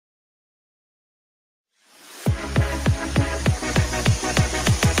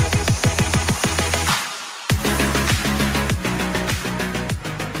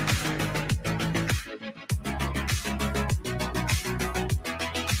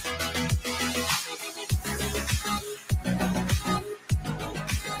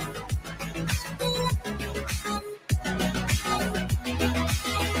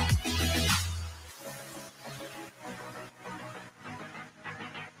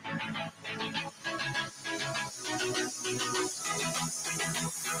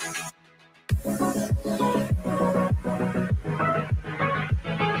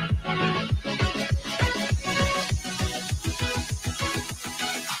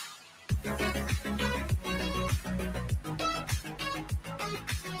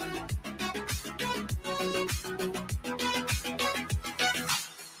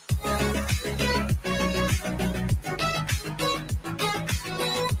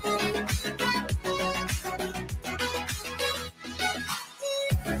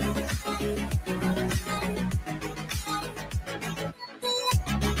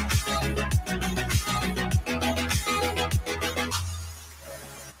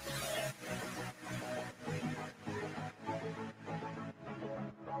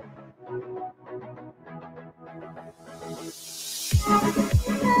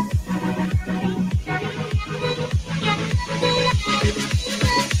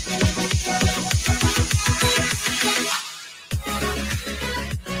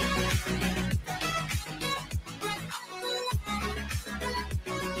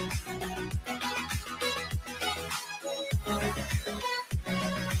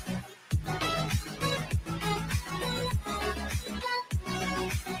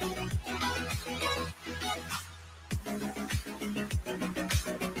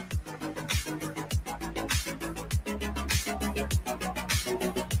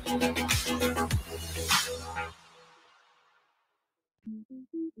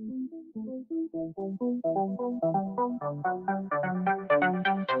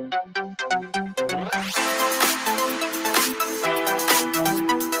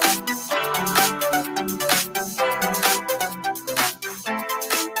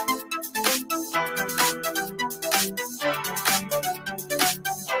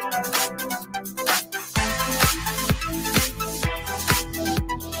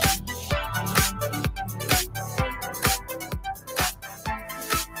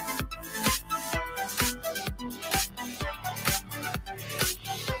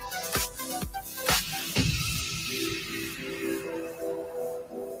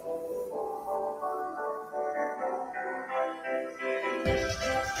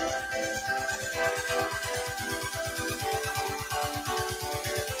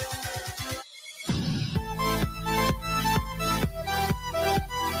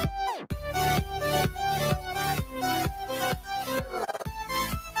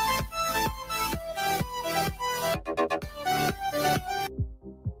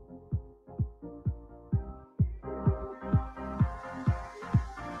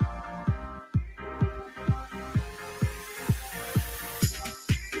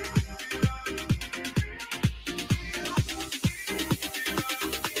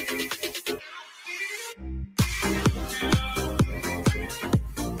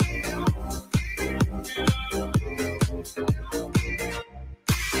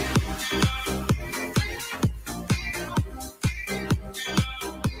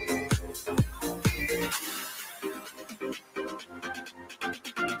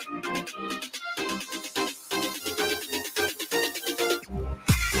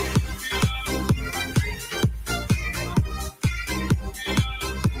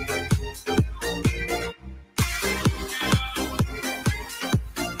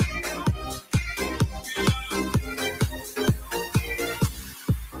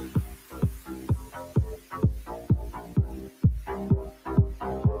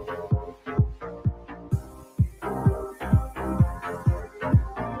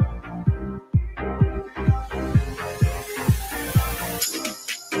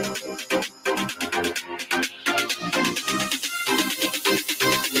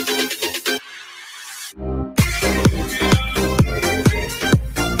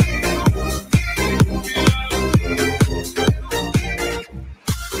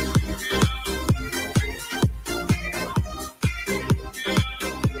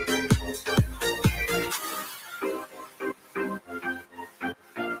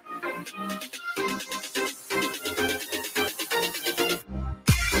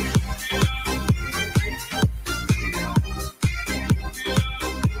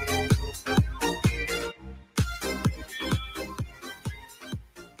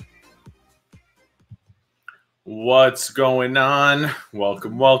What's going on?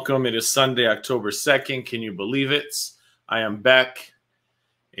 Welcome, welcome. It is Sunday, October 2nd. Can you believe it? I am back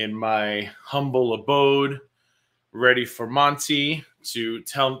in my humble abode, ready for Monty to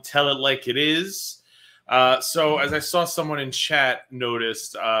tell it like it is. So as I saw someone in chat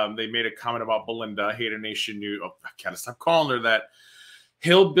noticed, they made a comment about Belinda, Hater Nation New. Oh, I gotta stop calling her that.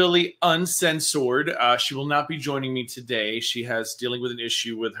 Hillbilly Uncensored. She will not be joining me today. She has dealing with an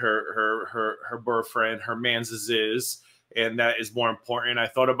issue with her boyfriend, her man's is, and that is more important. I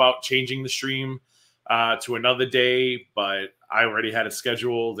thought about changing the stream to another day, but I already had it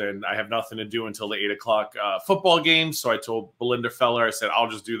scheduled, and I have nothing to do until the 8 o'clock football game. So I told Belinda Feller, I said, I'll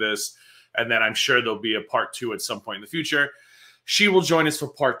just do this, and then I'm sure there'll be a part 2 at some point in the future. She will join us for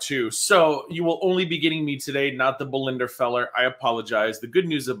part 2. So you will only be getting me today, not the Belinda Feller. I apologize. The good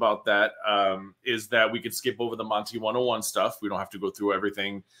news about that is that we could skip over the Monty 101 stuff. We don't have to go through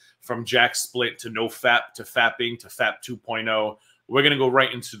everything from Jack Split to no FAP to FAPing to FAP 2.0. We're going to go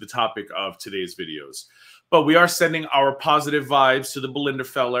right into the topic of today's videos. But we are sending our positive vibes to the Belinda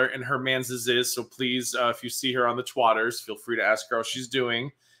Feller and her man's is. So please, if you see her on the twatters, feel free to ask her how she's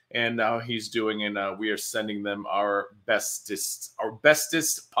doing and how he's doing, and we are sending them our bestest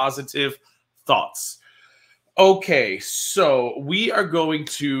positive thoughts. Okay, so we are going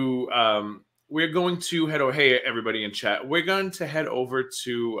to head over. Hey, everybody in chat, we're going to head over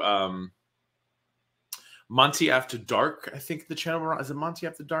to Monty After Dark. I think the channel is it Monty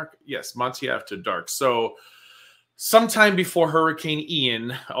After Dark? Yes, Monty After Dark. So sometime before Hurricane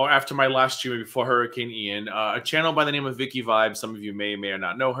Ian, or after my last stream before Hurricane Ian, a channel by the name of Vikki Vibes, some of you may or may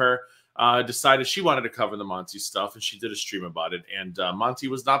not know her, decided she wanted to cover the Monty stuff, and she did a stream about it. And Monty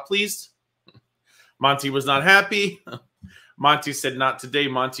was not pleased. Monty was not happy. Monty said, not today.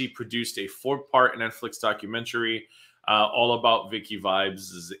 Monty produced a 4-part Netflix documentary all about Vikki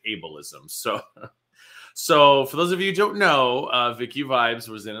Vibes' ableism. So for those of you who don't know, Vikki Vibes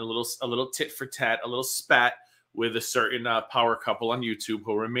was in a little tit for tat, a little spat with a certain power couple on YouTube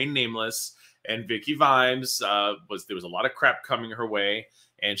who remain nameless. And Vikki Vibes there was a lot of crap coming her way,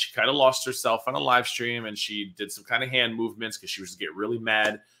 and she kind of lost herself on a live stream, and she did some kind of hand movements because she was getting really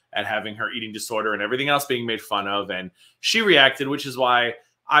mad at having her eating disorder and everything else being made fun of. And she reacted, which is why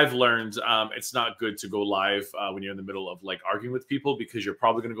I've learned it's not good to go live when you're in the middle of like arguing with people, because you're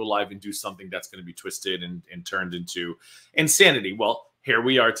probably going to go live and do something that's going to be twisted and turned into insanity. Well, here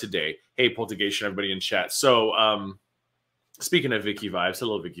we are today. Hey, Poltergeist, everybody in chat. So speaking of Vikki Vibes,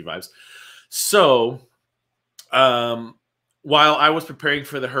 hello, Vikki Vibes. So while I was preparing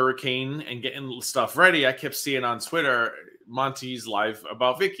for the hurricane and getting stuff ready, I kept seeing on Twitter Monty's live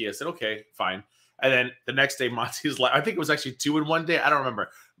about Vikki. I said, okay, fine. And then the next day, Monty's live. I think it was actually 2 in 1 day. I don't remember.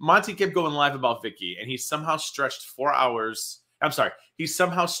 Monty kept going live about Vikki, and he somehow stretched 4 hours. I'm sorry. He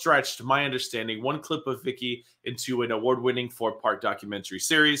somehow stretched, my understanding, one clip of Vikki into an award-winning 4-part documentary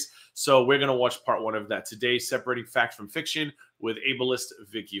series. So we're going to watch part 1 of that today, separating fact from fiction with ableist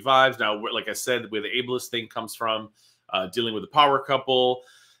Vikki Vibes. Now, like I said, where the ableist thing comes from, dealing with a power couple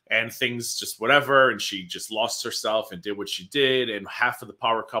and things just whatever, and she just lost herself and did what she did, and half of the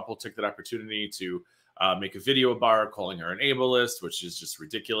power couple took that opportunity to make a video about her, calling her an ableist, which is just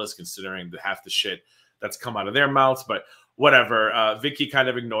ridiculous considering half the shit that's come out of their mouths. But whatever, Vikki kind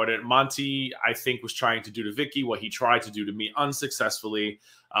of ignored it. Monty, I think, was trying to do to Vikki what he tried to do to me unsuccessfully.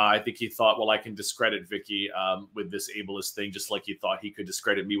 I think he thought, well, I can discredit Vikki with this ableist thing, just like he thought he could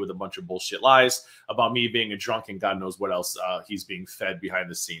discredit me with a bunch of bullshit lies about me being a drunk and God knows what else he's being fed behind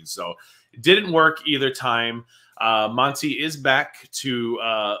the scenes. So it didn't work either time. Monty is back to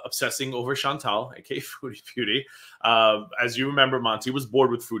obsessing over Chantal, aka Foodie Beauty. As you remember, Monty was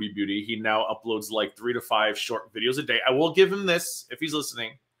bored with Foodie Beauty. He now uploads like 3 to 5 short videos a day. I will give him this if he's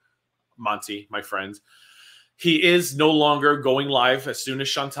listening, Monty, my friend. He is no longer going live as soon as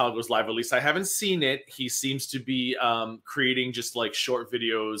Chantal goes live. At least I haven't seen it. He seems to be creating just like short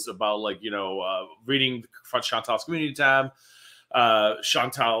videos about like, you know, reading from Chantal's community tab.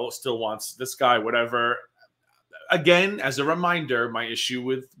 Chantal still wants this guy, whatever. Again, as a reminder, my issue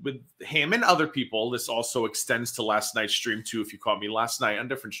with him and other people, this also extends to last night's stream too. If you caught me last night on a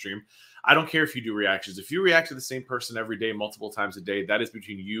different stream, I don't care if you do reactions. If you react to the same person every day, multiple times a day, that is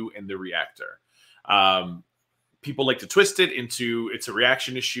between you and the reactor. People like to twist it into it's a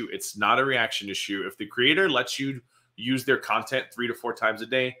reaction issue. It's not a reaction issue. If the creator lets you use their content 3 to 4 times a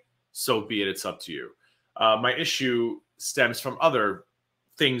day, so be it. It's up to you. My issue stems from other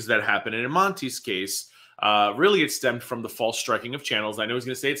things that happen. And in Monty's case, really it stemmed from the false striking of channels. I know he's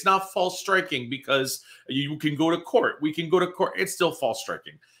going to say it's not false striking because you can go to court. We can go to court. It's still false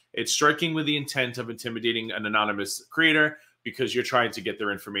striking. It's striking with the intent of intimidating an anonymous creator because you're trying to get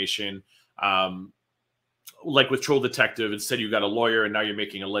their information. Like with Troll Detective, instead you got a lawyer and now you're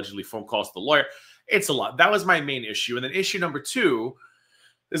making allegedly phone calls to the lawyer. It's a lot. That was my main issue. And then issue number 2,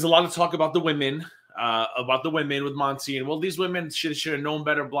 there's a lot of talk about the women with Monty. And well, these women should have known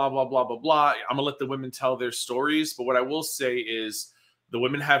better, blah, blah, blah, blah, blah. I'm going to let the women tell their stories. But what I will say is the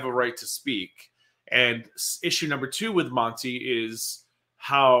women have a right to speak. And issue number 2 with Monty is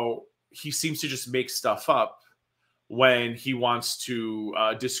how he seems to just make stuff up when he wants to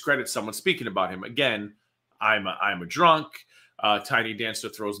discredit someone speaking about him. Again, I'm a drunk. Tiny Dancer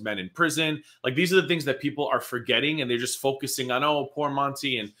throws men in prison. Like, these are the things that people are forgetting, and they're just focusing on, oh, poor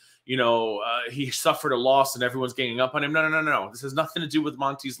Monty, and you know, he suffered a loss, and everyone's ganging up on him. No, no, no, no. This has nothing to do with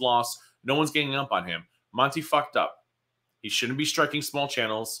Monty's loss. No one's ganging up on him. Monty fucked up. He shouldn't be striking small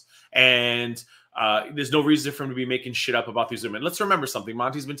channels, and there's no reason for him to be making shit up about these women. Let's remember something.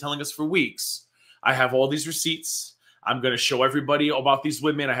 Monty's been telling us for weeks. I have all these receipts. I'm going to show everybody about these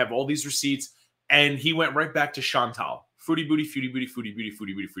women. I have all these receipts. And he went right back to Chantal. Foodie Booty, Foodie Booty, Foodie Booty,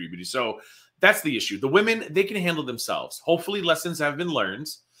 Foodie Booty, Foodie Booty. So that's the issue. The women, they can handle themselves. Hopefully lessons have been learned.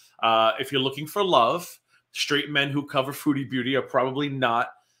 If you're looking for love, straight men who cover Foodie Beauty are probably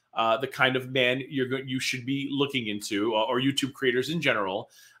not the kind of man you should be looking into, or YouTube creators in general.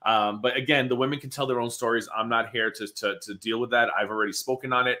 But again, the women can tell their own stories. I'm not here to deal with that. I've already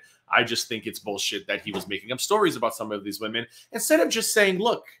spoken on it. I just think it's bullshit that he was making up stories about some of these women instead of just saying,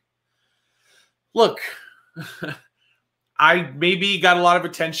 look, I maybe got a lot of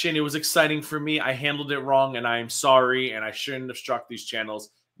attention. It was exciting for me. I handled it wrong, and I'm sorry, and I shouldn't have struck these channels.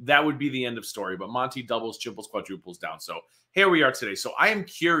 That would be the end of story. But Monty doubles, triples, quadruples down. So here we are today. So I am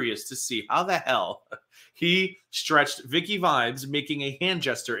curious to see how the hell he stretched Vikki Vibes making a hand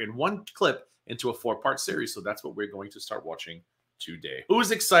gesture in one clip into a 4-part series. So that's what we're going to start watching today.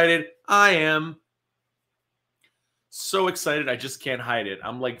 Who's excited? I am. So excited, I just can't hide it.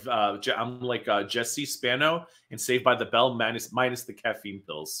 I'm like Jesse Spano and Saved by the Bell minus the caffeine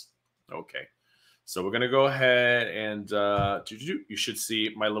pills. Okay, so we're gonna go ahead and you should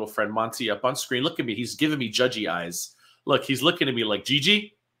see my little friend Monty up on screen. Look at me, he's giving me judgy eyes. Look, he's looking at me like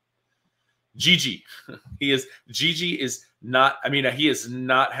Gigi. Gigi, Gigi is not. I mean, he is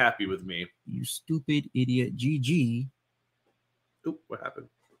not happy with me. You stupid idiot, Gigi. Oop, what happened?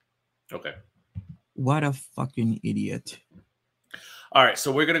 Okay. What a fucking idiot. All right,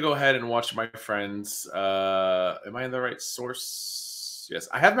 so we're going to go ahead and watch my friends. Am I in the right source? Yes,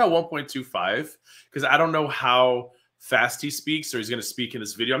 I have him at 1.25 because I don't know how fast he speaks or he's going to speak in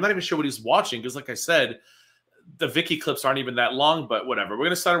this video. I'm not even sure what he's watching because, like I said, the Vikki clips aren't even that long, but whatever. We're going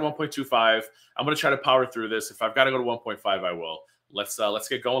to start at 1.25. I'm going to try to power through this. If I've got to go to 1.5, I will. Let's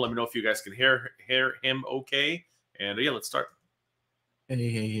get going. Let me know if you guys can hear him okay. And yeah, let's start.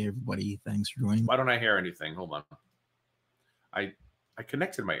 Hey, everybody. Thanks for joining. Why don't I hear anything? Hold on. I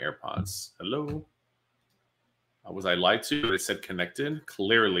connected my AirPods. Hello? Was I lied to? It said connected?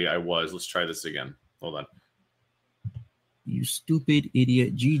 Clearly I was. Let's try this again. Hold on. You stupid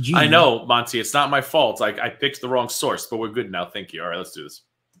idiot, GG. I know, Monty. It's not my fault. I picked the wrong source, but we're good now. Thank you. All right, let's do this.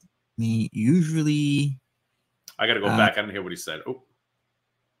 Me usually... I got to go back. I didn't hear what he said. Oh.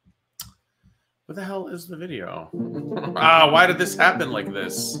 What the hell is the video? Why did this happen like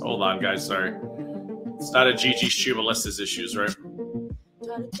this? Hold on, guys. Sorry. It's not a Gigi Schubales's issues, right?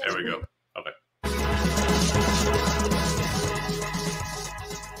 There we go. Okay.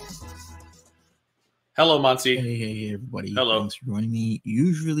 Hello, Monty. Hey, everybody. Hello. Thanks for joining me.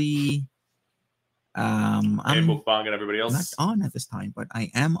 Usually, hey, I'm Mukbang and everybody else. not on at this time, but I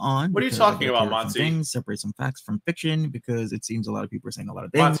am on. What are you talking about, Monty? Things, separate some facts from fiction, because it seems a lot of people are saying a lot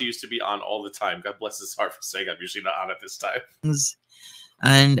of things. Monty used to be on all the time. God bless his heart for saying I'm usually not on at this time.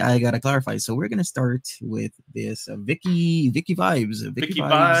 And I gotta clarify. So we're gonna start with this Vikki Vibes. Vikki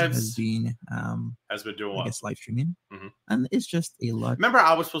Vibes has been doing I well. guess live streaming, and it's just a lot. Remember,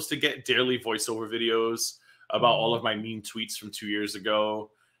 I was supposed to get daily voiceover videos about all of my mean tweets from 2 years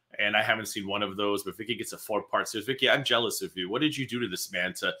ago, and I haven't seen one of those. But Vikki gets a 4-part series. Vikki, I'm jealous of you. What did you do to this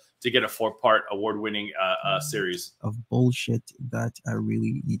man to get a 4-part award-winning series of bullshit that I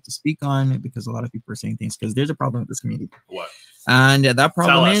really need to speak on, because a lot of people are saying things, because there's a problem with this community. What? And that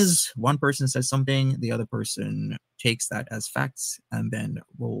problem is one person says something, the other person takes that as facts and then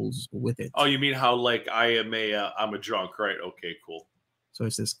rolls with it. Oh, you mean how like I'm a drunk, right? Okay, cool. So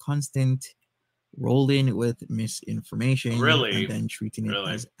it's this constant rolling with misinformation, really, and then treating it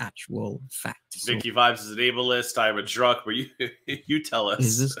as actual fact. Vikki Vibes is an ableist. I'm a drunk, but you tell us.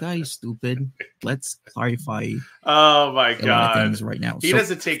 Is this guy stupid? Let's clarify. Oh my god! Things right now, he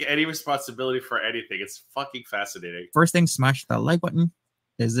doesn't take any responsibility for anything. It's fucking fascinating. First thing, smash that like button.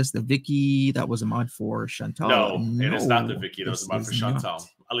 Is this the Vikki that was a mod for Chantal? No, it is not the Vikki that was a mod for Chantal.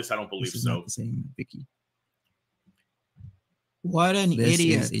 At least I don't believe so. Not the same Vikki. What an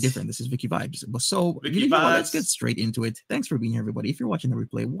idiot. This is different. This is Vikki Vibes. So, Vikki Vibes. Let's get straight into it. Thanks for being here, everybody. If you're watching the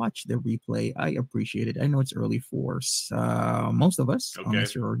replay, watch the replay. I appreciate it. I know it's early for most of us,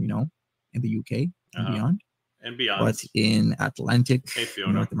 unless you're, in the UK and beyond. And beyond. But in Atlantic,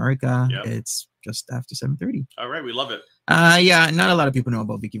 North America, it's just after 7:30. All right, we love it. Yeah, not a lot of people know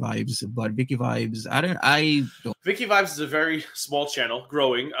about Vikki Vibes, but Vikki Vibes, I don't. Vikki Vibes is a very small channel,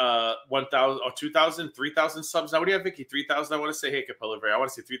 growing. 1,000 or 2,000, 3,000 subs. Now, what do you have, Vikki? 3,000. I want to say, hey, Capella, I want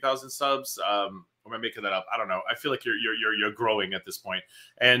to say 3,000 subs. Am I making that up? I don't know. I feel like you're growing at this point.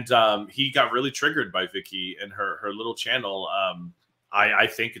 And he got really triggered by Vikki and her little channel. I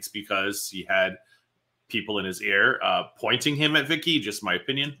think it's because he had people in his ear pointing him at Vikki. Just my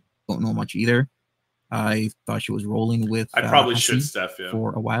opinion. Don't know much either. I thought she was rolling with I probably should, Steph,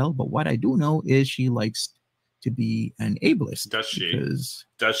 for a while, but what I do know is she likes to be an ableist. Does she?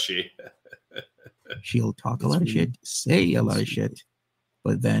 Does she? She'll talk a lot of shit, say a lot of shit,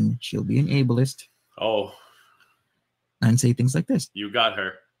 but then she'll be an ableist. Oh. And say things like this. You got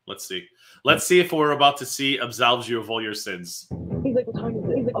her. Let's see. Let's see if what we're about to see absolves you of all your sins. He's like, oh my god,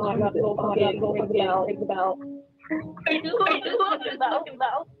 ring the bell.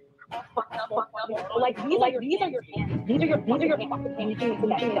 Like these are your fans. These are your fans.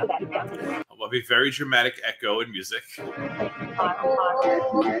 I'll be very dramatic echo in music.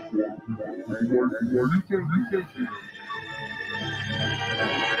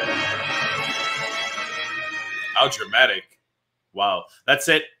 How dramatic. Wow. That's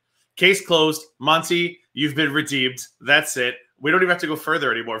it. Case closed. Monty, you've been redeemed. That's it. We don't even have to go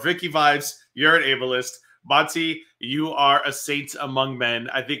further anymore. Vikki Vibes, you're an ableist. Monty, you are a saint among men.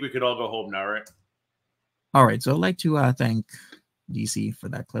 I think we could all go home now, right? All right. So I'd like to thank DC for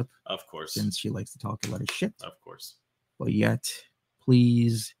that clip. Of course. Since she likes to talk a lot of shit. Of course. but yet,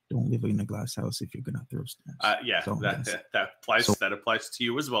 please don't live in a glass house if you're gonna throw stones. Yeah, so, that applies to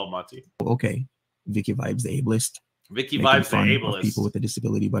you as well, Monty. Okay, Vikki Vibes, the ableist. Vikki Vibes, the ableist. Of people with a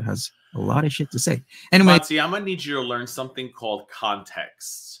disability, but has a lot of shit to say. Anyway, Monty, I'm gonna need you to learn something called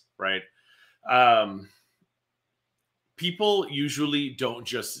context, right? People usually don't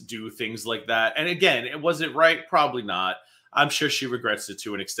just do things like that. And again, was it right? Probably not. I'm sure she regrets it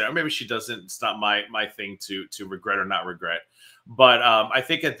to an extent. Or maybe she doesn't. It's not my thing to regret or not regret. But I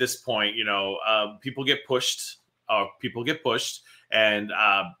think at this point, you know, people get pushed. And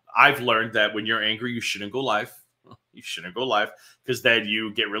I've learned that when you're angry, you shouldn't go live. You shouldn't go live because then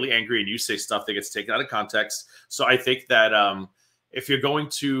you get really angry and you say stuff that gets taken out of context. So I think that if you're going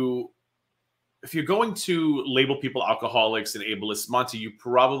to label people alcoholics and ableists, Monty, you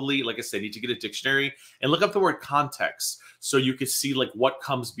probably, like I said, need to get a dictionary and look up the word context so you can see like what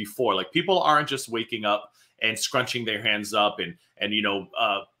comes before. Like people aren't just waking up and scrunching their hands up and you know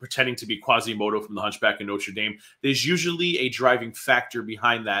pretending to be Quasimodo from The Hunchback of Notre Dame. There's usually a driving factor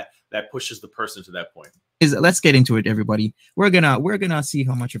behind that pushes the person to that point. Let's get into it, everybody. We're gonna see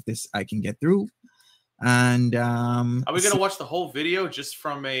how much of this I can get through, and are we gonna watch the whole video just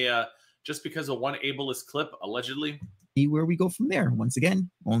from a just because of one ableist clip allegedly? See where we go from there. Once again,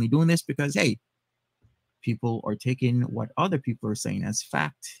 only doing this because hey, people are taking what other people are saying as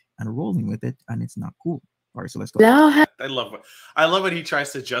fact and rolling with it, and it's not cool. All right, so let's go. I love when he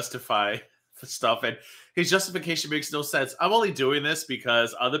tries to justify stuff, and his justification makes no sense. I'm only doing this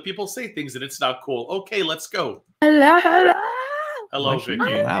because other people say things and it's not cool. Okay, let's go. Hello, Vikki.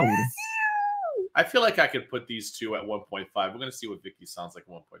 Loud. I feel like I could put these two at 1.5. We're gonna see what Vikki sounds like at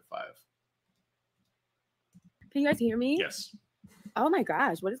 1.5. Can you guys hear me? Yes. Oh my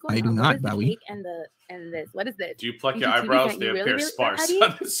gosh, what is going on? I do not, Bowie. And this. What is this? Do you pluck your eyebrows? They appear sparse.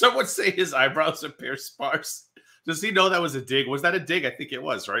 Someone say his eyebrows appear sparse. Does he know that was a dig? Was that a dig? I think it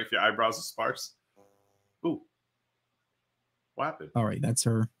was, right? If your eyebrows are sparse. Ooh. What happened? All right, that's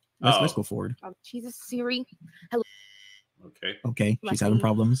her. Let's go forward. Oh, Jesus, Siri. Hello. Okay. She's having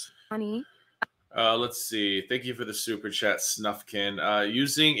problems. Honey. Let's see. Thank you for the super chat, Snuffkin.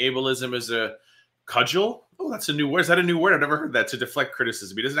 Using ableism as a cudgel. Oh, that's a new word. Is that a new word? I've never heard that. To deflect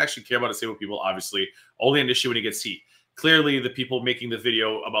criticism. He doesn't actually care about disabled people, obviously. Only an issue when he gets heat. Clearly, the people making the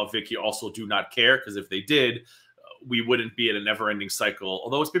video about Vikki also do not care, because if they did, we wouldn't be in a never-ending cycle.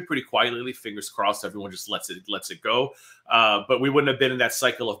 Although it's been pretty quiet lately, fingers crossed, everyone just lets it go. But we wouldn't have been in that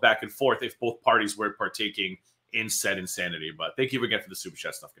cycle of back and forth if both parties were partaking in said insanity. But thank you again for the super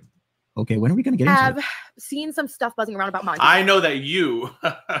chat, Snuffkin. Okay, when are we going to get into it? I've seen some stuff buzzing around about Monty. I know that you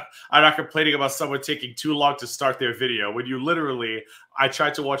are not complaining about someone taking too long to start their video. When you literally, I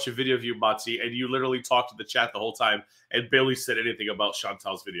tried to watch a video of you, Monty, and you literally talked to the chat the whole time and barely said anything about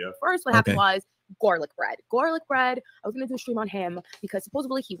Chantal's video. First, what happened was garlic bread. Garlic bread. I was going to do a stream on him because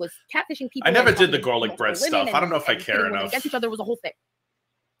supposedly he was catfishing people. I never did the garlic bread stuff. I don't know if I care enough. Against each other was a whole thing.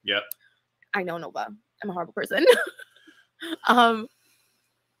 Yep. I know, Nova. I'm a horrible person.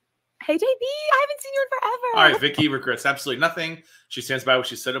 Hey, JB, I haven't seen you in forever. All right, Vikki regrets absolutely nothing. She stands by what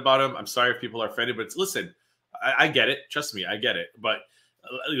she said about him. I'm sorry if people are offended, but listen, I get it. Trust me, I get it. But,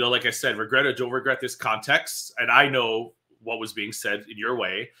 you know, like I said, regret or don't regret this context. And I know what was being said in your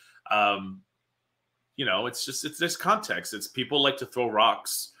way. You know, it's this context. It's people like to throw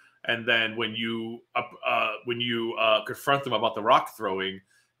rocks. And then when you confront them about the rock throwing,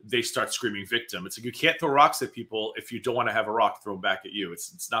 they start screaming victim. It's like you can't throw rocks at people if you don't want to have a rock thrown back at you.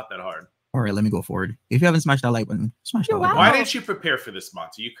 It's not that hard. All right, let me go forward. If you haven't smashed that like button, smash that like button. Why didn't you prepare for this,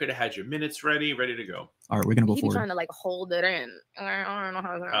 Monty? You could have had your minutes ready to go. All right, we're gonna go forward. He be trying to like hold it in. I don't know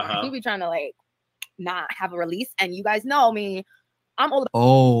how to. He be trying to like not have a release, and you guys know me. I'm old.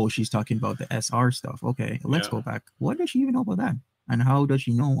 Oh, she's talking about the SR stuff. Okay, let's go back. What does she even know about that? And how does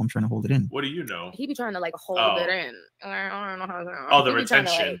she know I'm trying to hold it in? What do you know? He be trying to like hold it in. I don't know how to. Oh, the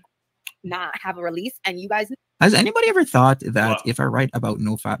retention. Not have a release, and you guys. Has anybody ever thought that if I write about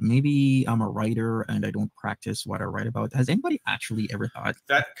NoFap, maybe I'm a writer and I don't practice what I write about? Has anybody actually ever thought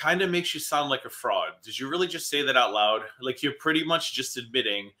that? Kind of makes you sound like a fraud. Did you really just say that out loud? Like you're pretty much just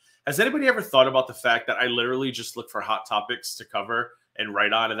admitting. Has anybody ever thought about the fact that I literally just look for hot topics to cover and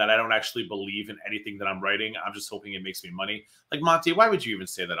write on, and that I don't actually believe in anything that I'm writing? I'm just hoping it makes me money. Like, Monty, why would you even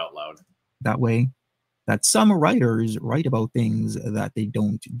say that out loud? That way, that some writers write about things that they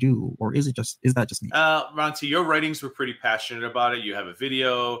don't do, or is that just me? Monty, your writings were pretty passionate about it. You have a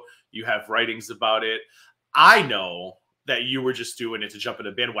video, you have writings about it. I know that you were just doing it to jump in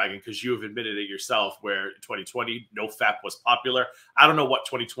a bandwagon because you have admitted it yourself, where 2020 NoFap was popular. I don't know what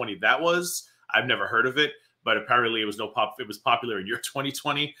 2020 that was. I've never heard of it. but apparently it was it was popular in year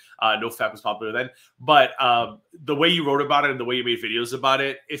 2020. No fap was popular then. But the way you wrote about it and the way you made videos about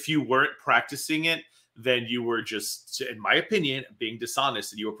it, if you weren't practicing it, then you were just, in my opinion, being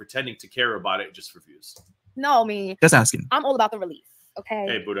dishonest, and you were pretending to care about it just for views. No, me. Just asking. I'm all about the release. Okay.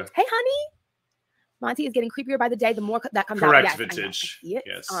 Hey, Buddha. Hey, honey. Monty is getting creepier by the day. The more that comes Correct, out. Correct, vintage. I see it.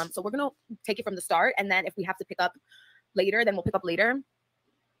 Yes. So we're gonna take it from the start, and then if we have to pick up later, then we'll pick up later.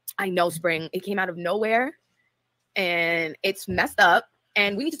 I know, Spring. It came out of nowhere, and it's messed up.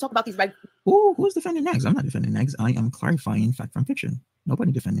 And we need to talk about these red. Ooh, who's defending eggs? I'm not defending eggs. I am clarifying fact from fiction.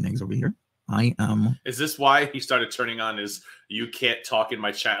 Nobody defending eggs over here. I am. Is this why he started turning on his "you can't talk in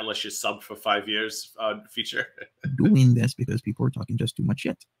my chat unless you sub for 5 years" feature? Doing this because people are talking just too much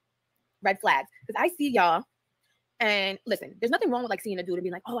shit. Red flags, because I see y'all, and listen, there's nothing wrong with like seeing a dude and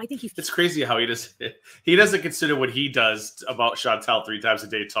being like, oh, I think he's. It's crazy how he doesn't consider what he does about Chantal 3 times a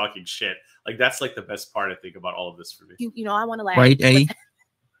day talking shit. Like that's like the best part I think about all of this for me. You know, I want to like right, A.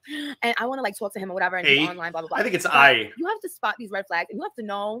 And I want to like talk to him or whatever, and he's online, blah blah blah. I think it's but I. You have to spot these red flags, and you have to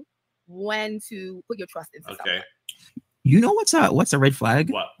know when to put your trust into. Okay. someone. You know what's a red flag?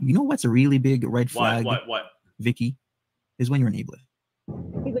 What? You know what's a really big red flag? What? Vikki, is when you're an ableist.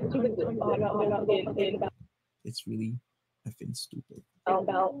 Oh, It's really effing stupid.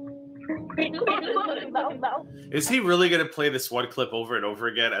 Is he really going to play this one clip over and over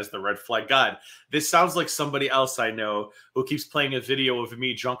again as the red flag? God, this sounds like somebody else I know who keeps playing a video of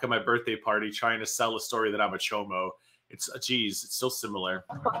me drunk at my birthday party trying to sell a story that I'm a chomo. It's geez, it's so similar.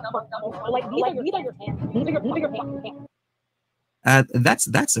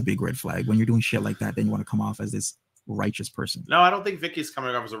 That's a big red flag. When you're doing shit like that, then you want to come off as this righteous person. No, I don't think Vicky's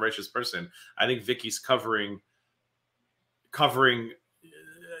coming off as a righteous person. I think Vicky's covering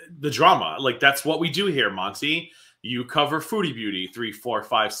the drama. Like that's what we do here, Monty. You cover Foodie Beauty 3, 4,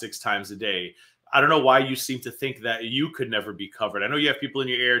 5, 6 times a day. I don't know why you seem to think that you could never be covered. I know you have people in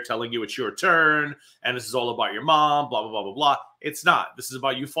your ear telling you it's your turn and this is all about your mom, blah, blah, blah, blah, blah. It's not. This is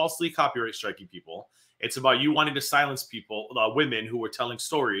about you falsely copyright striking people. It's about you wanting to silence people, women who were telling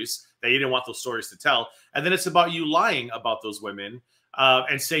stories that you didn't want those stories to tell. And then it's about you lying about those women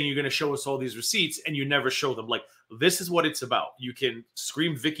and saying you're going to show us all these receipts and you never show them. Like, this is what it's about. You can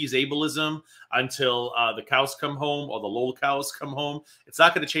scream Vicky's ableism until the cows come home or the lol cows come home. It's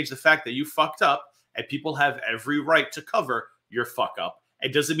not going to change the fact that you fucked up and people have every right to cover your fuck up.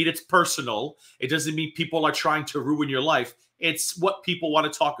 It doesn't mean it's personal. It doesn't mean people are trying to ruin your life. It's what people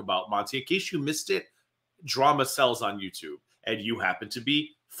want to talk about, Monty. In case you missed it, drama sells on YouTube, and you happen to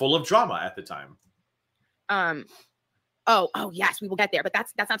be full of drama at the time. Oh yes, we will get there, but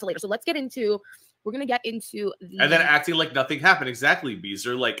that's not till later. So let's get into. We're gonna get into and then acting like nothing happened. Exactly,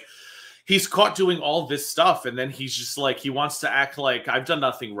 Beezer. Like he's caught doing all this stuff, and then he's just like he wants to act like I've done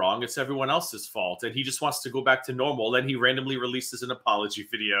nothing wrong. It's everyone else's fault, and he just wants to go back to normal. Then he randomly releases an apology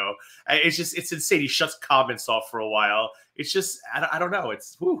video. It's insane. He shuts comments off for a while. It's just I don't know.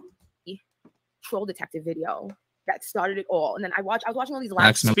 It's whew. Troll detective video that started it all, and then I was watching all these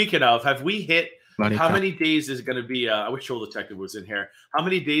live. Speaking of, have we hit? How many days is it going to be? I wish Troll Detective was in here. How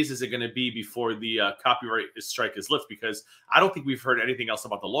many days is it going to be before the copyright strike is lifted? Because I don't think we've heard anything else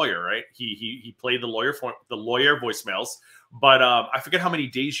about the lawyer, right? He played the lawyer voicemails, but I forget how many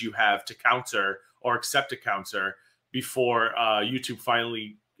days you have to counter or accept a counter before YouTube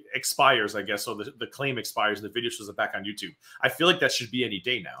finally expires, I guess, or the claim expires and the video shows up back on YouTube. I feel like that should be any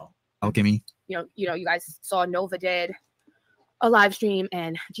day now. Okay, me. You know, you guys saw Nova did a live stream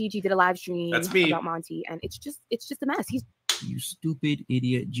and Gigi did a live stream That's me. about Monty, and it's just a mess. He's you stupid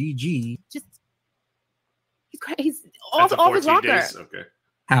idiot, Gigi. He's off his rocker. Days? Okay.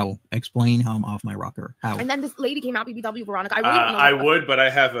 How? Explain how I'm off my rocker. How? And then this lady came out, BBW Veronica. I really don't know I would, but I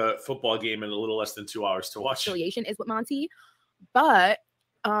have a football game in a little less than 2 hours to watch. Affiliation is with Monty, but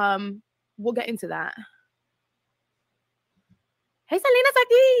we'll get into that. Hey, Selena's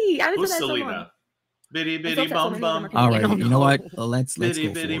aquí. Who's Selena? Bitty bitty bum bum. All right, you know what? Let's bitty,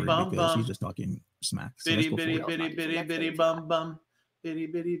 go bitty, forward bum, because bum. she's just talking smack. So Bitty bitty bitty bitty bitty bum bum. Bitty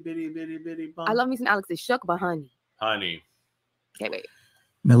bitty bitty bitty bitty bum. I love me some Alex's shook, but honey. Okay, wait.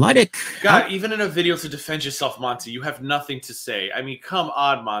 Melodic. God, even in a video to defend yourself, Monty, you have nothing to say. I mean, come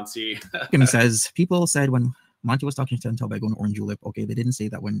on, Monty. Kimmy says people said when Monty was talking to Chantal by going to Orange Julep. Okay, they didn't say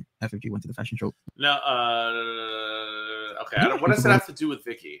that when FFG went to the fashion show. No, okay. What does it have to do with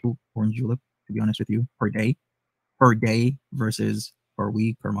Vicki? Orange Julep, to be honest with you, per day versus per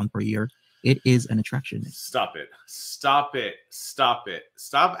week, per month, per year. It is an attraction. Stop it. Stop it. Stop it.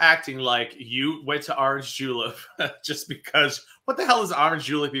 Stop acting like you went to Orange Julep just because. What the hell does Orange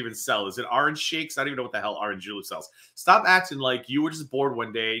Julep even sell? Is it orange shakes? I don't even know what the hell Orange Julep sells. Stop acting like you were just bored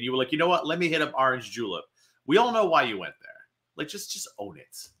one day and you were like, you know what? Let me hit up Orange Julep. We all know why you went there. Like, just own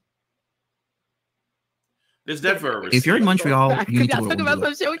it. There's never a receipt. If you're in Montreal, you need to talk about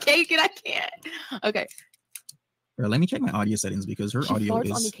some show cake and I can't. Okay. Let me check my audio settings because her audio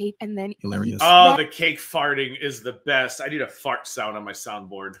is on the cake and then hilarious. Oh, the cake farting is the best. I need a fart sound on my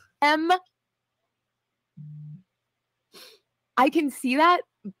soundboard. I can see that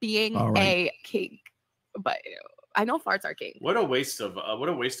being a cake, but I know farts are cake. What a waste of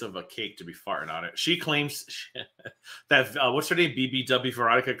a cake to be farting on it. She claims that what's her name? BBW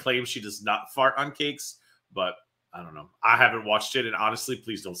Veronica claims she does not fart on cakes, but I don't know. I haven't watched it, and honestly,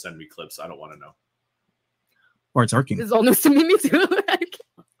 please don't send me clips. I don't want to know. Farts are king. This is all news to me too.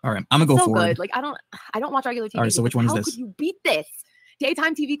 All right, I'm gonna go forward. Good. Like I don't watch regular TV. All right, so which one is this? How could you beat this?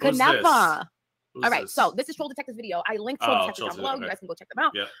 Daytime TV could never. All right, so this is Troll Detective's video. I linked Troll Detective down below. Okay. You guys can go check them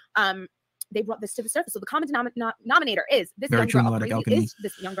out. Yeah. They brought this to the surface. So the common denominator is this Very young girl. Is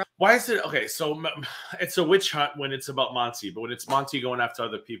this young girl? Why is it okay? So it's a witch hunt when it's about Monty, but when it's Monty going after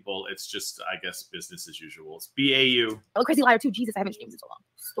other people, it's just, I guess, business as usual. It's BAU. Oh, Crazy Liar 2. Jesus, I haven't streamed in so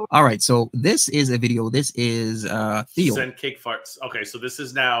long. All right, so this is a video. This is Theo. Send cake farts. Okay, so this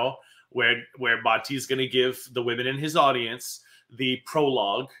is now where Monty's going to give the women in his audience the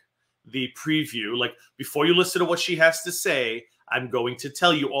prologue, the preview. Like, before you listen to what she has to say, I'm going to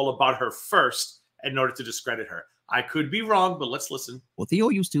tell you all about her first in order to discredit her. I could be wrong, but let's listen. Well, Theo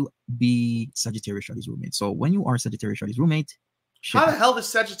used to be Sagittarius Shawty's roommate. So when you are Sagittarius Shawty's roommate, how the hell does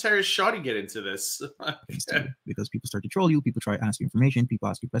Sagittarius Shawty get into this? Because people start to troll you. People try to ask you information. People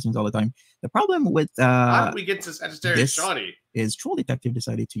ask you questions all the time. The problem with how did we get to Sagittarius Shawty? Is Troll Detective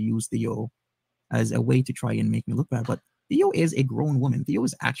decided to use Theo as a way to try and make me look bad. But Theo is a grown woman. Theo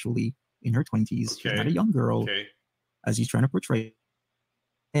is actually in her 20s. She's not a young girl. As he's trying to portray,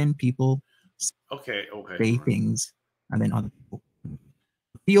 and people say things, and then other people.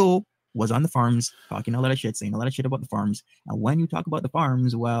 Theo was on the farms talking a lot of shit, saying a lot of shit about the farms, and when you talk about the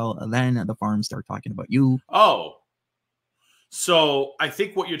farms, well, then the farms start talking about you. Oh, so I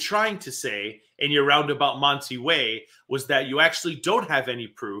think what you're trying to say in your roundabout Monty way was that you actually don't have any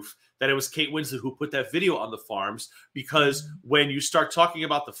proof that it was Kate Winslet who put that video on the farms, because when you start talking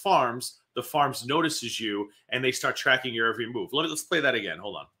about the farms notices you and they start tracking your every move. Let's play that again.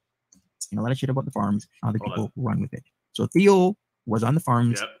 Hold on. Saying a lot of shit about the farms. Other people run with it. So Theo was on the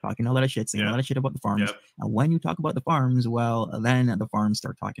farms talking a lot of shit, saying a lot of shit about the farms. And when you talk about the farms, well, then the farms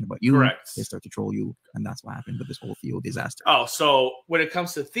start talking about you. Correct. They start to troll you. And that's what happened with this whole Theo disaster. Oh, so when it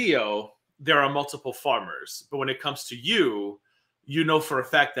comes to Theo, there are multiple farmers. But when it comes to you, you know for a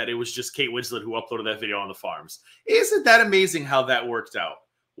fact that it was just Kate Winslet who uploaded that video on the farms. Isn't that amazing how that worked out?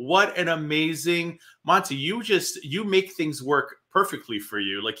 What an amazing Monty. You make things work perfectly for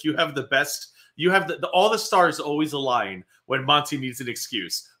you. Like, you have the best, you have all the stars always align when Monty needs an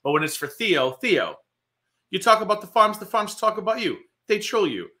excuse. But when it's for Theo, you talk about the farms talk about you. They troll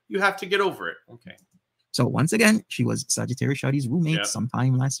you. You have to get over it. Okay. So once again, she was Sagittarius Shawty's roommate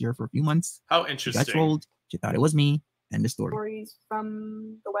sometime last year for a few months. How interesting. She got trolled. She thought it was me. End of story. Stories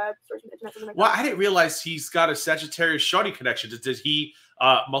from the web, stories from the internet, something like well, that. I didn't realize he's got a Sagittarius Shawty connection. Did he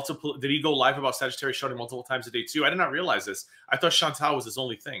go live about Sagittarius Shawty multiple times a day too? I did not realize this. I thought Chantal was his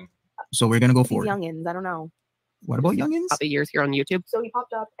only thing. So we're gonna go for youngins. I don't know. What about youngins? About the years here on YouTube. So he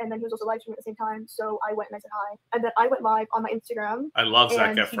popped up, and then he was also live streaming at the same time. So I went and I said hi, and then I went live on my Instagram. I love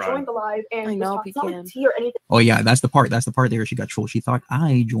Zac Efron. He joined the live, and I know it's not like tea or anything. Oh yeah, that's the part. That's the part there. She got trolled. She thought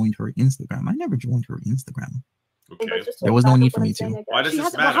I joined her Instagram. I never joined her Instagram. Okay. There was no need for me to. Why does this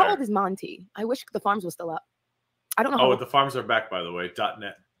matter? Well, how old is Monty? I wish the farms was still up. I don't know. Oh, the farms are back, by the way.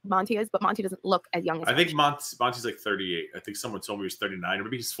 .net. Monty is, but Monty doesn't look as young as I think Monty's like 38. I think someone told me he was 39, or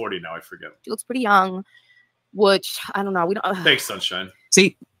maybe he's 40 now. I forget. She looks pretty young, which I don't know. We don't. Thanks, Sunshine.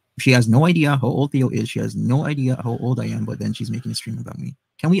 See, she has no idea how old Theo is. She has no idea how old I am, but then she's making a stream about me.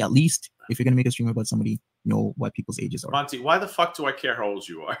 Can we at least, if you're gonna make a stream about somebody, know what people's ages are? Monty, why the fuck do I care how old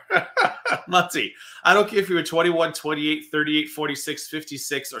you are? Monty, I don't care if you were 21, 28, 38, 46,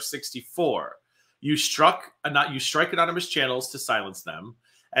 56, or 64. You strike anonymous channels to silence them,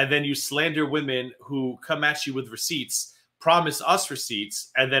 and then you slander women who come at you with receipts, promise us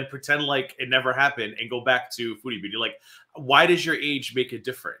receipts, and then pretend like it never happened and go back to Foodie Beauty. Like, why does your age make a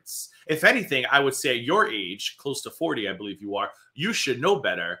difference? If anything, I would say at your age, close to 40, I believe you are, you should know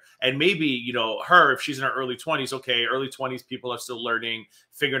better. And maybe, you know, her, if she's in her early 20s, okay, early 20s, people are still learning,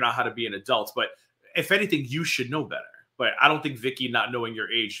 figuring out how to be an adult. But if anything, you should know better. But I don't think Vikki, not knowing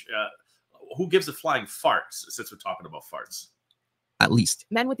your age, who gives a flying fart since we're talking about farts? At least.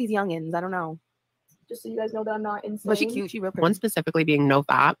 Men with these youngins, I don't know. Just so you guys know that I'm not insane. But she cute. She real pretty. One specifically being no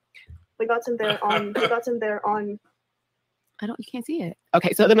fat. We got him there on. I don't. You can't see it.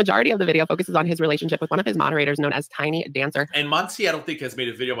 Okay, so the majority of the video focuses on his relationship with one of his moderators known as Tiny Dancer. And Monty, I don't think, has made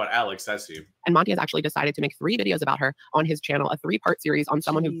a video about Alex, has he? And Monty has actually decided to make 3 videos about her on his channel, a 3-part series on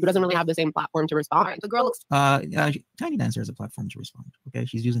someone who doesn't really have the same platform to respond. Right, the girl looks. Tiny Dancer has a platform to respond. Okay,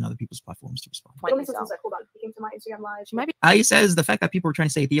 she's using other people's platforms to respond. Hold on. He came to my Instagram live. She might be. He says the fact that people were trying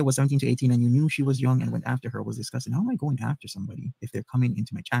to say Thea was 17 to 18 and you knew she was young and went after her was disgusting. How am I going after somebody if they're coming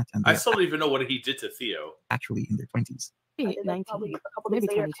into my chat and I still don't even know what he did to Theo. actually in their 20s? 19, maybe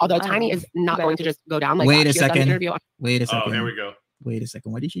 22. Although Tiny is not going to just go down like Wait that. a second. Wait a Oh, second. there we go. Wait a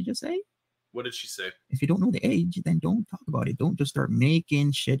second. What did she just say? What did she say? If you don't know the age, then don't talk about it. Don't just start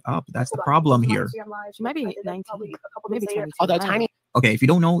making shit up. That's the problem here. She might be 19, maybe 22. Although Tiny. Okay, if you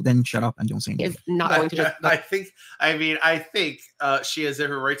don't know, then shut up and don't say anything. Is not going to just. I think she has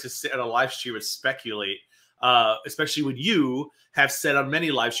every right to sit on a live stream and speculate, especially when you have said on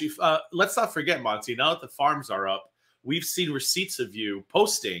many live streams. Let's not forget, Monty, now that the farms are up, we've seen receipts of you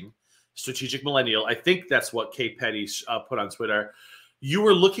posting Strategic Millennial. I think that's what Kay Petty put on Twitter. You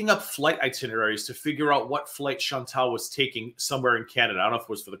were looking up flight itineraries to figure out what flight Chantal was taking somewhere in Canada. I don't know if it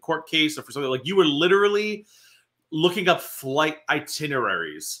was for the court case or for something. Like, you were literally looking up flight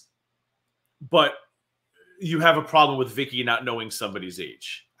itineraries, but you have a problem with Vikki not knowing somebody's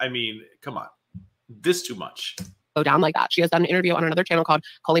age. I mean, come on. This too much. Go down like that. She has done an interview on another channel called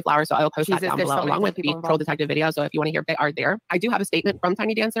Cauliflower, so I will post that down below along with the Troll Detective video. So if you want to hear, they are there. I do have a statement from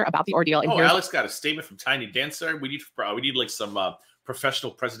Tiny Dancer about the ordeal. And Alex got a statement from Tiny Dancer. We need like some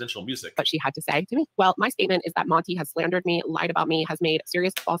professional presidential music. What she had to say to me. Well, my statement is that Monty has slandered me, lied about me, has made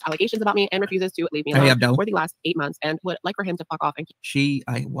serious false allegations about me, and refuses to leave me alone for the last 8 months, and would like for him to fuck off. And She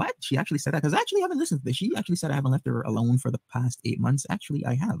actually said that? Because I actually haven't listened to this. She actually said I haven't left her alone for the past 8 months. Actually,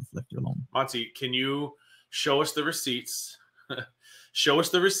 I have left her alone. Monty, can you show us the receipts? Show us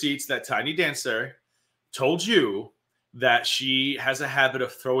the receipts that Tiny Dancer told you that she has a habit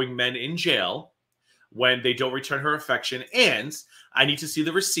of throwing men in jail when they don't return her affection. And I need to see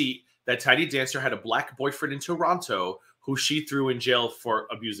the receipt that Tiny Dancer had a black boyfriend in Toronto who she threw in jail for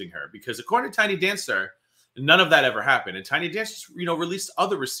abusing her. Because according to Tiny Dancer, none of that ever happened. And Tiny Dancer, released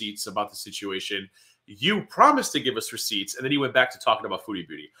other receipts about the situation. You promised to give us receipts, and then you went back to talking about Foodie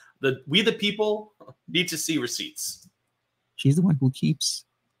Beauty. We the people need to see receipts. She's the one who keeps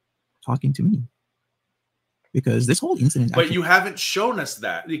talking to me. Because this whole incident... But you haven't shown us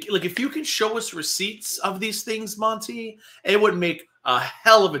that. Like, if you can show us receipts of these things, Monty, it would make a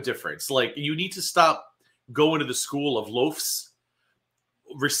hell of a difference. Like, you need to stop going to the school of Loafs,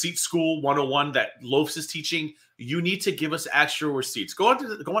 Receipt School 101 that Loafs is teaching. You need to give us actual receipts. Go on.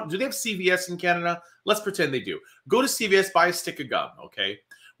 Do they have CVS in Canada? Let's pretend they do. Go to CVS, buy a stick of gum, okay?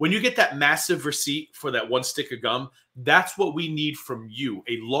 When you get that massive receipt for that one stick of gum, that's what we need from you.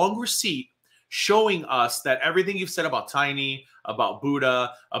 A long receipt showing us that everything you've said about Tiny, about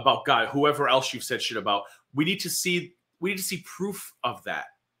Buddha, about God, whoever else you've said shit about, we need to see proof of that.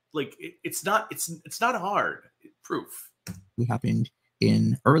 Like, it's not hard. Proof. It happened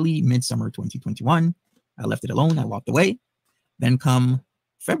in early midsummer 2021. I left it alone. I walked away. Then come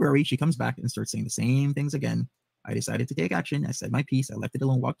February, she comes back and starts saying the same things again. I decided to take action. I said my piece. I left it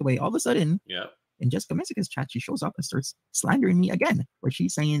alone, walked away. All of a sudden, in Jessica Mexica's chat, she shows up and starts slandering me again, where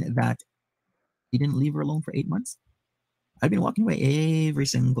she's saying that he didn't leave her alone for 8 months. I've been walking away every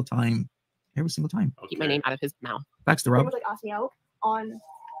single time. Every single time. Keep my name out of his mouth. Backs the rub. Like, asked me out on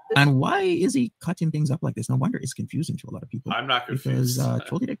and why is he cutting things up like this? No wonder it's confusing to a lot of people. I'm not confused. Because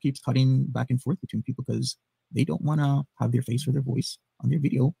Troll Detective keeps cutting back and forth between people because they don't want to have their face or their voice on their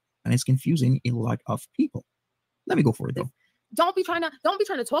video, and it's confusing a lot of people. Let me go for it though. Don't be trying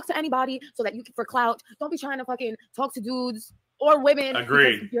to talk to anybody so that you can for clout. Don't be trying to fucking talk to dudes or women.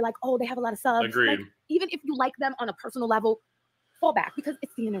 Agreed. You're like, oh, they have a lot of subs. Agreed. Like, even if you like them on a personal level, fall back because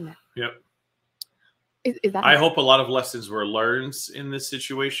it's the internet. Yep. Is that? I hope a lot of lessons were learned in this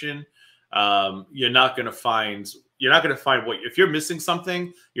situation. You're not going to find what, if you're missing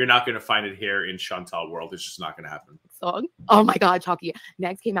something, you're not going to find it here in Chantal world. It's just not going to happen. Song. Oh my God, Chalky.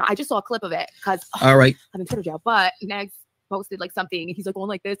 Next came out. I just saw a clip of it because all right, I'm in Twitter jail. But Next posted like something, and he's like going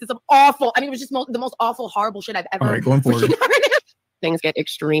like this. It's some awful. I mean, it was just the most awful, horrible shit I've ever. All right, going forward. Things get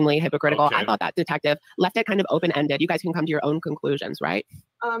extremely hypocritical. Okay. I thought that detective left it kind of open-ended. You guys can come to your own conclusions, right?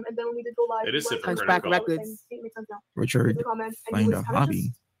 And then when we did go live, it is hypocritical. Richard, find a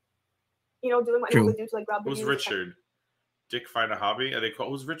hobby. Doing what he would do to like grab the Who's Richard? Dick find a hobby? Are they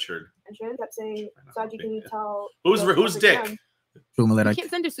called? Who's Richard? And kept saying, Saji, can you tell? Who's Dick? You can't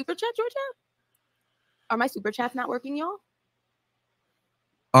send a super chat, Georgia? Are my super chats not working, y'all?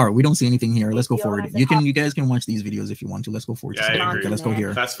 All right, we don't see anything here. Let's go forward. You guys can watch these videos if you want to. Let's go forward. Yeah, I agree. Okay, let's go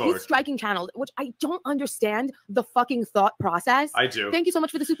here. Fast forward. He's striking channels, which I don't understand the fucking thought process. I do. Thank you so much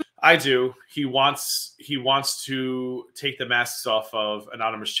for the super. I do. He wants to take the masks off of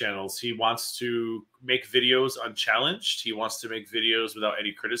anonymous channels. He wants to make videos unchallenged. He wants to make videos without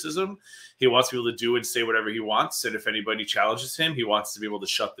any criticism. He wants to be able to do and say whatever he wants. And if anybody challenges him, he wants to be able to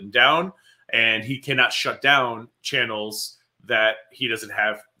shut them down. And he cannot shut down channels that he doesn't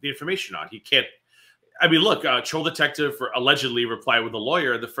have the information on. He can't. I mean, look, Troll Detective allegedly replied with a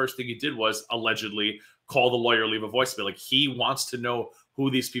lawyer. The first thing he did was allegedly call the lawyer, leave a voicemail. Like, he wants to know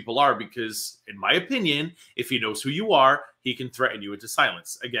who these people are because, in my opinion, if he knows who you are, he can threaten you into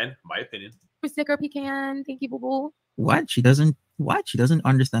silence. Again, my opinion. Sticker pecan. Thank you, boo boo. What? She doesn't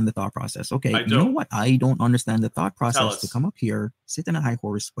understand the thought process. Okay, you know what? I don't understand the thought process to come up here, sit in a high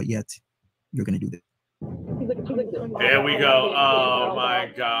horse, but yet you're gonna do this. There we go. Oh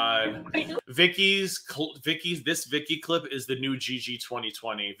my God. This Vikki clip is the new GG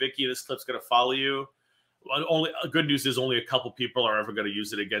 2020. Vikki, this clip's gonna follow you. Only good news is only a couple people are ever gonna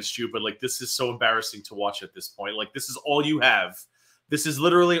use it against you, but like, this is so embarrassing to watch at this point. Like, this is all you have. This is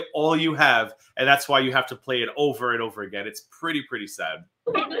literally all you have, and that's why you have to play it over and over again. It's pretty sad.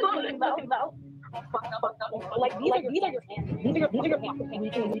 Like, these are your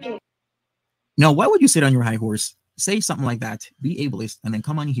hands. No, why would you sit on your high horse, say something like that, be ableist, and then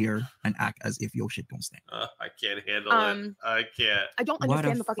come on here and act as if your shit don't stand? I can't handle it. I can't. I don't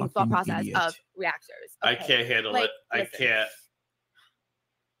understand the fucking thought process of reactors. Okay? I can't handle it. I can't.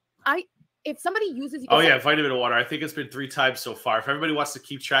 If somebody uses... Oh, yeah, vitamin water. I think it's been 3 times so far. If everybody wants to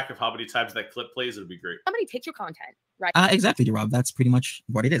keep track of how many times that clip plays, it would be great. Somebody takes your content, right? Exactly, Rob. That's pretty much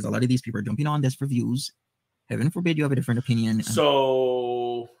what it is. A lot of these people are jumping on this for views. Heaven forbid you have a different opinion.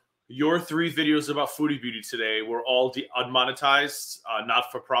 So... your 3 videos about Foodie Beauty today were all unmonetized,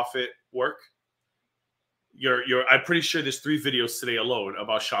 not-for-profit work. I'm pretty sure there's 3 videos today alone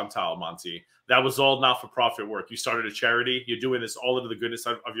about Chantal, Monty. That was all not-for-profit work. You started a charity. You're doing this all into the goodness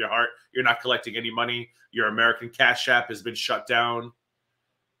of your heart. You're not collecting any money. Your American CashApp has been shut down,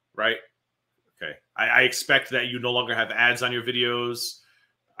 right? Okay. I expect that you no longer have ads on your videos.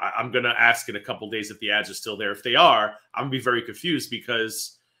 I'm going to ask in a couple days if the ads are still there. If they are, I'm going to be very confused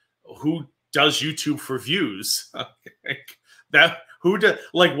because... who does YouTube for views?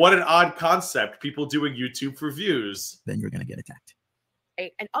 What an odd concept. People doing YouTube for views. Then you're gonna get attacked.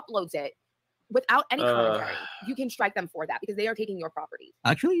 And uploads it without any commentary. You can strike them for that because they are taking your property.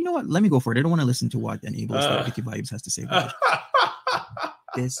 Actually, you know what? Let me go for it. I don't want to listen to what an ableist like Vikki Vibes has to say about it.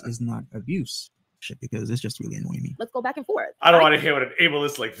 This is not abuse. Shit, because it's just really annoying me. Let's go back and forth. I don't want to hear what an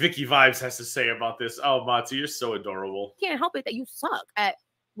ableist like Vikki Vibes has to say about this. Oh, Monty, you're so adorable. Can't help it that you suck at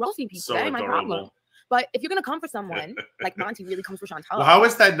roasting people. So that ain't my problem. But if you're gonna come for someone, like Monty really comes for Chantal. Well, how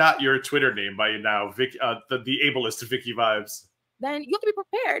is that not your Twitter name by now, the ableist Vikki Vibes? Then you have to be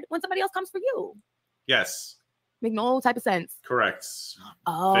prepared when somebody else comes for you. Yes. Make no type of sense. Correct.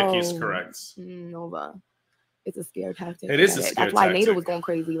 Oh, Vikki's correct. Nova. It's a scare tactic. It is a scare That's why Nada was going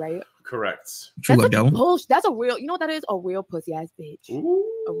crazy, right? Correct. That's a real, you know what that is? A real pussy ass bitch. Ooh.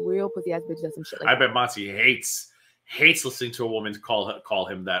 A real pussy ass bitch does some shit like I that. bet Monty hates listening to a woman call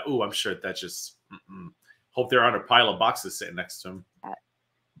him that. Ooh, I'm sure that just hope they're on a pile of boxes sitting next to him.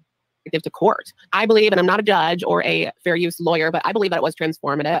 To court. I believe, and I'm not a judge or a fair use lawyer, but I believe that it was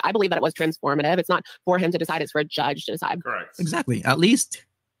transformative. It's not for him to decide, it's for a judge to decide. Correct. Exactly. At least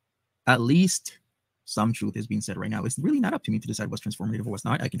some truth is being said right now. It's really not up to me to decide what's transformative or what's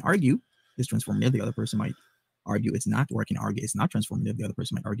not. I can argue it's transformative. The other person might argue it's not, or I can argue it's not transformative. The other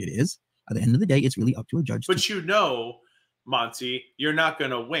person might argue it is. At the end of the day, it's really up to a judge. But you know, Monty, you're not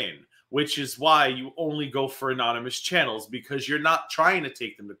going to win, which is why you only go for anonymous channels, because you're not trying to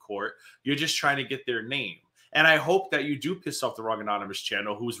take them to court. You're just trying to get their name. And I hope that you do piss off the wrong anonymous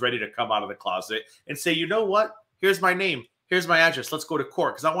channel who's ready to come out of the closet and say, you know what? Here's my name. Here's my address. Let's go to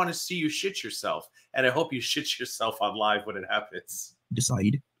court because I want to see you shit yourself. And I hope you shit yourself on live when it happens.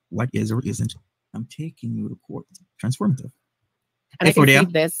 Decide what is or isn't. I'm taking you to court. Transformative. And I can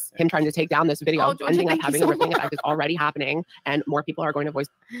see this, him trying to take down this video, ending up having a rippling effect is already happening, and more people are going to voice.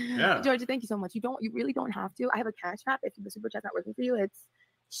 Yeah. Georgia, thank you so much. You really don't have to. I have a cash app. If the super chat's not working for you, it's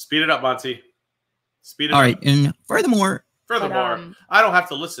speed it up, Monty. Speed it up. All right. And furthermore, I don't have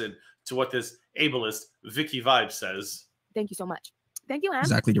to listen to what this ableist Vikki Vibes says. Thank you so much. Thank you, Anne.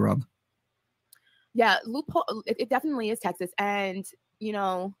 Exactly, Rob. Yeah, loophole. It definitely is Texas, and you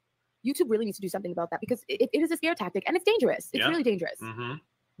know, YouTube really needs to do something about that because it is a scare tactic and it's dangerous. It's really dangerous.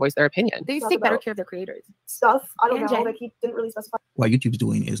 Voice their opinion. They take better care of their creators. Stuff. I don't know. Like he didn't really specify. What YouTube's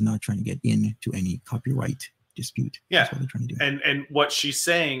doing is not trying to get into any copyright dispute. Yeah. That's what they're trying to do. And what she's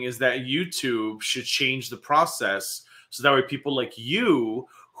saying is that YouTube should change the process so that way people like you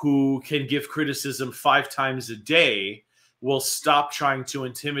who can give criticism 5 times a day will stop trying to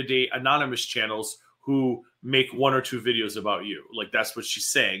intimidate anonymous channels who make 1 or 2 videos about you. Like, that's what she's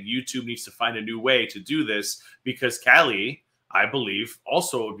saying. YouTube needs to find a new way to do this because Callie, I believe,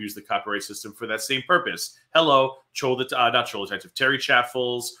 also abused the copyright system for that same purpose. Hello, not Troll Detective, Terry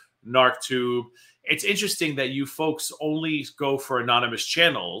Chaffles, NarcTube. It's interesting that you folks only go for anonymous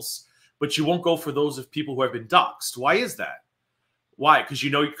channels, but you won't go for those of people who have been doxxed. Why is that? Why? Because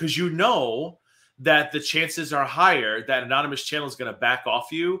you know that the chances are higher that anonymous channel is going to back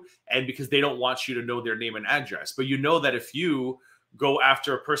off you, and because they don't want you to know their name and address. But you know that if you go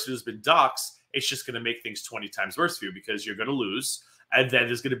after a person who's been doxxed, it's just going to make things 20 times worse for you because you're going to lose, and then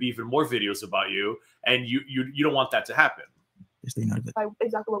there's going to be even more videos about you, and you don't want that to happen. Exactly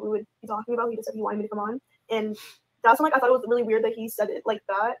what we would be talking about. He just said he wanted me to come on, and that's when, like, I thought it was really weird that he said it like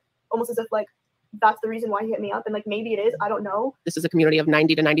that, almost as if like that's the reason why he hit me up, and like maybe it is, I don't know. This is a community of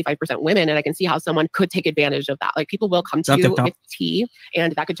 90 to 95% women, and I can see how someone could take advantage of that. Like, people will come to you with tea,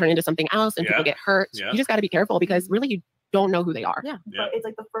 and that could turn into something else, and people get hurt. You just got to be careful because really you don't know who they are. But it's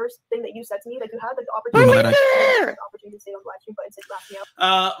like the first thing that you said to me, like you had like the opportunity to say on live stream, but instead you laughed me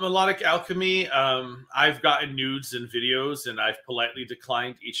out. Melodic Alchemy, I've gotten nudes and videos, and I've politely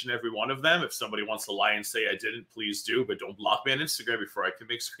declined each and every one of them. If somebody wants to lie and say I didn't, please do, but don't block me on Instagram before I can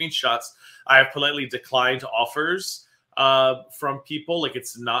make screenshots. I have politely declined offers from people. Like,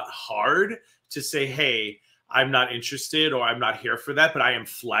 it's not hard to say, hey, I'm not interested or I'm not here for that, but I am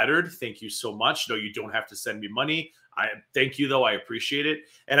flattered. Thank you so much. No, you don't have to send me money. Thank you, though. I appreciate it.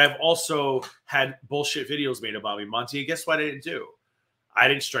 And I've also had bullshit videos made about me, Monty. And guess what I didn't do? I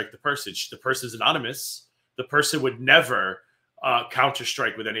didn't strike the person. The person's anonymous. The person would never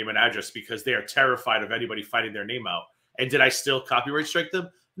counter-strike with their name and address because they are terrified of anybody finding their name out. And did I still copyright strike them?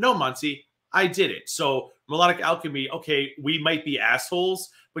 No, Monty. I did it. So Melodic Alchemy, okay, we might be assholes,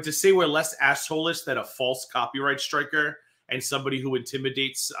 but to say we're less assholish than a false copyright striker and somebody who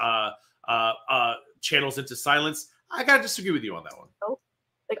intimidates channels into silence, I gotta disagree with you on that one. Oh,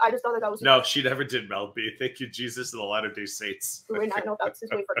 like I just thought that was. No, she never did, Mel B. Thank you, Jesus, and the Latter-day Saints. I know that's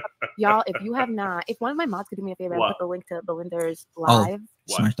his way for. Y'all, if you have not, if one of my mods could do me a favor, put the link to Belinda's live.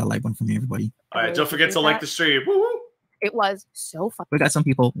 Smash that like button for me, everybody. All right, don't forget to like the stream. Woo woo. It was so fun. We got some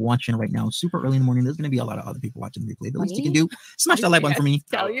people watching right now, super early in the morning. There's going to be a lot of other people watching the replay. The least you can do, smash that like button for me.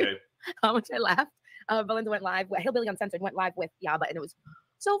 Tell you how much I laughed. Belinda went live. Hillbilly Uncensored went live with Yaba, and it was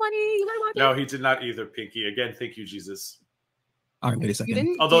so funny. You gotta watch it. No, he did not either, Pinky. Again, thank you, Jesus. All right, wait a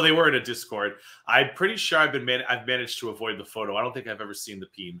second. Although they were in a Discord, I'm pretty sure I've managed to avoid the photo. I don't think I've ever seen the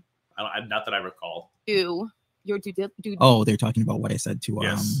peen. Not that I recall. Dude. Oh, they're talking about what I said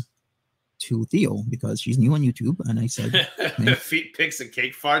to Theo because she's new on YouTube, and I said feet pics and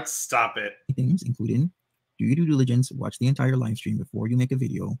cake farts. Stop it. Things including do your due diligence, watch the entire live stream before you make a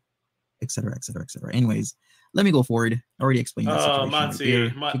video, etc., etc., etc. Anyways, let me go forward. I already explained that situation.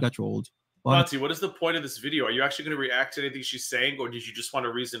 Monty, she got trolled. Monty, what is the point of this video? Are you actually going to react to anything she's saying, or did you just want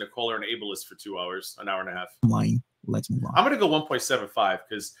a reason to call her an ableist for 2 hours, an hour and a half? Line. Let's move on. I'm going to go 1.75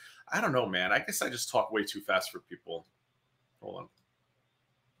 because I don't know, man. I guess I just talk way too fast for people. Hold on.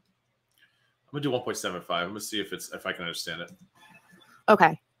 I'm gonna do 1.75. I'm gonna see if I can understand it.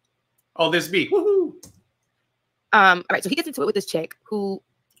 Okay. Oh, there's me. Woohoo! All right. So he gets into it with this chick who.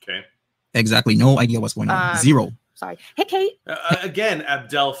 Okay. Exactly. No idea what's going on. Zero. Sorry. Hey, Kate. Again,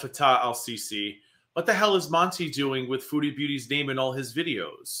 Abdel Fattah Al Sisi. What the hell is Monty doing with Foodie Beauty's name in all his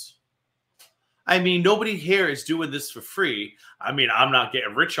videos? I mean, nobody here is doing this for free. I mean, I'm not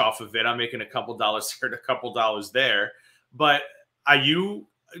getting rich off of it. I'm making a couple dollars here and a couple dollars there. But are you?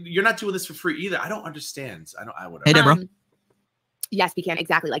 You're not doing this for free either. I don't understand. I would. Hey, Deborah. Yes, we can.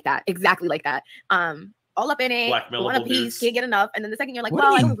 Exactly like that. Exactly like that. All up in it. One a piece. Can't get enough. And then the second you're like,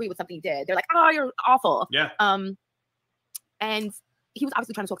 well, I don't agree with something you did. They're like, oh, you're awful. Yeah. And he was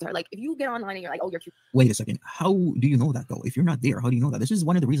obviously trying to talk to her. Like, if you get online and you're like, oh, you're cute. Wait a second. How do you know that though? If you're not there, how do you know that? This is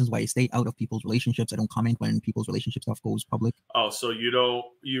one of the reasons why I stay out of people's relationships. I don't comment when people's relationship stuff goes public. Oh, so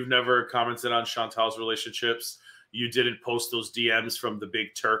you've never commented on Chantal's relationships. You didn't post those DMs from the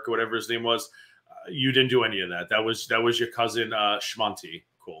Big Turk or whatever his name was. You didn't do any of that. That was your cousin Shmonty.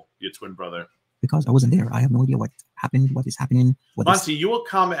 Cool, your twin brother. Because I wasn't there. I have no idea what happened, what is happening. Monty, you will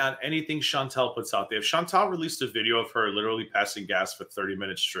comment on anything Chantal puts out there. If Chantal released a video of her literally passing gas for 30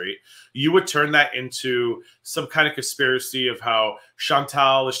 minutes straight, you would turn that into some kind of conspiracy of how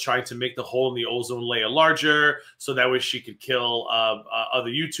Chantal is trying to make the hole in the ozone layer larger so that way she could kill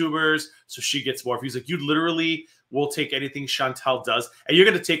other YouTubers so she gets more views. Like, you literally will take anything Chantal does, and you're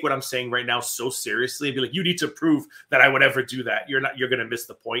going to take what I'm saying right now so seriously and be like, you need to prove that I would ever do that. You're going to miss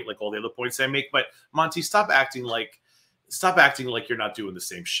the point, like all the other points I make. But Monty, stop acting like you're not doing the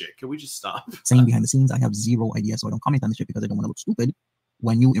same shit. Can we just stop? Saying behind the scenes, I have zero idea, so I don't comment on the shit because I don't want to look stupid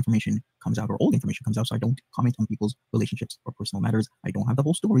when new information comes out or old information comes out. So I don't comment on people's relationships or personal matters. I don't have the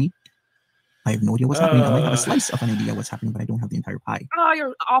whole story. I have no idea what's happening. I might have a slice of an idea what's happening, but I don't have the entire pie. Oh,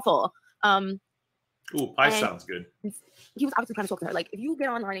 you're awful. Ooh, pie sounds good. He was obviously trying to talk to her. Like, if you get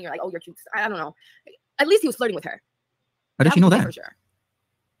online and you're like, oh, you're cute. I don't know. At least he was flirting with her. How did she know that? For sure.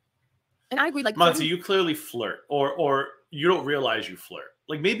 And I agree. Like, Monty, you clearly flirt, or you don't realize you flirt.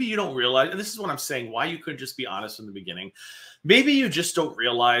 Like, maybe you don't realize, and this is what I'm saying, why you couldn't just be honest from the beginning. Maybe you just don't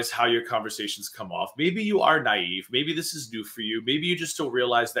realize how your conversations come off. Maybe you are naive. Maybe this is new for you. Maybe you just don't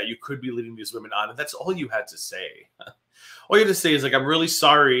realize that you could be leading these women on, and that's all you had to say. All you had to say is like, I'm really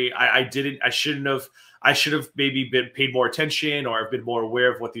sorry. I should have maybe been paid more attention, or have been more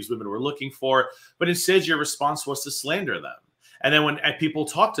aware of what these women were looking for. But instead, your response was to slander them. And then when people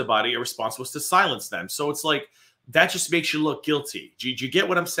talked about it, your response was to silence them. So it's like, that just makes you look guilty. Do you get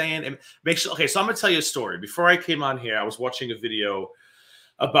what I'm saying? It makes you, okay, so I'm going to tell you a story. Before I came on here, I was watching a video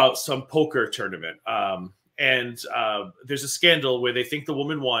about some poker tournament. There's a scandal where they think the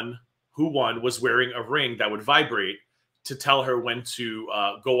woman who won was wearing a ring that would vibrate to tell her when to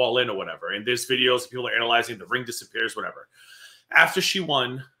go all in or whatever. And there's videos, people are analyzing, the ring disappears, whatever. After she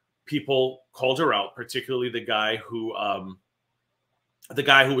won, people called her out, particularly the guy who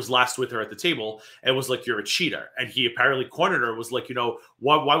was last with her at the table, and was like, you're a cheater. And he apparently cornered her, was like, you know,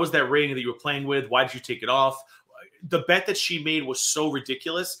 why was that ring that you were playing with? Why did you take it off? The bet that she made was so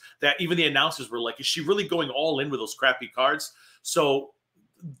ridiculous that even the announcers were like, is she really going all in with those crappy cards? So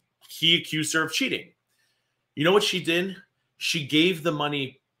he accused her of cheating. You know what she did? She gave the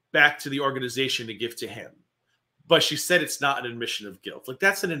money back to the organization to give to him. But she said it's not an admission of guilt. Like,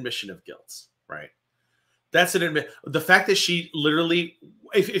 that's an admission of guilt, right? That's an admit. The fact that she literally,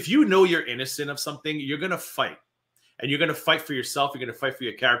 if you know you're innocent of something, you're going to fight. And you're going to fight for yourself. You're going to fight for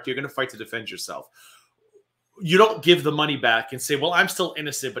your character. You're going to fight to defend yourself. You don't give the money back and say, well, I'm still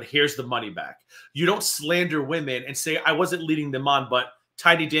innocent, but here's the money back. You don't slander women and say, I wasn't leading them on, but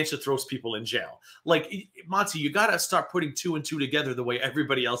Tiny Dancer throws people in jail. Like, Monty, you got to start putting 2 and 2 together the way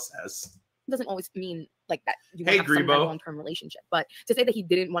everybody else has. It doesn't always mean like that you want to have some kind of long-term relationship. But to say that he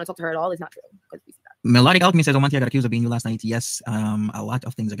didn't want to talk to her at all is not true. Because we see that. Melodic Alchemy says, Monty, I got accused of being you last night. Yes, a lot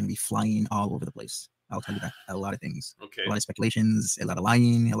of things are going to be flying all over the place. I'll tell you that. A lot of things. Okay. A lot of speculations, a lot of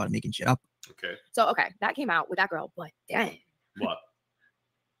lying, a lot of making shit up. Okay. So, okay, that came out with that girl, but dang. What?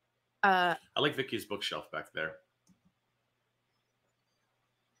 I like Vicki's bookshelf back there.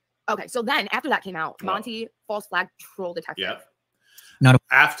 Okay, so then after that came out, Monty false flag troll detective. Yep. Not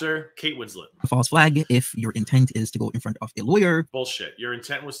after Kate Winslet. A false flag if your intent is to go in front of a lawyer. Bullshit. Your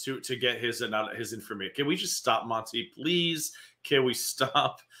intent was to get his information. Can we just stop, Monty? Please? Can we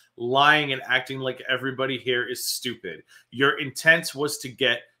stop lying and acting like everybody here is stupid? Your intent was to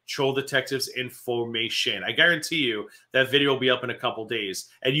get Troll Detective's information. I guarantee you that video will be up in a couple days,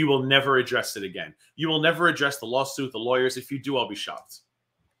 and you will never address it again. You will never address the lawsuit, the lawyers. If you do, I'll be shocked.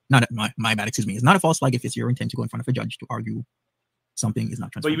 Not my bad, excuse me. It's not a false flag if it's your intent to go in front of a judge to argue something is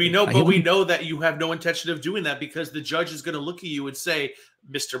not transformative. But we know that you have no intention of doing that, because the judge is going to look at you and say,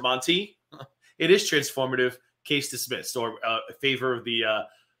 Mr. Monty, it is transformative, case dismissed, or a favor of the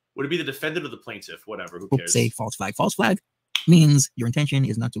would it be the defendant or the plaintiff? Whatever, who cares? Say false flag. False flag means your intention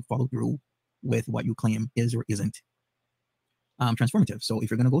is not to follow through with what you claim is or isn't transformative. So if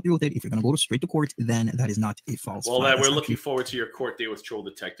you're going to go through with it, if you're going to go straight to court, then that is not a false flag. Well, we're looking forward to your court date with Troll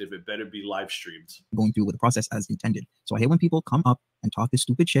Detective. It better be live streamed. Going through with the process as intended. So I hate when people come up and talk this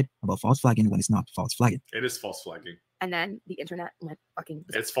stupid shit about false flagging when it's not false flagging. It is false flagging. And then the internet went fucking.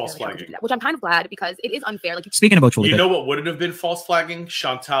 It's false flagging. Which I'm kind of glad, because it is unfair. Like, speaking about Troll Detective, you know what wouldn't have been false flagging?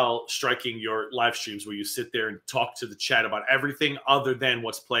 Chantal striking your live streams where you sit there and talk to the chat about everything other than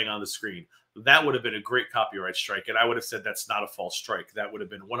what's playing on the screen. That would have been a great copyright strike, and I would have said that's not a false strike. That would have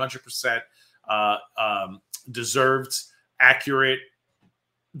been 100% deserved, accurate,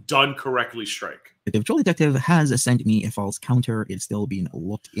 done correctly strike. If Troll Detective has sent me a false counter, it's still being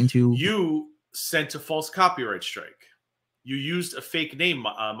looked into. You sent a false copyright strike. You used a fake name,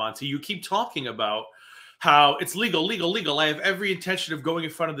 Monty. You keep talking about how it's legal, legal, legal. I have every intention of going in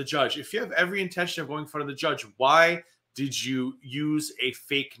front of the judge. If you have every intention of going in front of the judge, why did you use a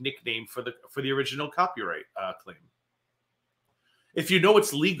fake nickname for the original copyright claim? If you know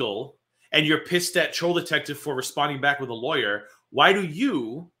it's legal and you're pissed at Troll Detective for responding back with a lawyer, Why do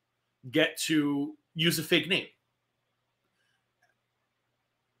you get to use a fake name?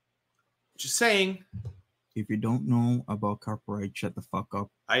 Just saying. If you don't know about copyright, shut the fuck up.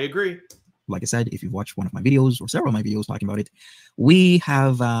 I agree. Like I said, if you've watched one of my videos or several of my videos talking about it, we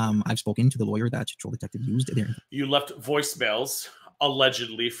have, I've spoken to the lawyer that Troll Detective used there. You left voicemails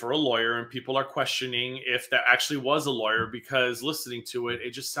allegedly for a lawyer, and people are questioning if that actually was a lawyer, because listening to it,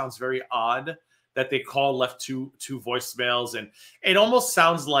 it just sounds very odd that they left two voicemails, and it almost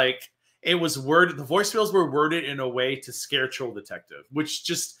sounds like it was worded, the voicemails were worded in a way to scare Troll Detective, which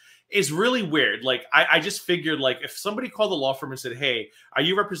just is really weird. Like, I just figured, like, if somebody called the law firm and said, hey, are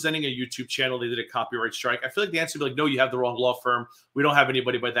you representing a YouTube channel? They did a copyright strike. I feel like the answer would be like, no, you have the wrong law firm. We don't have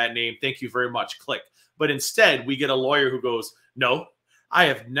anybody by that name. Thank you very much. Click. But instead, we get a lawyer who goes, no, I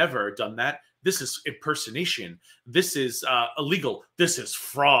have never done that. This is impersonation. This is illegal. This is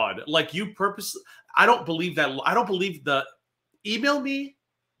fraud. Like, you purposely, I don't believe that. I don't believe email me,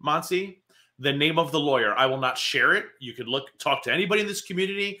 Monty, the name of the lawyer. I will not share it. You can talk to anybody in this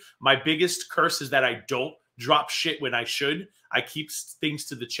community. My biggest curse is that I don't drop shit when I should. I keep things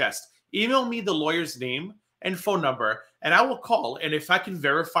to the chest. Email me the lawyer's name and phone number, and I will call. And if I can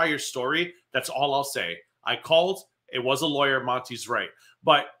verify your story, that's all I'll say. I called. It was a lawyer. Monty's right.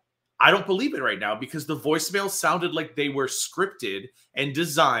 But I don't believe it right now, because the voicemail sounded like they were scripted and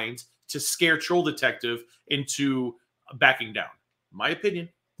designed to scare Troll Detective into backing down. My opinion.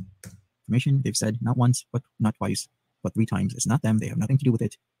 They've said not once, but not twice, but 3 times. It's not them. They have nothing to do with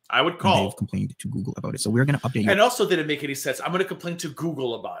it. I would call. They've complained to Google about it. So we're going to update you. And also didn't make any sense. I'm going to complain to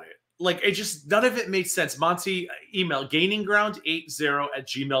Google about it. Like, it just, none of it made sense. Monty, email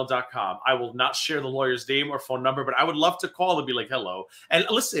gainingground80@gmail.com. I will not share the lawyer's name or phone number, but I would love to call and be like, hello. And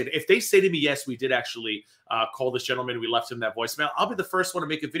listen, if they say to me, yes, we did actually call this gentleman, we left him that voicemail, I'll be the first one to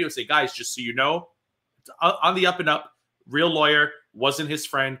make a video and say, guys, just so you know, on the up and up, real lawyer, wasn't his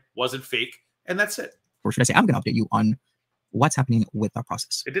friend, wasn't fake. And that's it. Or should I say, I'm going to update you on what's happening with our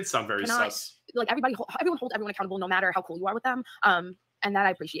process. It did sound very sus. Like, everyone holds everyone accountable, no matter how cool you are with them. And that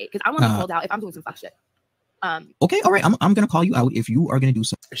I appreciate, because I want to be called out if I'm doing some fuck shit. Okay, all right. I'm going to call you out if you are going to do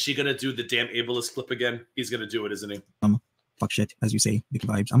some. Is she going to do the damn ableist clip again? He's going to do it, isn't he? Fuck shit, as you say, Vikki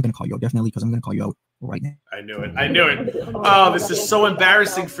Vibes. I'm going to call you out, definitely, because I'm going to call you out right now. I knew it. I knew it. Oh, this is so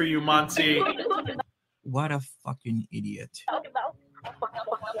embarrassing for you, Monty. What a fucking idiot.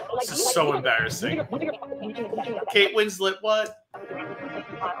 This is so embarrassing. Kate Winslet, what?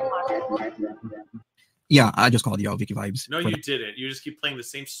 Yeah, I just called you out, Vikki Vibes. No, you didn't. You just keep playing the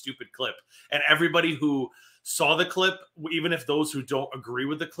same stupid clip. And everybody who saw the clip, even if those who don't agree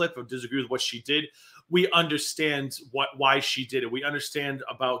with the clip or disagree with what she did, we understand why she did it. We understand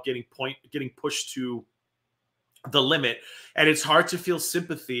about getting pushed to the limit. And it's hard to feel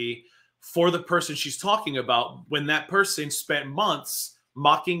sympathy for the person she's talking about when that person spent months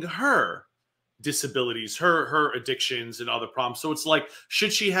mocking her disabilities, her addictions and other problems. So it's like,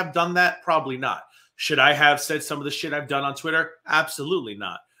 should she have done that? Probably not. Should I have said some of the shit I've done on Twitter? Absolutely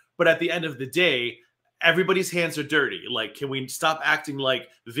not. But at the end of the day, everybody's hands are dirty. Like, can we stop acting like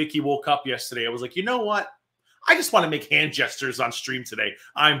Vikki woke up yesterday? I was like, you know what? I just want to make hand gestures on stream today.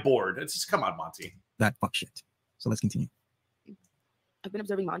 I'm bored. It's just, come on, Monty. That fuck shit. So let's continue. I've been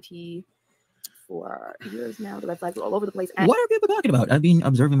observing Monty for years now. The red flags are all over the place. And what are people talking about? I've been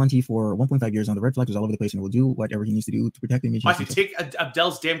observing Monty for 1.5 years now. The red flags are all over the place, and will do whatever he needs to do to protect the image. Monty, take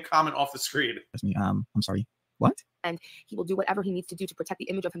Abdel's damn comment off the screen. Trust me. I'm sorry. What? And he will do whatever he needs to do to protect the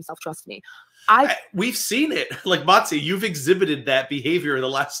image of himself. Trust me. We've seen it. Like, Monty, you've exhibited that behavior in the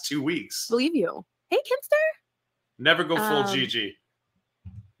last 2 weeks. Believe you. Hey, Kimster. Never go full GG.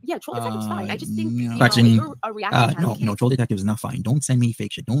 Yeah, Troll Detective's fine. I just think no. you're a reaction. No, Troll Detective is not fine. Don't send me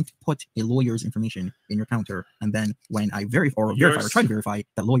fake shit. Don't put a lawyer's information in your counter, and then when I try to verify,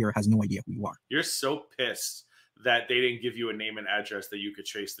 that lawyer has no idea who you are. You're so pissed that they didn't give you a name and address that you could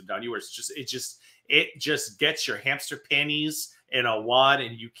trace them down. It just gets your hamster panties in a wad,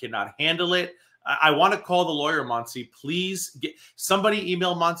 and you cannot handle it. I want to call the lawyer, Monty. Please get somebody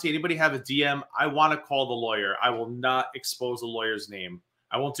email Monty. Anybody have a DM? I want to call the lawyer. I will not expose the lawyer's name.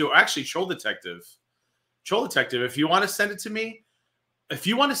 I won't do it. Actually, Troll Detective, if you want to send it to me, if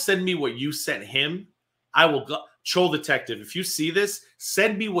you want to send me what you sent him, I will go. Troll Detective, if you see this,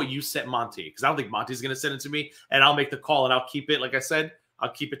 send me what you sent Monty, because I don't think Monty's going to send it to me, and I'll make the call, and I'll keep it, like I said,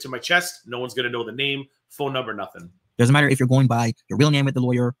 I'll keep it to my chest. No one's going to know the name, phone number, nothing. Doesn't matter if you're going by your real name with the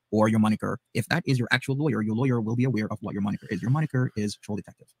lawyer or your moniker. If that is your actual lawyer, your lawyer will be aware of what your moniker is. Your moniker is Troll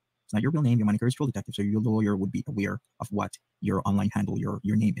Detective. It's not your real name. Your moniker is Troll Detective, so your lawyer would be aware of what your online handle, your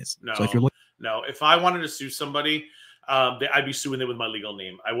name is. No, so if you're no. If I wanted to sue somebody, I'd be suing them with my legal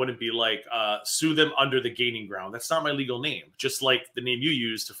name. I wouldn't be like, sue them under the gaining ground. That's not my legal name. Just like the name you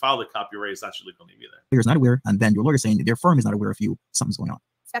use to file the copyright is not your legal name either. Lawyer's not aware, and then your lawyer saying that their firm is not aware of you. Something's going on.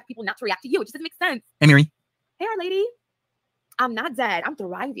 Expect people not to react to you. It just doesn't make sense. Hey, Mary. Hey, our lady. I'm not dead. I'm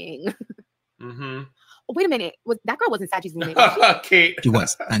thriving. Mm-hmm. Oh, wait a minute. That girl wasn't Sagi's roommate. Kate. She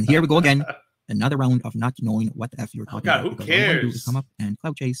was. And here we go again. Another round of not knowing what the F you're talking about. Who cares? All you do is come up and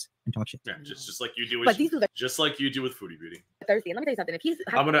clout chase and talk shit. Yeah, just like you do. Just like you do with Foodie Beauty. Thursday. Let me tell you something. If he's,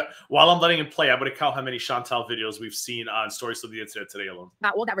 while I'm letting him play, I'm gonna count how many Chantal videos we've seen on Stories of the Internet today alone.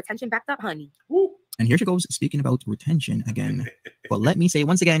 Not all that retention backed up, honey. Woo. And here she goes, speaking about retention again. But let me say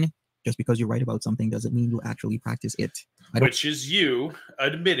once again, just because you write about something doesn't mean you actually practice it. Which is you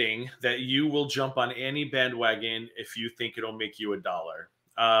admitting that you will jump on any bandwagon if you think it'll make you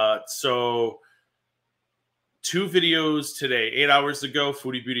 $1. So 2 videos today. 8 hours ago,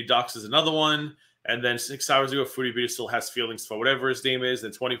 Foodie Beauty doxes another one. And then 6 hours ago, Foodie Beauty still has feelings for whatever his name is.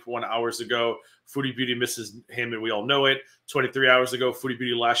 Then 21 hours ago, Foodie Beauty misses him and we all know it. 23 hours ago, Foodie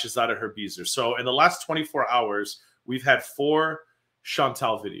Beauty lashes out at her Beezer. So in the last 24 hours, we've had 4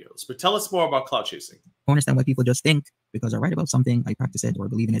 Chantal videos. But tell us more about clout chasing. I understand why people just think because I write about something, I practice it or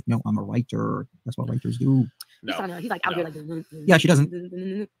believe in it. No, I'm a writer. That's what writers do. No. He's like out here like. Yeah, she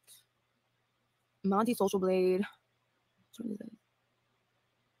doesn't. Monty Social Blade.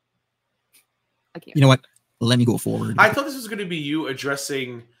 I can't. You know what? Let me go forward. I thought this was going to be you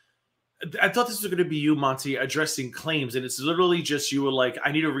addressing. I thought this was going to be you, Monty, addressing claims, and it's literally just you were like,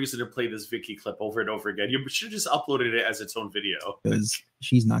 I need a reason to play this Vikki clip over and over again. You should have just uploaded it as its own video. Because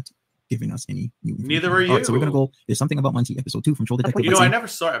she's not giving us any new information. Neither are you. Right, so we're going to go. There's something about Monty episode 2 from Troll Detective. You know, I never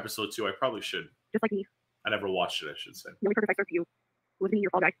saw episode 2. I probably should. Just like me. I never watched it, I should say. The only perfect for you was me,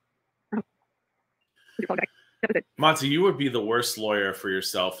 your fall guy. Your fall guy. Monty, you would be the worst lawyer for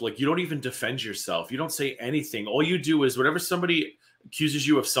yourself. Like, you don't even defend yourself. You don't say anything. All you do is whenever somebody accuses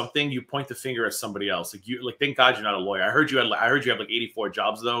you of something, you point the finger at somebody else. Like, thank God you're not a lawyer. I heard you have like 84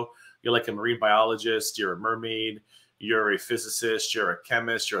 jobs though. You're like a marine biologist. You're a mermaid. You're a physicist. You're a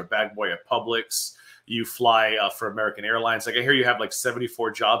chemist. You're a bag boy at Publix. You fly for American Airlines. Like, I hear you have like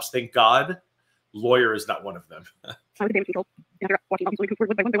 74 jobs. Thank God. Lawyer is not one of them. I was a damage control. After watching obviously Cooper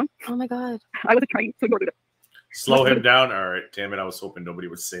one by one. Oh my God. I wasn't trying to ignore it. Slow him down. All right, damn it. I was hoping nobody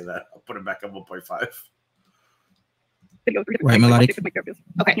would say that. I'll put him back on 1.5. Right, Melodic.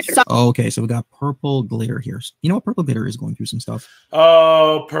 Okay. So we got Purple Glitter here. You know what? Purple Glitter is going through some stuff.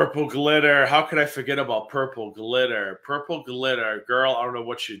 Oh, Purple Glitter. How could I forget about Purple Glitter? Purple Glitter. Girl, I don't know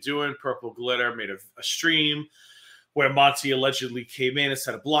what you're doing. Purple Glitter made a stream where Monty allegedly came in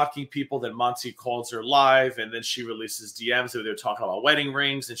instead of blocking people. Then Monty calls her live, and then she releases DMs where they're talking about wedding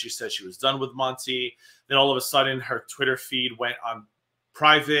rings, and she said she was done with Monty. Then all of a sudden, her Twitter feed went on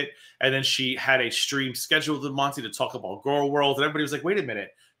private, and then she had a stream scheduled with Monty to talk about Girl World, and everybody was like, wait a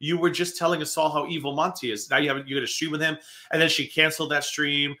minute, you were just telling us all how evil Monty is. Now you're going to stream with him. And then she canceled that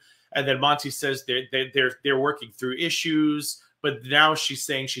stream, and then Monty says they're working through issues, but now she's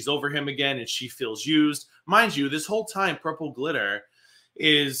saying she's over him again and she feels used. Mind you, this whole time Purple Glitter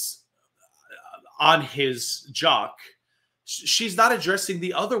is on his jock. She's not addressing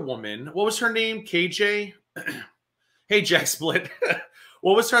the other woman. What was her name? KJ? Hey, Jack Split.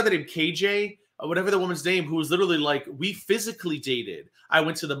 What was her name? KJ? Whatever the woman's name, who was literally like, we physically dated. I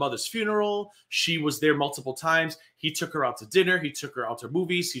went to the mother's funeral. She was there multiple times. He took her out to dinner. He took her out to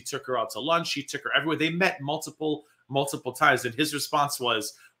movies. He took her out to lunch. He took her everywhere. They met multiple times. And his response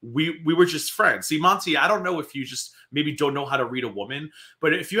was, we were just friends. See, Monty, I don't know if you just maybe don't know how to read a woman,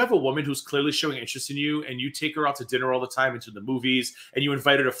 but if you have a woman who's clearly showing interest in you and you take her out to dinner all the time and to the movies and you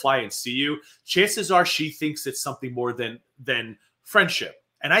invite her to fly and see you, chances are she thinks it's something more than friendship.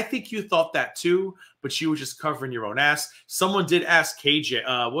 And I think you thought that too, but you were just covering your own ass. Someone did ask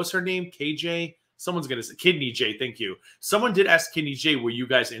KJ, what's her name? KJ? Someone's going to say Kidney J. Thank you. Someone did ask Kidney J, were you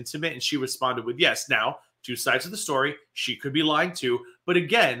guys intimate? And she responded with yes. Now, two sides of the story. She could be lying too. But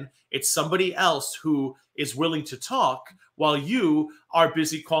again, it's somebody else who is willing to talk while you are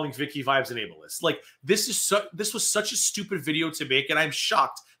busy calling Vikki Vibes an ableist. Like, this was such a stupid video to make, and I'm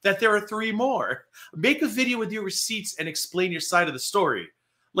shocked that there are 3 more. Make a video with your receipts and explain your side of the story.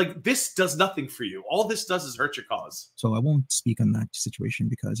 Like, this does nothing for you. All this does is hurt your cause. So I won't speak on that situation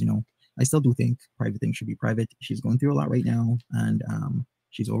because, you know, I still do think private things should be private. She's going through a lot right now, and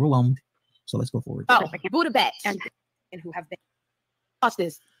she's overwhelmed. So let's go forward. Oh, Buddha bet and who have been. Watch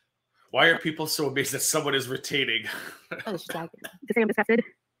this. Why are people so amazed that someone is retaining? To say I'm disgusted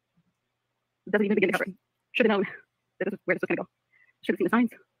doesn't even begin to cover it. Should have known that this is where this was going to go. Should have seen the signs.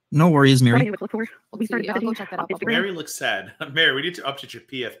 No worries, Mary. What to look for. We started I'll go check that out. Mary looks sad. Mary, we need to update your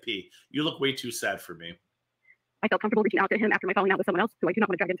PFP. You look way too sad for me. I felt comfortable reaching out to him after my falling out with someone else, who I do not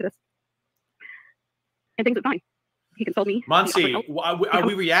want to drag into this. And things were fine. He consoled me. Monty, are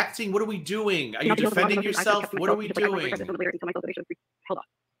we reacting? What are we doing? Are you defending yourself? What are we doing? Hold on.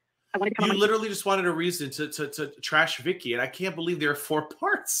 You literally just wanted a reason to trash Vikki, and I can't believe there are 4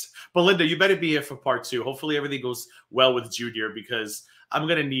 parts. Belinda, you better be here for part 2. Hopefully everything goes well with Junior, because I'm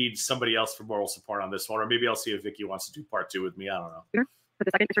going to need somebody else for moral support on this one, or maybe I'll see if Vikki wants to do part 2 with me. I don't know. Sure.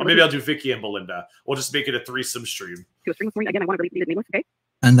 Or maybe I'll do Vikki and Belinda. We'll just make it a threesome stream. To a stream this morning. Again, I want to release nameless, okay?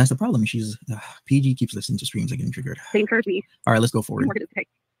 And that's the problem. She's PG keeps listening to streams like getting triggered. They encourage me. All right, let's go forward. 2 mortgages to pay.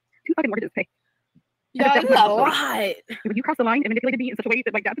 2 fucking mortgages to pay. Yeah, that's a lot. You crossed the line and manipulated me in such a way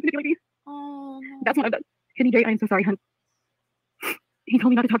that my dad manipulated me. Oh, no. That's one of them. Kenny J, I am so sorry, hon. He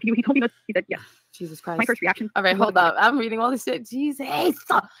told me not to talk to you. He told me not. He said, yes. Jesus Christ. My first reaction. All right, hold up. I'm reading all this shit. Jesus.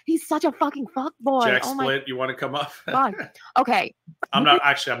 He's such a fucking fuckboy. Jack Split, you want to come up? God. Okay. I'm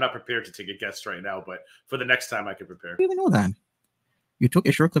not prepared to take a guest right now, but for the next time I can prepare. I don't even know that. You took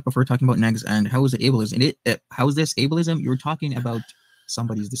a short clip of her talking about negs and how is it ableism? How is this ableism? You're talking about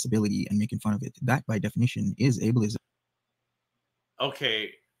somebody's disability and making fun of it. That, by definition, is ableism.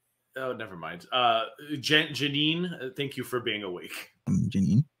 Okay. Oh, never mind. Janine, thank you for being awake.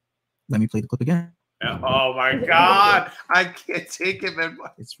 Janine, let me play the clip again. Oh my God. I can't take it, man.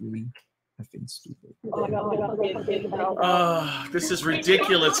 It's really effing stupid. This is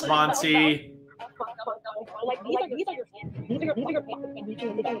ridiculous, Monty.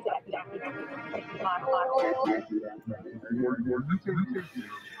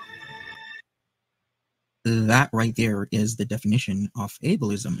 That right there is the definition of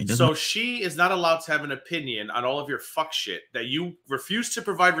ableism. So she is not allowed to have an opinion on all of your fuck shit that you refuse to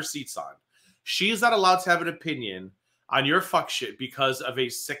provide receipts on. She is not allowed to have an opinion on your fuck shit because of a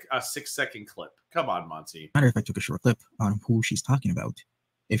 6-second clip. Come on, Monty. Matter if I took a short clip on who she's talking about.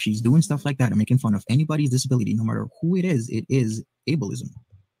 If she's doing stuff like that and making fun of anybody's disability, no matter who it is ableism.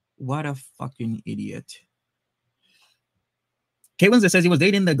 What a fucking idiot. Kate Winslet says he was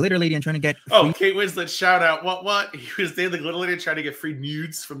dating the glitter lady and trying to get free... Oh, Kate Winslet, shout out. What? He was dating the glitter lady and trying to get free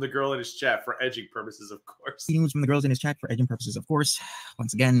nudes from the girl in his chat for edging purposes, of course. Nudes from the girls in his chat for edging purposes, of course.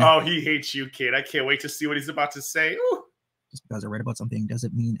 Once again... Oh, he hates you, Kate. I can't wait to see what he's about to say. Ooh. Just because I read about something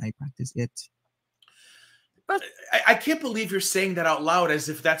doesn't mean I practice it. But I can't believe you're saying that out loud as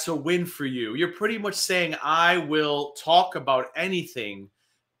if that's a win for you. You're pretty much saying, I will talk about anything,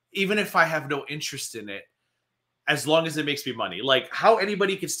 even if I have no interest in it, as long as it makes me money. Like, how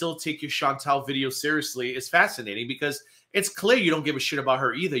anybody can still take your Chantal video seriously is fascinating, because it's clear you don't give a shit about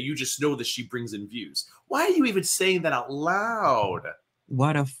her either. You just know that she brings in views. Why are you even saying that out loud?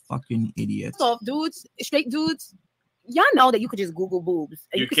 What a fucking idiot. So, dudes, straight dudes, y'all know that you could just Google boobs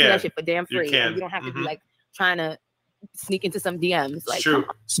and you can see that shit for damn free. And you don't have to be like trying to sneak into some DMs. Like, true.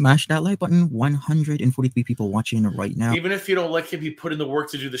 Smash that like button. 143 people watching right now. Even if you don't like him, he put in the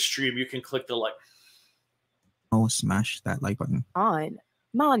work to do the stream, you can click the like. Oh, smash that like button. On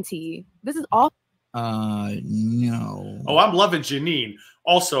Monty, this is all. No. Oh, I'm loving Janine.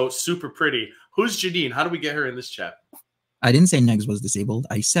 Also, super pretty. Who's Janine? How do we get her in this chat? I didn't say Negs was disabled.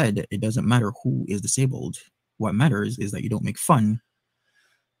 I said it doesn't matter who is disabled. What matters is that you don't make fun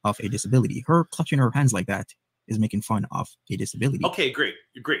of a disability. Her clutching her hands like that is making fun of a disability. Okay, great.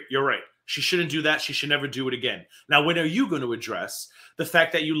 You're right. She shouldn't do that. She should never do it again. Now, when are you going to address the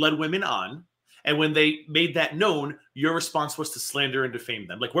fact that you led women on? And when they made that known, your response was to slander and defame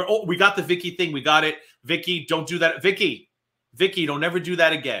them. Like, we got the Vikki thing. We got it. Vikki, don't do that. Vikki, don't ever do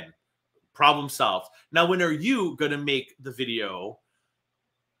that again. Problem solved. Now, when are you going to make the video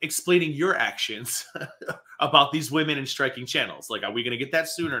explaining your actions about these women and striking channels? Like, are we going to get that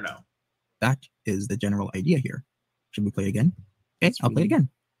soon or no? That is the general idea here. Should we play again? Okay, I'll play again.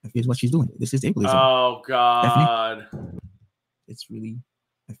 Here's what she's doing. This is ableism. Oh, God. Definitely. It's really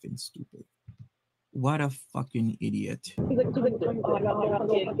effing stupid. What a fucking idiot.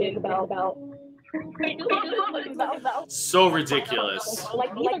 So ridiculous.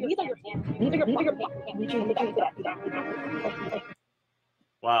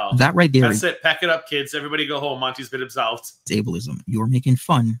 Wow. That right there. That's it. Pack it up, kids. Everybody go home. Monty's been absolved. It's ableism. You're making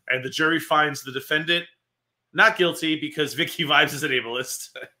fun. And the jury finds the defendant not guilty because Vikki Vibes is an ableist.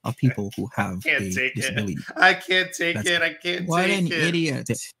 Of people who have a disability. I can't take it. I can't take it. What an idiot.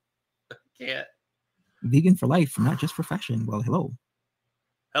 I can't. Vegan for life, not just for fashion. Well, hello.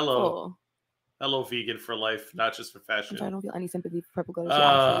 Hello. Hello, vegan for life, not just for fashion. I don't feel any sympathy for Purple Girl.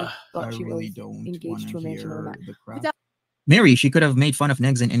 I really don't engaged to a man the Mary, she could have made fun of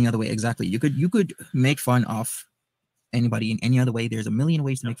Negs in any other way. Exactly. You could make fun of anybody in any other way. There's a million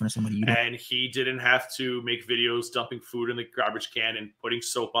ways to make fun of somebody. And he didn't have to make videos dumping food in the garbage can and putting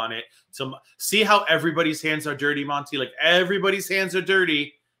soap on it. So see how everybody's hands are dirty, Monty? Like everybody's hands are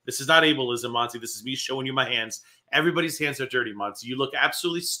dirty. This is not ableism, Monty. This is me showing you my hands. Everybody's hands are dirty, Monty. You look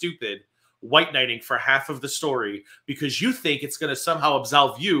absolutely stupid white knighting for half of the story because you think it's going to somehow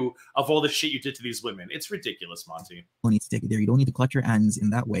absolve you of all the shit you did to these women. It's ridiculous, Monty. You don't need to take it there. You don't need to clutch your hands in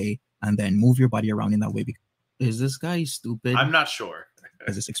that way and then move your body around in that way. Is this guy stupid? I'm not sure.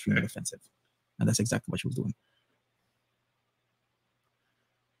 Because it's extremely offensive. And that's exactly what she was doing.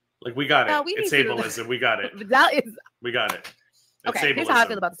 Like, we got it. It's ableism. We got it. That is... We got it. It's okay, ableism. Here's how I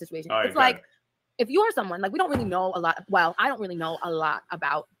feel about the situation. Right, it's like, if you are someone, like, we don't really know a lot. Well, I don't really know a lot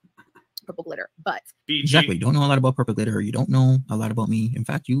about purple glitter, but exactly, you don't know a lot about purple glitter. You don't know a lot about me. In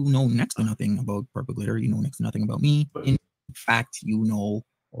fact, you know next to nothing about purple glitter. You know next to nothing about me. In fact, you know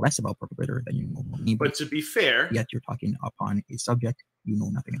less about purple glitter than you know about me. But to be fair, yet you're talking upon a subject you know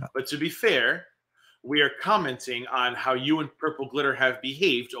nothing about. But to be fair, we are commenting on how you and Purple Glitter have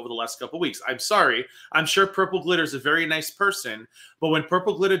behaved over the last couple of weeks. I'm sorry. I'm sure Purple Glitter is a very nice person, but when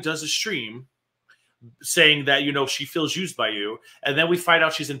Purple Glitter does a stream saying that, you know, she feels used by you, and then we find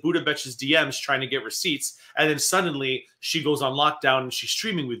out she's in Buddha Betch's DMs trying to get receipts, and then suddenly she goes on lockdown and she's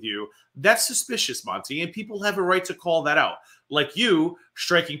streaming with you, that's suspicious, Monty, and people have a right to call that out. Like you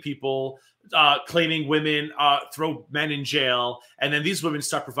striking people, claiming women, throw men in jail, and then these women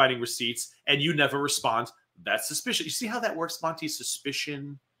start providing receipts, and you never respond. That's suspicious. You see how that works, Monty?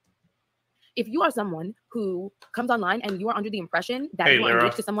 Suspicion. If you are someone who comes online and you are under the impression that you are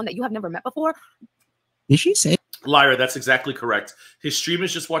engaged to someone that you have never met before, did she say? Lyra, that's exactly correct. His stream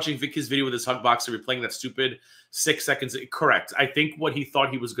is just watching Vicky's video with his hug box and replaying that stupid 6 seconds. Correct. I think what he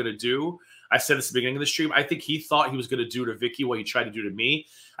thought he was going to do, I said this at the beginning of the stream, I think he thought he was going to do to Vicky what he tried to do to me.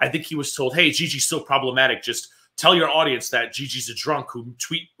 I think he was told, hey, Gigi's so problematic. Just tell your audience that Gigi's a drunk who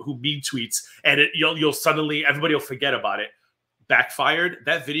mean tweets, and you'll suddenly, everybody will forget about it. Backfired.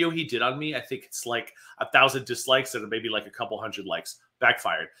 That video he did on me, I think it's like 1,000 dislikes and maybe like a couple hundred likes.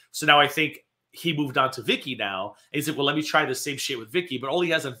 Backfired. So now I think he moved on to Vicky now. And he said, well, let me try the same shit with Vicky. But all he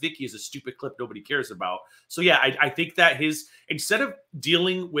has on Vicky is a stupid clip nobody cares about. So yeah, I think that instead of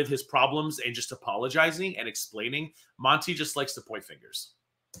dealing with his problems and just apologizing and explaining, Monty just likes to point fingers.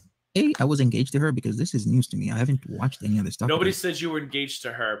 Hey, I was engaged to her because this is news to me. I haven't watched any other stuff. Nobody said you were engaged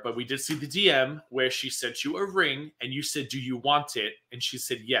to her, but we did see the DM where she sent you a ring and you said, do you want it? And she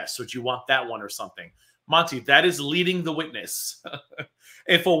said, yes. So do you want that one or something? Monty, that is leading the witness.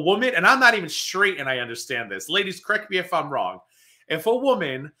 If a woman, and I'm not even straight and I understand this. Ladies, correct me if I'm wrong. If a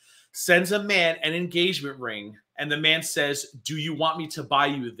woman sends a man an engagement ring and the man says, do you want me to buy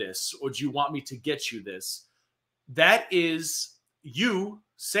you this? Or do you want me to get you this? That is you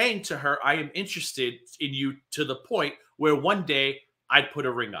saying to her, I am interested in you to the point where one day I'd put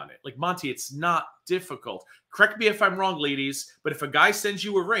a ring on it. Like, Monty, it's not difficult. Correct me if I'm wrong, ladies, but if a guy sends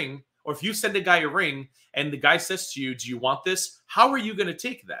you a ring, or if you send a guy a ring and the guy says to you, do you want this? How are you going to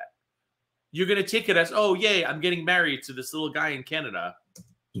take that? You're going to take it as, oh, yay, I'm getting married to this little guy in Canada.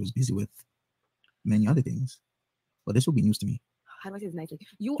 He was busy with many other things. But this will be news to me. How do I say this nicely?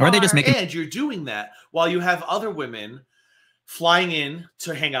 They just making... And you're doing that while you have other women flying in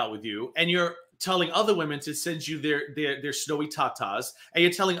to hang out with you, and you're telling other women to send you their snowy tatas, and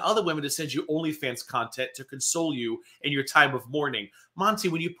you're telling other women to send you OnlyFans content to console you in your time of mourning. Monty,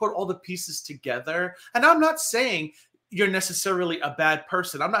 when you put all the pieces together, and I'm not saying you're necessarily a bad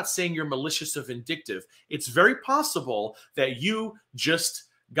person. I'm not saying you're malicious or vindictive. It's very possible that you just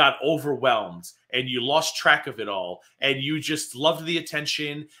got overwhelmed and you lost track of it all, and you just loved the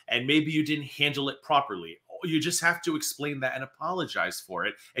attention, and maybe you didn't handle it properly. You just have to explain that and apologize for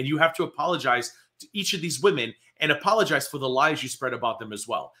it. And you have to apologize to each of these women and apologize for the lies you spread about them as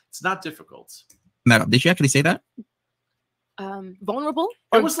well. It's not difficult. Madam, did she actually say that? Vulnerable?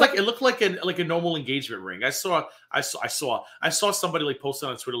 It was like, it looked like a normal engagement ring. I saw somebody like post it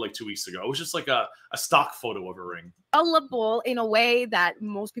on Twitter like 2 weeks ago. It was just like a stock photo of a ring. Gullible in a way that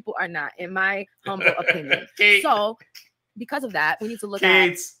most people are not, in my humble opinion. So because of that, we need to look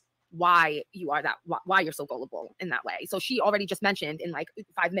at why you are why you're so gullible in that way. So she already just mentioned in like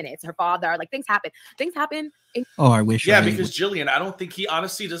 5 minutes, her father, like things happen. I wish. Yeah, because Jillian, I don't think he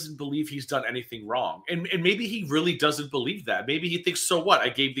honestly doesn't believe he's done anything wrong. And maybe he really doesn't believe that. Maybe he thinks, so what? I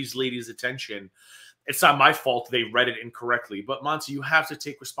gave these ladies attention. It's not my fault they read it incorrectly. But Monty, you have to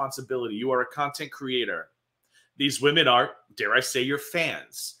take responsibility. You are a content creator. These women are, dare I say, your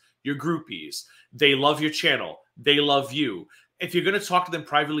fans, your groupies. They love your channel. They love you. If you're going to talk to them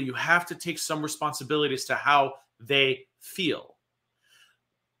privately, you have to take some responsibility as to how they feel.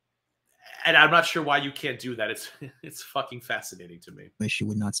 And I'm not sure why you can't do that. It's fucking fascinating to me. Wish she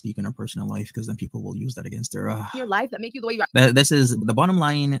would not speak in her personal life, because then people will use that against her. Your life that make you the way you are. This is the bottom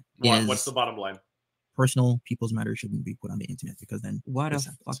line. What's the bottom line? Personal people's matters shouldn't be put on the internet, because then what if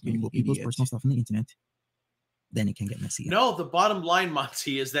you put people's personal stuff on the internet, then it can get messy. No, the bottom line,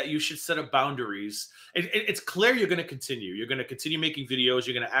 Monty, is that you should set up boundaries. It's clear you're going to continue. You're going to continue making videos.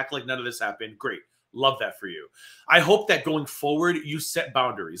 You're going to act like none of this happened. Great. Love that for you. I hope that going forward, you set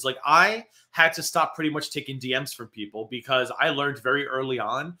boundaries. Like, I had to stop pretty much taking DMs from people, because I learned very early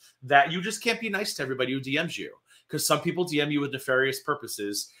on that you just can't be nice to everybody who DMs you, because some people DM you with nefarious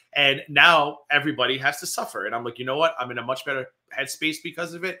purposes. And now everybody has to suffer. And I'm like, you know what? I'm in a much better headspace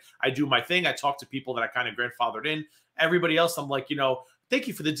because of it. I do my thing. I talk to people that I kind of grandfathered in. Everybody else, I'm like, you know, thank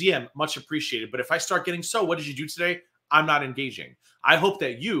you for the DM. Much appreciated. But if I start getting, so what did you do today? I'm not engaging. I hope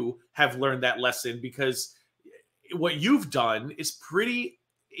that you have learned that lesson, because what you've done is pretty,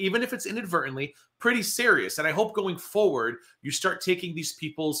 even if it's inadvertently, pretty serious. And I hope going forward, you start taking these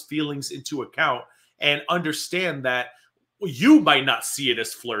people's feelings into account and understand that you might not see it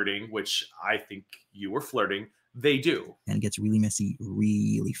as flirting, which I think you were flirting. They do. And it gets really messy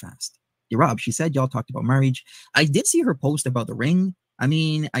really fast. Yeah, Rob, she said y'all talked about marriage. I did see her post about the ring. I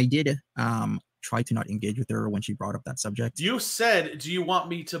mean, I did try to not engage with her when she brought up that subject. You said, do you want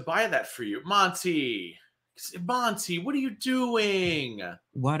me to buy that for you? Monty, what are you doing?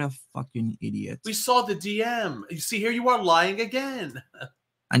 What a fucking idiot. We saw the DM. You see, here you are lying again.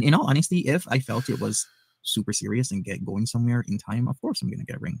 And in all honesty, if I felt it was super serious and get going somewhere in time, of course I'm going to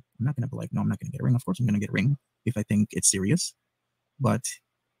get a ring. I'm not going to be like, no, I'm not going to get a ring. Of course I'm going to get a ring if I think it's serious. But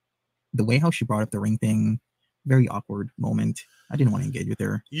the way how she brought up the ring thing, very awkward moment. I didn't want to engage with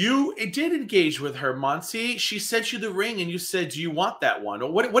her. You did engage with her, Monty. She sent you the ring and you said, do you want that one?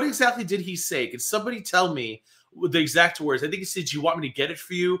 Or what exactly did he say? Could somebody tell me the exact words? I think he said, do you want me to get it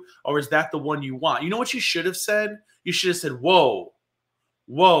for you? Or is that the one you want? You know what you should have said? You should have said, whoa,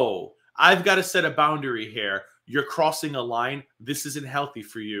 I've got to set a boundary here. You're crossing a line. This isn't healthy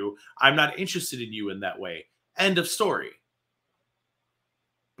for you. I'm not interested in you in that way. End of story.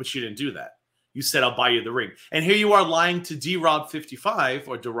 But you didn't do that. You said, I'll buy you the ring. And here you are lying to DRob55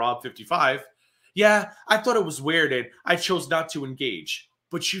 or DRob55. Yeah, I thought it was weird and I chose not to engage.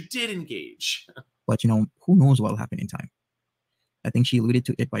 But you did engage. But, you know, who knows what will happen in time? I think she alluded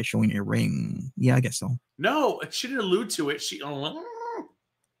to it by showing a ring. Yeah, I guess so. No, she didn't allude to it. She...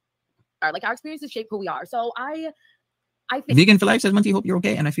 Like, our experiences shape who we are. So I think Vegan for Life says, Monty, hope you're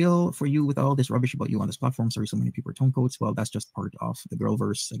okay. And I feel for you with all this rubbish about you on this platform. Sorry, so many people are tone coats. Well, that's just part of the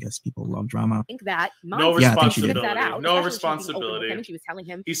girlverse. I guess people love drama. I think that no responsibility. No responsibility. She was telling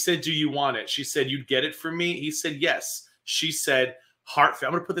him. He said, do you want it? She said, you'd get it for me. He said, yes. She said, heartfelt.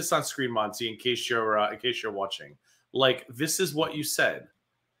 I'm going to put this on screen, Monty, in case you're watching. Like, this is what you said.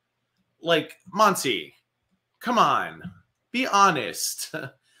 Like, Monty, come on. Be honest.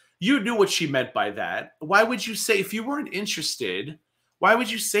 You knew what she meant by that. Why would you say, if you weren't interested, why would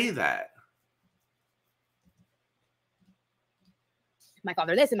you say that? My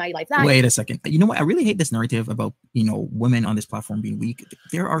father this and my life that. Wait a second. You know what? I really hate this narrative about, you know, women on this platform being weak.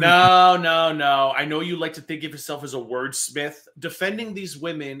 There are no. I know you like to think of yourself as a wordsmith. Defending these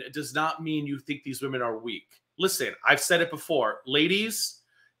women does not mean you think these women are weak. Listen, I've said it before. Ladies,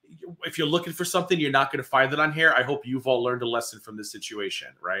 if you're looking for something, you're not going to find it on here. I hope you've all learned a lesson from this situation,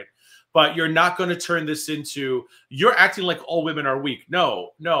 right? But you're not going to turn this into, you're acting like all women are weak.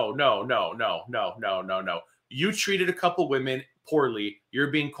 No. You treated a couple women poorly. You're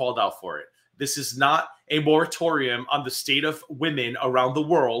being called out for it. This is not a moratorium on the state of women around the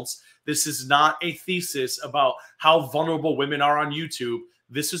world. This is not a thesis about how vulnerable women are on YouTube.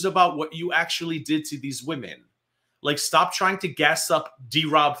 This is about what you actually did to these women. Like, stop trying to gas up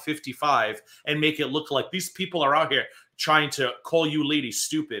DRob55 and make it look like these people are out here trying to call you ladies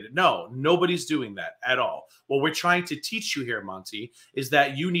stupid. No, nobody's doing that at all. What we're trying to teach you here, Monty, is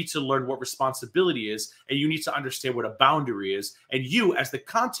that you need to learn what responsibility is, and you need to understand what a boundary is. And you, as the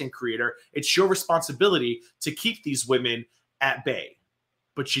content creator, it's your responsibility to keep these women at bay.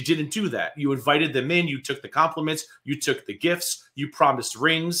 But you didn't do that. You invited them in. You took the compliments. You took the gifts. You promised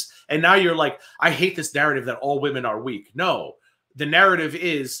rings. And now you're like, I hate this narrative that all women are weak. No, the narrative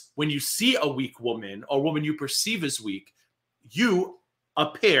is when you see a weak woman or woman you perceive as weak, you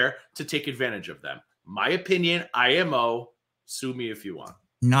appear to take advantage of them. My opinion, IMO, sue me if you want.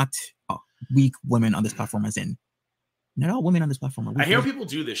 Not weak women on this platform as in. Not all women on this platform are weak. I hear people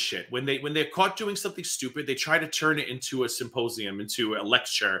do this shit. When they're caught doing something stupid, they try to turn it into a symposium, into a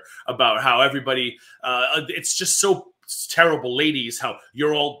lecture about how everybody, it's just so terrible, ladies, how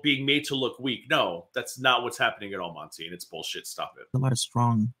you're all being made to look weak. No, that's not what's happening at all, Monty, and it's bullshit. Stop it. A lot of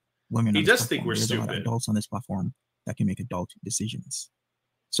strong women. He does think we're stupid. There's a lot of adults on this platform that can make adult decisions.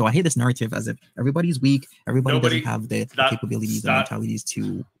 So I hate this narrative as if everybody's weak, everybody doesn't have the capabilities and mentalities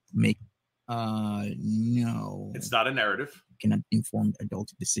to make. No, it's not a narrative. Can an informed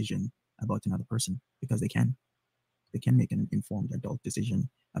adult decision about another person, because they can make an informed adult decision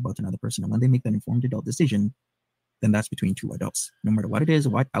about another person, and when they make that informed adult decision, then that's between two adults, no matter what it is,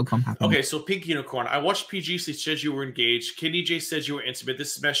 what outcome happens. Okay, so Pink Unicorn, I watched PG said you were engaged. Kidney J says you were intimate.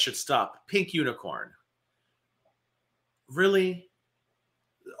 This mess should stop. Pink Unicorn, really?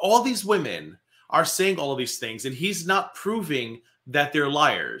 All these women are saying all of these things, and he's not proving that they're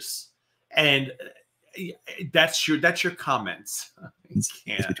liars. And that's your comments.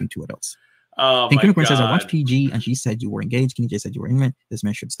 It's between two adults. Pink Unicorn says, I watched PG and she said you were engaged. Kenny J said you were intimate. This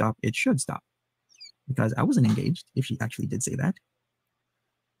man should stop. It should stop. Because I wasn't engaged, if she actually did say that.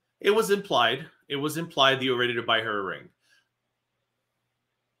 It was implied. It was implied that you were ready to buy her a ring.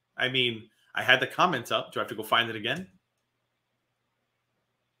 I mean, I had the comments up. Do I have to go find it again?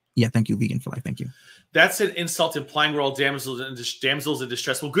 Yeah, thank you, Vegan for Life. Thank you. That's an insult implying we're all damsels in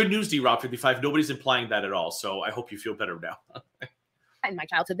distress. Well, good news, D-Rob55. Nobody's implying that at all. So I hope you feel better now. And my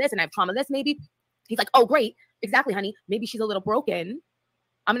childhood this, and I have trauma this, maybe. He's like, oh, great. Exactly, honey. Maybe she's a little broken.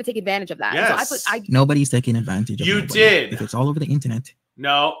 I'm going to take advantage of that. Yes. So nobody's taking advantage of her. You did. If it's all over the internet.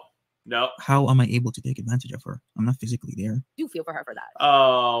 No. How am I able to take advantage of her? I'm not physically there. You feel for her for that.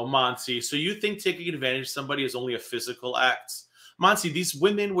 Oh, Monty. So you think taking advantage of somebody is only a physical act? Monty, these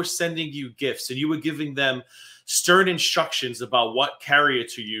women were sending you gifts and you were giving them stern instructions about what carrier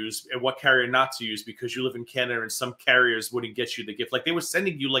to use and what carrier not to use because you live in Canada and some carriers wouldn't get you the gift. Like they were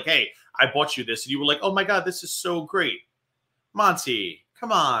sending you like, hey, I bought you this. And you were like, oh my God, this is so great. Monty,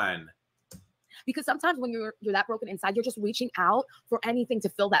 come on. Because sometimes when you're that broken inside, you're just reaching out for anything to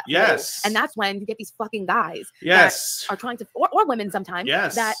fill that hole. And that's when you get these fucking guys that are trying to, or women sometimes,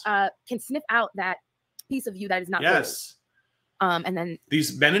 that can sniff out that piece of you that is not good. And then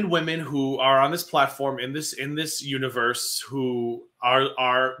these men and women who are on this platform in this universe who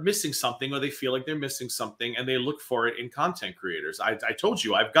are missing something, or they feel like they're missing something, and they look for it in content creators. I told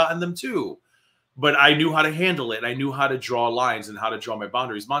you I've gotten them too, but I knew how to handle it. I knew how to draw lines and how to draw my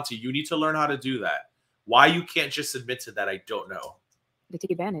boundaries. Monty, you need to learn how to do that. Why you can't just admit to that, I don't know. They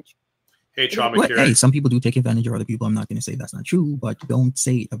take advantage. Hey, Trauma Cure. Hey, some people do take advantage of other people. I'm not going to say that's not true, but don't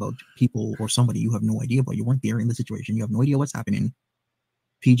say it about people or somebody you have no idea about. You weren't there in the situation. You have no idea what's happening.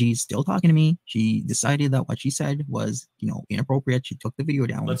 PG's still talking to me. She decided that what she said was, inappropriate. She took the video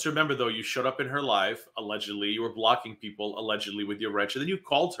down. Let's remember, though, you showed up in her live, allegedly. You were blocking people, allegedly, with your wrench. And then you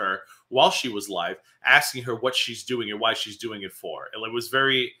called her while she was live, asking her what she's doing and why she's doing it for. And it was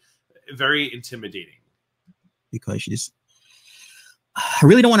very, very intimidating. Because she just... I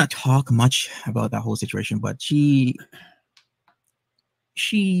really don't want to talk much about that whole situation, but I'm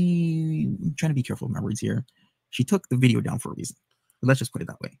trying to be careful with my words here. She took the video down for a reason. Let's just put it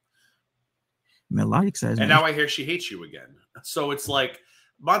that way. Melodic says, and now I hear she hates you again. So it's like,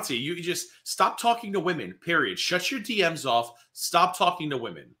 Monty, you just stop talking to women, period. Shut your DMs off. Stop talking to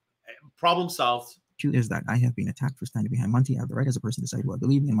women. Problem solved. Truth is that I have been attacked for standing behind Monty. I have the right as a person to decide who I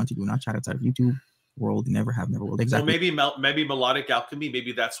believe in. Monty, do not chat outside of YouTube. World, never have, never will. Exactly. Well, maybe Melodic Alchemy,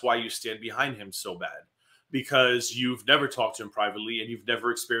 maybe that's why you stand behind him so bad, because you've never talked to him privately and you've never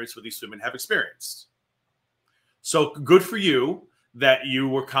experienced what these women have experienced. So good for you that you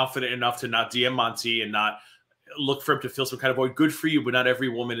were confident enough to not DM Monty and not look for him to feel some kind of void. Good for you, but not every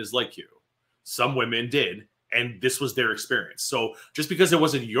woman is like you. Some women did, and this was their experience. So just because it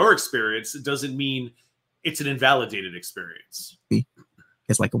wasn't your experience, it doesn't mean it's an invalidated experience.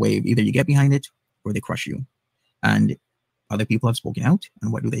 It's like a wave. Either you get behind it or they crush you. And other people have spoken out.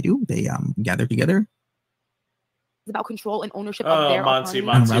 And what do? They gather together. It's about control and ownership of their Monty,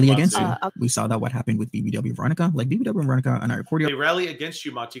 rally against you. We saw that what happened with BBW Veronica. Like BBW and Veronica and our cordial. They rally against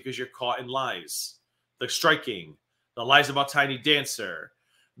you, Monty, because you're caught in lies. The striking, the lies about Tiny Dancer,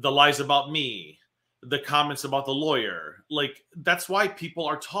 the lies about me, the comments about the lawyer. Like, that's why people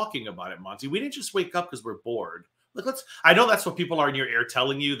are talking about it, Monty. We didn't just wake up because we're bored. Look, I know that's what people are in your ear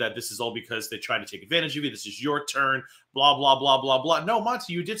telling you, that this is all because they're trying to take advantage of you. This is your turn, blah, blah, blah, blah, blah. No,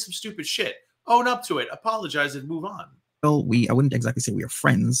 Monty, you did some stupid shit. Own up to it, apologize, and move on. Well, I wouldn't exactly say we are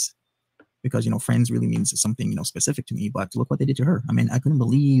friends, because, friends really means something, specific to me. But look what they did to her. I mean, I couldn't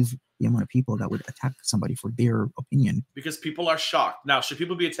believe the amount of people that would attack somebody for their opinion. Because people are shocked. Now, should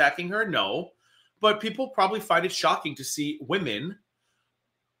people be attacking her? No. But people probably find it shocking to see women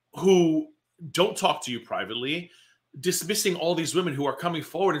who don't talk to you privately dismissing all these women who are coming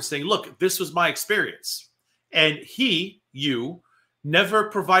forward and saying, look, this was my experience. And you never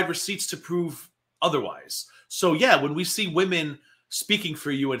provide receipts to prove otherwise. So yeah, when we see women speaking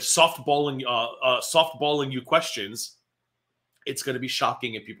for you and softballing you questions, it's going to be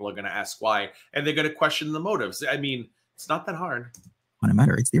shocking if people are going to ask why, and they're going to question the motives. I mean, it's not that hard. On a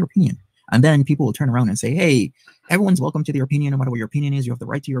matter, it's their opinion. And then people will turn around and say, hey, everyone's welcome to their opinion, no matter what your opinion is. You have the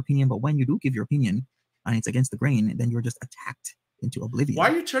right to your opinion. But when you do give your opinion and it's against the grain, then you're just attacked into oblivion.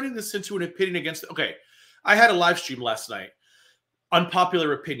 Why are you turning this into an opinion against? Okay, I had a live stream last night.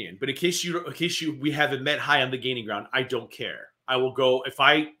 Unpopular opinion, but in case we haven't met, hi, on the gaining ground. I don't care. I will go if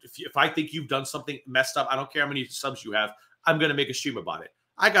I think you've done something messed up. I don't care how many subs you have. I'm going to make a stream about it.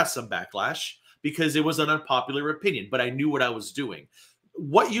 I got some backlash because it was an unpopular opinion, but I knew what I was doing.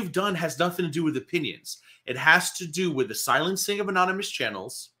 What you've done has nothing to do with opinions. It has to do with the silencing of anonymous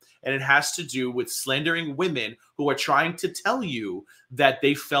channels, and it has to do with slandering women who are trying to tell you that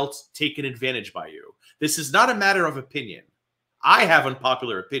they felt taken advantage by you. This is not a matter of opinion. I have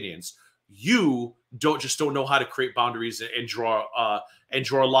unpopular opinions. You don't know how to create boundaries and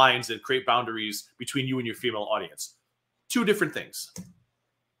draw lines and create boundaries between you and your female audience. Two different things.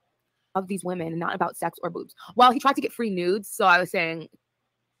 Of these women, not about sex or boobs. Well, he tried to get free nudes, so I was saying.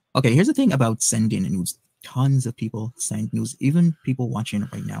 Okay, here's the thing about sending nudes. Tons of people send nudes, even people watching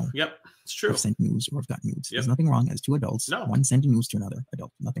right now. Yep, it's true. Have sent nudes or have got nudes. Yep. There's nothing wrong as two adults. No. One sending nudes to another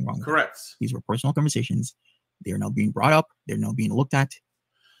adult. Nothing wrong with Correct. that. These were personal conversations. They are now being brought up. They're now being looked at.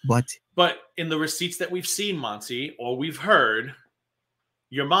 But in the receipts that we've seen, Monty, or we've heard,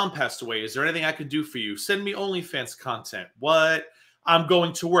 your mom passed away. Is there anything I could do for you? Send me OnlyFans content. What? I'm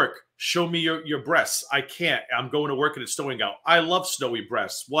going to work. Show me your breasts. I can't. I'm going to work and it's snowing out. I love snowy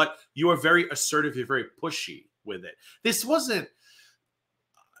breasts. What? You are very assertive. You're very pushy with it. This wasn't,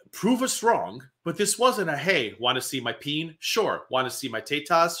 prove us wrong, but this wasn't a, hey, want to see my peen? Sure. Want to see my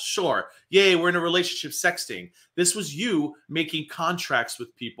tatas? Sure. Yay, we're in a relationship sexting. This was you making contracts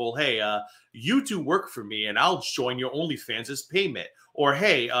with people. Hey, you do work for me and I'll join your OnlyFans as payment. Or,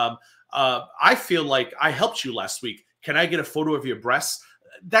 hey, I feel like I helped you last week. Can I get a photo of your breasts?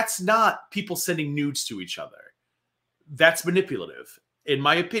 That's not people sending nudes to each other. That's manipulative. In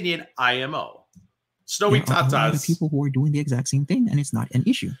my opinion, IMO. Snowy there are tatas. A lot of people who are doing the exact same thing, and it's not an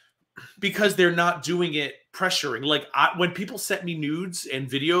issue. Because they're not doing it pressuring. Like when people sent me nudes and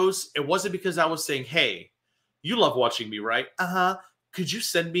videos, it wasn't because I was saying, hey, you love watching me, right? Could you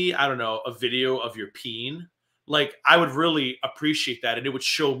send me, I don't know, a video of your peen? Like, I would really appreciate that, and it would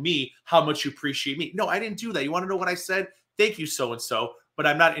show me how much you appreciate me. No, I didn't do that. You want to know what I said? Thank you, so-and-so, but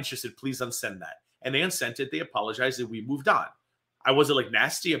I'm not interested. Please unsend that. And they unsent it. They apologized, and we moved on. I wasn't, like,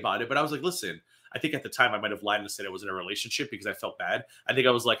 nasty about it, but I was like, listen, I think at the time I might have lied and said I was in a relationship because I felt bad. I think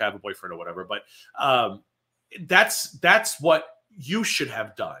I was like, I have a boyfriend or whatever. But that's what you should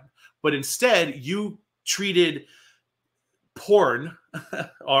have done. But instead, you treated porn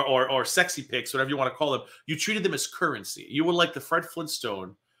or sexy pics, whatever you want to call them, you treated them as currency. You were like the Fred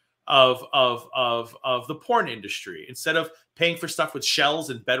Flintstone of the porn industry. Instead of paying for stuff with shells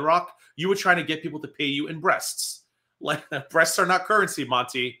and bedrock, you were trying to get people to pay you in breasts. Like, breasts are not currency,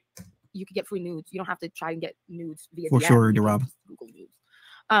 Monty. You could get free nudes. You don't have to try and get nudes via for DM. sure, Rob. Google nudes.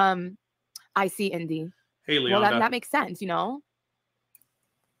 I see Indy. Hey, Leon. Well, that makes sense, you know.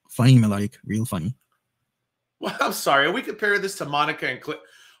 Funny, melodic, real funny. Well, I'm sorry. Are we comparing this to Monica and Clip?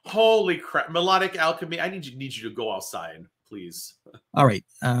 Holy crap. Melodic alchemy. I need you to go outside, please. All right.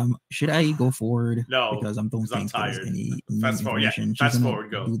 Should I go forward? No. Because I don't think there's any fast forward. Yeah. Fast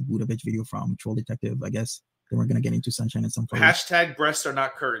forward. Go. Do the Buddha bitch video from Troll Detective, I guess. Then we're gonna get into Sunshine at some point. Hashtag breasts are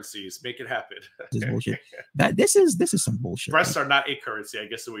not currencies. Make it happen. This is bullshit. This is some bullshit. Breasts are not a currency, I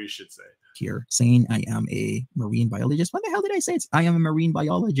guess is what you should say. Here, saying I am a marine biologist. What the hell did I say? I am a marine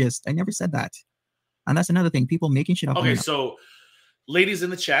biologist. I never said that. And that's another thing. People making shit up. Okay, so ladies in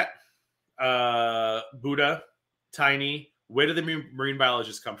the chat, Buddha, Tiny, where did the marine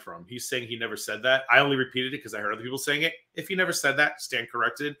biologist come from? He's saying he never said that. I only repeated it because I heard other people saying it. If he never said that, stand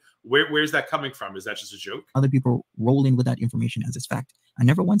corrected. Where's that coming from? Is that just a joke? Other people rolling with that information as its fact. I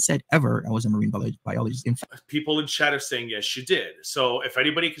never once said ever I was a marine biologist. In fact, people in chat are saying yes, you did. So if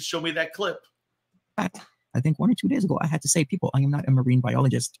anybody can show me that clip. In fact, I think 1 or 2 days ago, I had to say, people, I am not a marine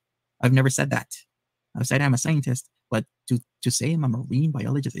biologist. I've never said that. I've said I'm a scientist, but to say I'm a marine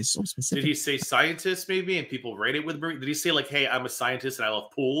biologist is so specific. Did he say scientist maybe and people rate it with marine? Did he say like, hey, I'm a scientist and I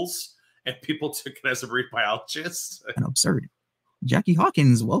love pools and people took it as a marine biologist? And absurd. Jackie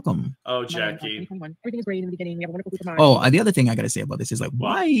Hawkins, welcome. Oh, Jackie. Everything is great in the beginning. We have a wonderful group of Oh, the other thing I got to say about this is like,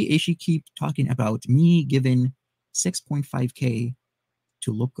 why is she keep talking about me giving 6.5K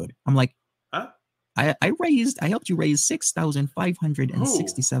to look good? I'm like, huh? I helped you raise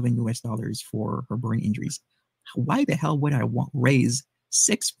 $6,567 US for her burn injuries. Why the hell would I raise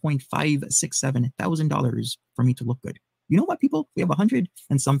 $6,567,000 for me to look good? You know what, people? We have 100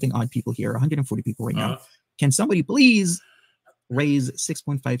 and something odd people here, 140 people right now. Can somebody please raise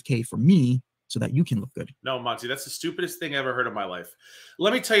 6.5K for me so that you can look good? No, Monty, that's the stupidest thing I ever heard in my life.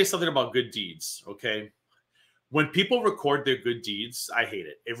 Let me tell you something about good deeds, okay? When people record their good deeds, I hate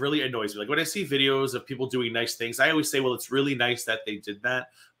it. It really annoys me. Like when I see videos of people doing nice things, I always say, well, it's really nice that they did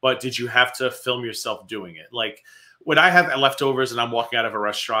that, but did you have to film yourself doing it? Like when I have leftovers and I'm walking out of a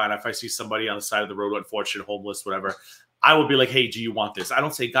restaurant, if I see somebody on the side of the road, unfortunate, homeless, whatever, I will be like, hey, do you want this? I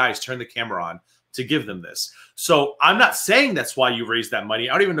don't say, guys, turn the camera on to give them this. So I'm not saying that's why you raised that money.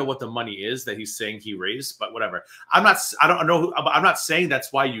 I don't even know what the money is that he's saying he raised, but whatever. I don't know. I'm not saying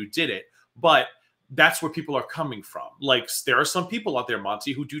that's why you did it, but that's where people are coming from. Like there are some people out there,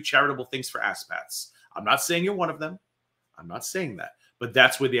 Monty, who do charitable things for ass pats. I'm not saying you're one of them. I'm not saying that, but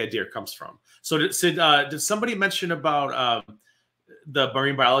that's where the idea comes from. So did somebody mention about the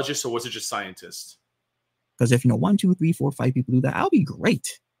marine biologist, or was it just scientist? Because if 1, 2, 3, 4, 5 people do that, I'll be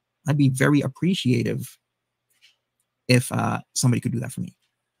great. I'd be very appreciative if somebody could do that for me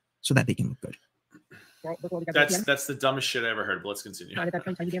so that they can look good. That's the dumbest shit I ever heard, but let's continue. At that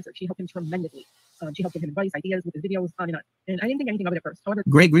point, Tiny Dancer, she helped him tremendously. She helped give him advice, ideas with his videos, on and on. And I didn't think anything of it at first. However,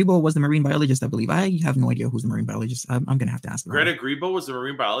 Greg Grebo was the marine biologist, I believe. I have no idea who's the marine biologist. I'm going to have to ask. Greta Grebo was the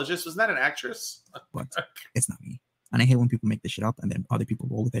marine biologist? Wasn't that an actress? But it's not me. And I hate when people make this shit up and then other people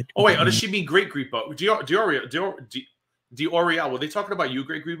roll with it. Oh, wait. Does she mean Great Grebo? D'Oriel, were they talking about you,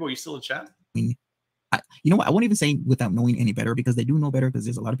 Greg Grebo? Are you still in chat? You know what? I won't even say without knowing any better, because they do know better, because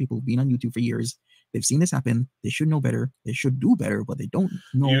there's a lot of people who've been on YouTube for years. They've seen this happen. They should know better. They should do better, but they don't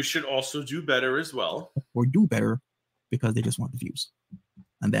know. You should also do better as well. Or do better because they just want the views.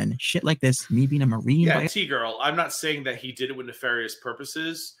 And then shit like this, me being a marine. Yeah, T-Girl, I'm not saying that he did it with nefarious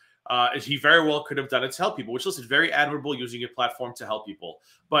purposes. He very well could have done it to help people, which is very admirable, using your platform to help people.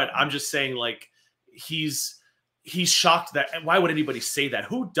 But I'm just saying, like, he's shocked that, why would anybody say that?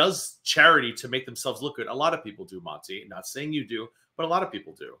 Who does charity to make themselves look good? A lot of people do, Monty. Not saying you do, but a lot of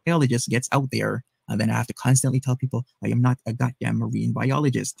people do. It just gets out there, and then I have to constantly tell people I am not a goddamn marine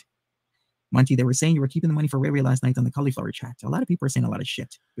biologist. Monty, they were saying you were keeping the money for Ray last night on the cauliflower chat. A lot of people are saying a lot of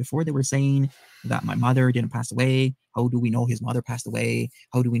shit. Before they were saying that my mother didn't pass away. How do we know his mother passed away?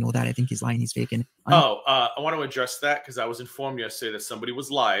 How do we know that? I think he's lying, he's faking. I want to address that, because I was informed yesterday that somebody was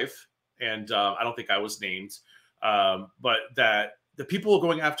live, and I don't think I was named. But that the people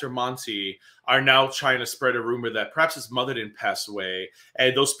going after Monty are now trying to spread a rumor that perhaps his mother didn't pass away,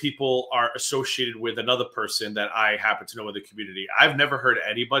 and those people are associated with another person that I happen to know in the community. I've never heard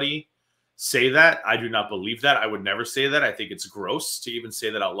anybody say that. I do not believe that. I would never say that. I think it's gross to even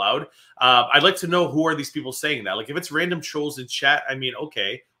say that out loud. I'd like to know, who are these people saying that? Like, if it's random trolls in chat, I mean,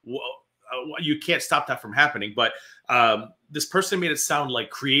 okay, well, you can't stop that from happening. But this person made it sound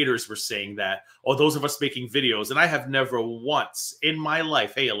like creators were saying that, or those of us making videos. And I have never once in my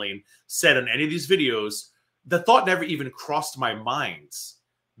life, hey, Elaine, said on any of these videos, the thought never even crossed my mind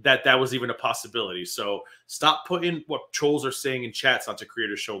that that was even a possibility. So stop putting what trolls are saying in chats onto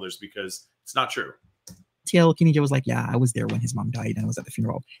creators' shoulders, because it's not true. TL Kenny Joe was like, yeah, I was there when his mom died and I was at the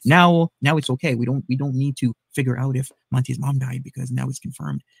funeral. Now it's okay. We don't need to figure out if Monty's mom died, because now it's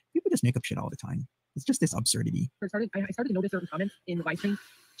confirmed. People just make up shit all the time. It's just this absurdity. I started to notice certain comments in the live stream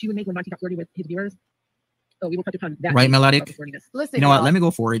she would make when Monty got flirty with his viewers. So we will touch upon that. Right, Melodic? Listen, you know what? Let me go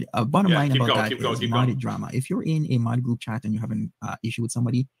forward. Bottom line about going, that is modded drama. If you're in a mod group chat and you have an issue with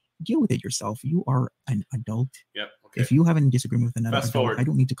somebody, deal with it yourself. You are an adult. Yep. Okay. If you have a disagreement with another Fast adult, forward. I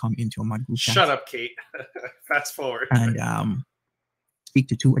don't need to come into a mod group chat. Shut up, Kate. Fast forward. And speak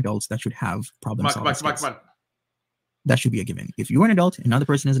to two adults that should have problem solving skills. Come on. That should be a given. If you're an adult, another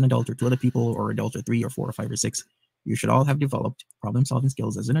person is an adult, or two other people, or adults, or 3 or 4 or 5 or 6, you should all have developed problem solving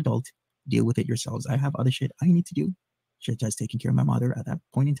skills as an adult. Deal with it yourselves. I have other shit I need to do. Shit as taking care of my mother at that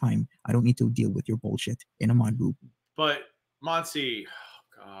point in time. I don't need to deal with your bullshit in a mod group. But Monty,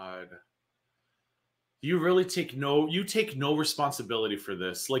 oh God, you really take no responsibility for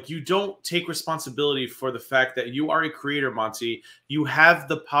this. Like, you don't take responsibility for the fact that you are a creator, Monty. You have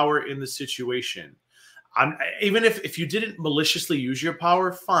the power in the situation. Even if you didn't maliciously use your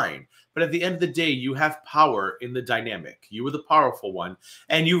power, fine. But at the end of the day, you have power in the dynamic. You were the powerful one.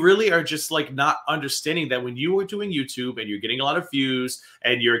 And you really are just like not understanding that when you are doing YouTube and you're getting a lot of views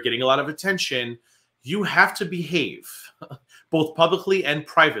and you're getting a lot of attention, you have to behave both publicly and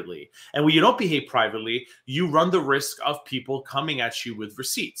privately. And when you don't behave privately, you run the risk of people coming at you with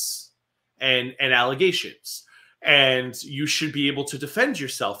receipts and allegations. And you should be able to defend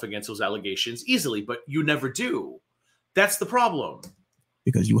yourself against those allegations easily, but you never do. That's the problem.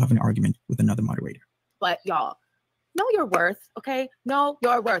 Because you have an argument with another moderator. But y'all, know your worth. Okay, know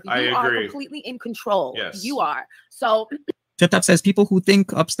your worth. You are completely in control. Yes, you are. So Tip says people who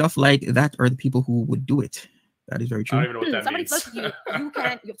think up stuff like that are the people who would do it. That is very true. I don't even know what that Somebody means. flirts with you. You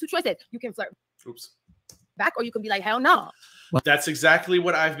have two choices. You can flirt back, or you can be like, hell no. Well, that's exactly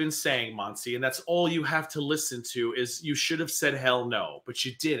what I've been saying, Monty, and that's all you have to listen to is you should have said hell no, but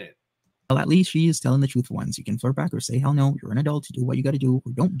you didn't. Well, at least she is telling the truth once. You can flirt back or say hell no. You're an adult. Do what you got to do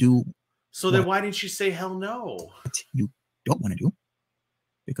or don't do. So then why didn't you say hell no? You don't want to do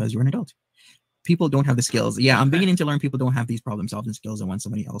because you're an adult. People don't have the skills. Yeah, I'm beginning to learn people don't have these problem-solving skills and want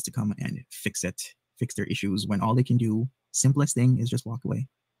somebody else to come and fix their issues when all they can do, simplest thing, is just walk away.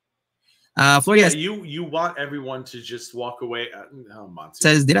 Florida, you want everyone to just walk away. Monty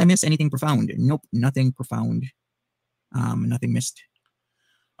says, did I miss anything profound? Nope, nothing profound. Nothing missed.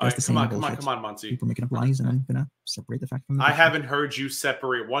 All right, come on, Monty. People making up lies, and I'm gonna separate the fact from the I haven't heard you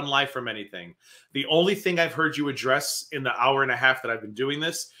separate one lie from anything. The only thing I've heard you address in the hour and a half that I've been doing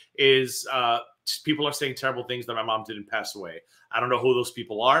this is people are saying terrible things that my mom didn't pass away. I don't know who those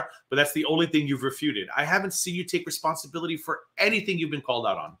people are, but that's the only thing you've refuted. I haven't seen you take responsibility for anything you've been called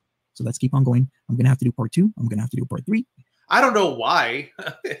out on. So let's keep on going. I'm gonna have to do part 2. I'm gonna have to do part 3. I don't know why.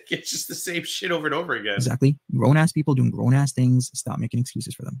 It's just the same shit over and over again. Exactly. Grown-ass people doing grown-ass things. Stop making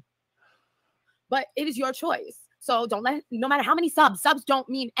excuses for them. But it is your choice. So don't no matter how many subs don't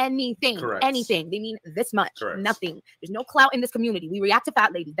mean anything. Correct. Anything. They mean this much. Correct. Nothing. There's no clout in this community. We react to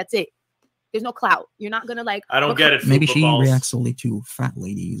fat ladies. That's it. There's no clout. You're not gonna like. I don't get it. Maybe she reacts solely to fat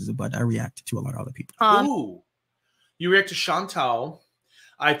ladies, but I react to a lot of other people. Ooh, you react to Chantal.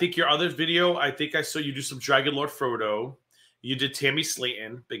 I think your other video. I think I saw you do some Dragon Lord Frodo. You did Tammy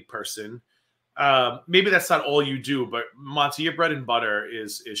Slayton, big person. Maybe that's not all you do, but Monty, your bread and butter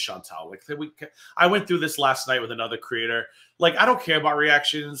is Chantal. Like I went through this last night with another creator. Like I don't care about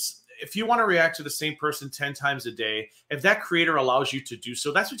reactions. If you want to react to the same person 10 times a day, if that creator allows you to do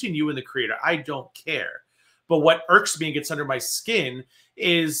so, that's between you and the creator. I don't care. But what irks me and gets under my skin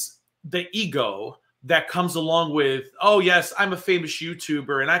is the ego that comes along with, oh, yes, I'm a famous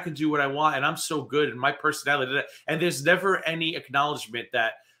YouTuber and I can do what I want and I'm so good and my personality. And there's never any acknowledgement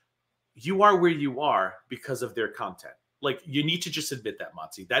that you are where you are because of their content. Like, you need to just admit that,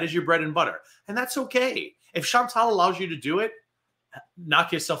 Monty. That is your bread and butter. And that's okay. If Chantal allows you to do it,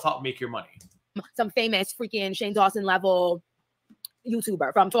 knock yourself out and make your money. Some famous freaking Shane Dawson level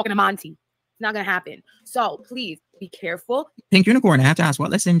YouTuber from talking to Monty. It's not going to happen. So please be careful. Pink Unicorn, I have to ask, what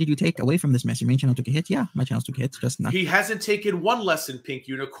lesson did you take away from this mess? Your main channel took a hit? Yeah, my channel took a hit. Just not. He hasn't taken one lesson, Pink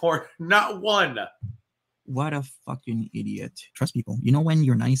Unicorn. Not one. What a fucking idiot. Trust people. You know when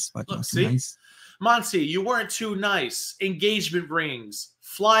you're nice, but look, not see? Nice. Monty, you weren't too nice. Engagement rings.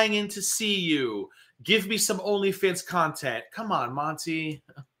 Flying in to see you. Give me some OnlyFans content. Come on, Monty.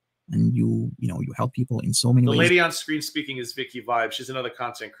 And you help people in so many ways. The lady on screen speaking is Vikki Vibes. She's another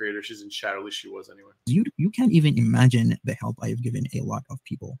content creator. She's in chat. At least she was anyway. You can't even imagine the help I have given a lot of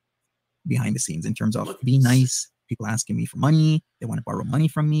people behind the scenes in terms of being nice. People asking me for money. They want to borrow money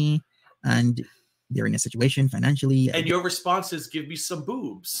from me. And they're in a situation financially. And your response is, give me some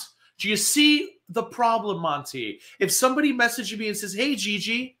boobs. Do you see the problem, Monty? If somebody messages me and says, hey,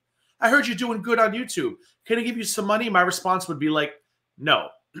 Gigi, I heard you're doing good on YouTube. Can I give you some money? My response would be like, no.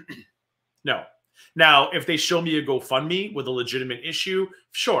 No. Now, if they show me a GoFundMe with a legitimate issue,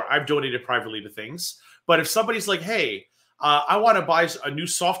 sure, I've donated privately to things. But if somebody's like, hey, I want to buy a new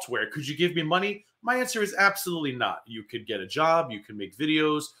software, could you give me money? My answer is absolutely not. You could get a job. You can make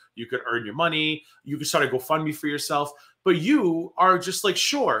videos. You could earn your money. You could start a GoFundMe for yourself. But you are just like,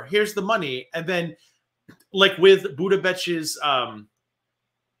 sure, here's the money. And then like with Buddha Betch's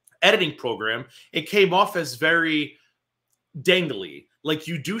editing program, it came off as very dangly. Like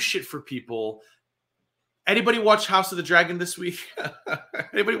you do shit for people. Anybody watch House of the Dragon this week?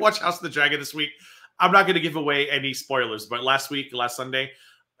 Anybody watch House of the Dragon this week? I'm not going to give away any spoilers, but last Sunday,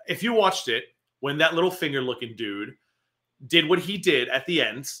 if you watched it, when that little finger looking dude did what he did at the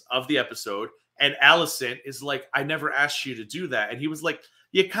end of the episode, and Allison is like, I never asked you to do that. And he was like,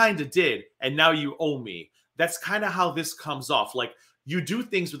 you kind of did. And now you owe me. That's kind of how this comes off. Like you do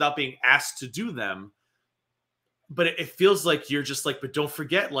things without being asked to do them. But it feels like you're just like, but don't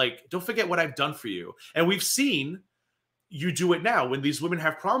forget what I've done for you. And we've seen you do it now. When these women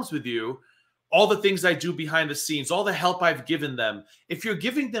have problems with you, all the things I do behind the scenes, all the help I've given them, if you're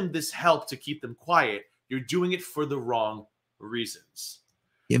giving them this help to keep them quiet, you're doing it for the wrong reasons.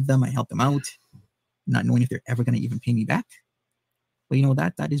 Give them, I help them out, not knowing if they're ever going to even pay me back. But you know,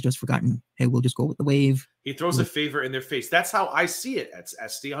 that is just forgotten. Hey, we'll just go with the wave. He throws a favor in their face. That's how I see it. That's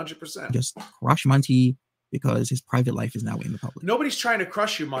SD 100%. Just crush Monty. because his private life is now in the public. Nobody's trying to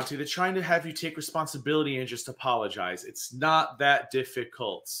crush you, Monty. They're trying to have you take responsibility and just apologize. It's not that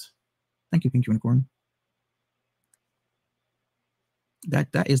difficult. Thank you, Pink Unicorn. That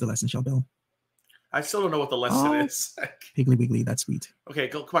is the lesson, Shell. I still don't know what the lesson is. Piggly Wiggly, that's sweet. Okay,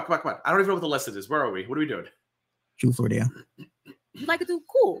 go, come on. I don't even know what the lesson is. Where are we? What are we doing? True Florida. You like a dude,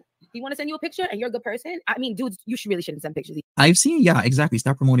 cool. You want to send you a picture and you're a good person? I mean, dudes, you really shouldn't send pictures. I've seen, yeah, exactly.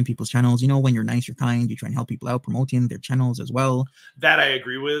 Start promoting people's channels. You know, when you're nice, you're kind, you try and help people out, promoting their channels as well. That I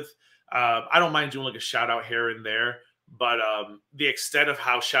agree with. I don't mind doing like a shout out here and there, but the extent of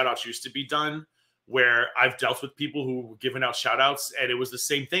how shout outs used to be done, where I've dealt with people who were giving out shout outs and it was the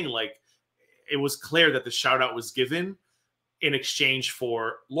same thing. Like, it was clear that the shout out was given in exchange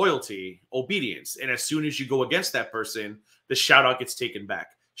for loyalty, obedience. And as soon as you go against that person, the shout out gets taken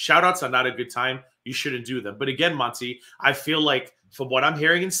back. Shout outs are not a good time. You shouldn't do them. But again, Monty, I feel like from what I'm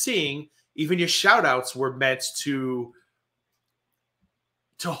hearing and seeing, even your shout outs were meant to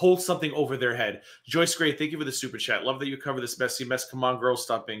hold something over their head. Joyce Gray, thank you for the super chat. Love that you cover this messy mess. Come on, girls,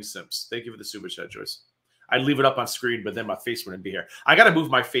 stop being simps. Thank you for the super chat, Joyce. I'd leave it up on screen, but then my face wouldn't be here. I got to move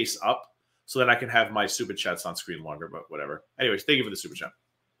my face up so that I can have my super chats on screen longer, but whatever. Anyways, thank you for the super chat.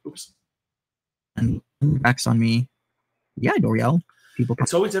 Oops. And backs on me. Yeah, Doriel. People.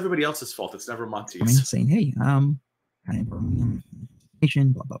 It's always everybody else's fault. It's never Monty's. Saying, hey, kind of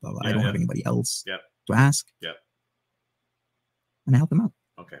information, blah, blah, blah, blah. I don't have anybody else to ask. Yeah. And I help them out.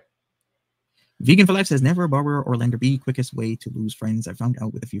 Okay. Vegan for Life says, never borrow or lender be quickest way to lose friends. I found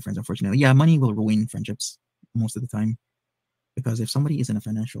out with a few friends, unfortunately. Yeah, money will ruin friendships most of the time. Because if somebody is in a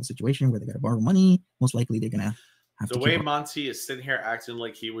financial situation where they got to borrow money, most likely they're going to have to. The way Monty is sitting here acting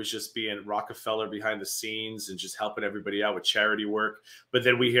like he was just being Rockefeller behind the scenes and just helping everybody out with charity work. But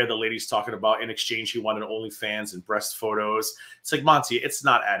then we hear the ladies talking about in exchange he wanted OnlyFans and breast photos. It's like, Monty, it's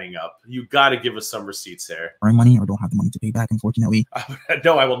not adding up. You got to give us some receipts here. Borrow money or don't have the money to pay back, unfortunately.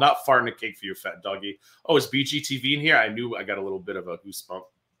 No, I will not fart in a cake for you, fat doggy. Oh, is BGTV in here? I knew I got a little bit of a goosebump.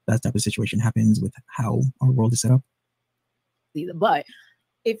 That type of situation happens with how our world is set up. But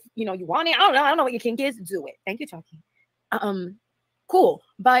if you want it, I don't know what your kink is, do it. Thank you, Chucky. Cool,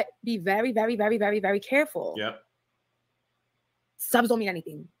 but be very, very, very, very, very careful. Yep. Subs don't mean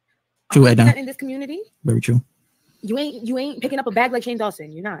anything. True, Edna. In this community, very true. You ain't picking up a bag like Shane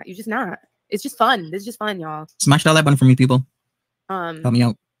Dawson. You're not. You're just not. It's just fun. This is just fun, y'all. Smash that like button for me, people. Help me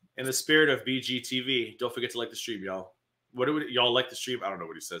out. In the spirit of BGTV, don't forget to like the stream, y'all. What do y'all like the stream? I don't know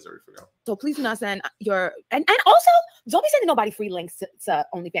what he says. I already forgot. So please do not send your and also don't be sending nobody free links to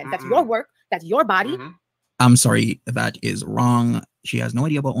OnlyFans. That's your work. That's your body. I'm sorry, that is wrong. She has no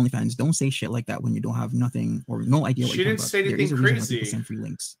idea about OnlyFans. Don't say shit like that when you don't have nothing or no idea what she didn't say anything crazy. Send free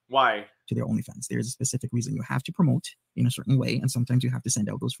links. Why? To their OnlyFans. There's a specific reason. You have to promote in a certain way, and sometimes you have to send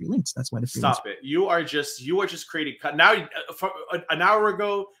out those free links. That's why the free Stop it. You are just creating now. An hour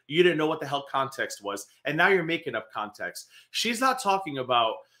ago, you didn't know what the hell context was, and now you're making up context. She's not talking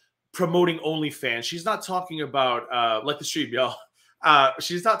about promoting OnlyFans. She's not talking about like the stream, y'all.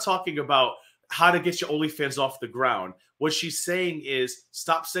 She's not talking about how to get your OnlyFans off the ground. What she's saying is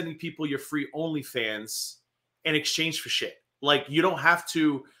stop sending people your free OnlyFans in exchange for shit. Like, you don't have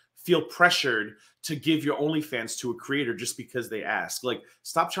to feel pressured to give your OnlyFans to a creator just because they ask. Like,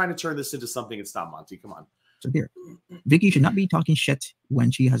 stop trying to turn this into something it's not, Monty. Come on. So here, Vikki should not be talking shit when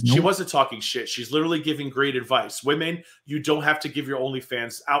she has no. She wasn't talking shit. She's literally giving great advice. Women, you don't have to give your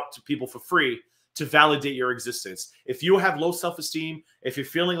OnlyFans out to people for free to validate your existence. If you have low self-esteem, if you're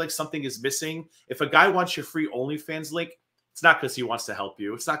feeling like something is missing, if a guy wants your free OnlyFans link, it's not because he wants to help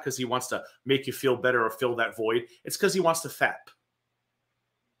you. It's not because he wants to make you feel better or fill that void. It's because he wants to fap.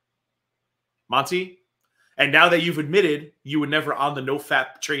 Monty? And now that you've admitted you were never on the no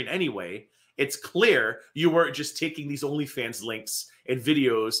fap train anyway, it's clear you weren't just taking these OnlyFans links and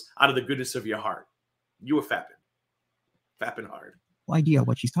videos out of the goodness of your heart. You were fapping. Fapping hard. Idea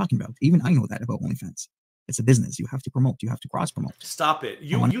what she's talking about. Even I know that about OnlyFans. It's a business. You have to promote. You have to cross promote. Stop it.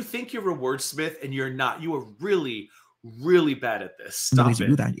 You think you're a wordsmith and you're not. You are really, really bad at this. Stop it. The way to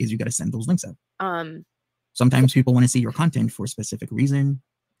do that is you got to send those links out. Sometimes people want to see your content for a specific reason,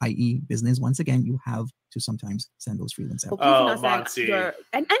 i.e. business. Once again, you have to sometimes send those free links out. Oh, Monty.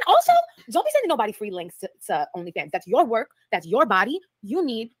 And also, don't be sending nobody free links to OnlyFans. That's your work. That's your body. You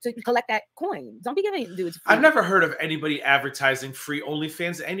need to collect that coin. Don't be giving dudes free. I've never heard of anybody advertising free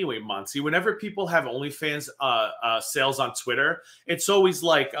OnlyFans anyway, Monty. Whenever people have OnlyFans sales on Twitter, it's always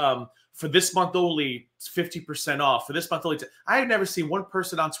like, for this month only, 50% off. For this month only. I have never seen one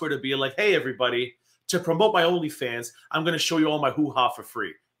person on Twitter be like, hey, everybody, to promote my OnlyFans, I'm going to show you all my hoo-ha for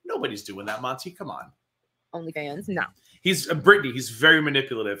free. Nobody's doing that, Monty. Come on. OnlyFans. No. He's Brittany. He's very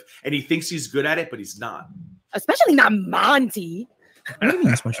manipulative, and he thinks he's good at it, but he's not. Especially not Monty. What do you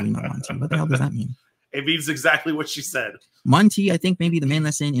mean, especially not Monty? What the hell does that mean? It means exactly what she said. Monty, I think maybe the main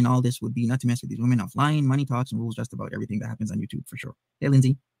lesson in all this would be not to mess with these women offline. Money talks and rules just about everything that happens on YouTube for sure. Hey,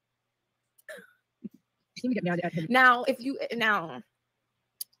 Lindsay. Now, if you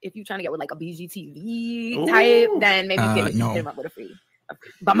trying to get with like a BGTV type, then maybe you can hit him up with a free.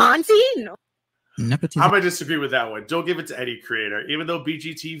 But Monty, no. Nepotism. I'm gonna disagree with that one. Don't give it to any creator. Even though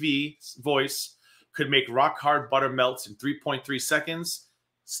BGTV's voice could make rock hard butter melts in 3.3 seconds,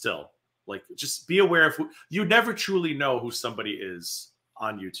 still, like, just be aware of who you never truly know who somebody is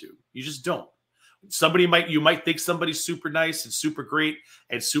on YouTube. You just don't. You might think somebody's super nice and super great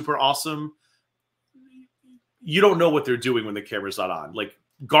and super awesome. You don't know what they're doing when the camera's not on. Like,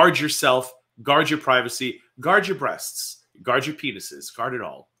 guard yourself, guard your privacy, guard your breasts, guard your penises, guard it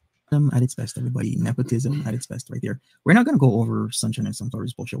all. At its best, everybody. Nepotism at its best right there. We're not going to go over Sunshine and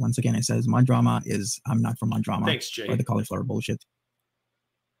Sunflower's bullshit. Once again, it says mod drama is, I'm not for mod drama. Thanks, Jay. Or the cauliflower bullshit.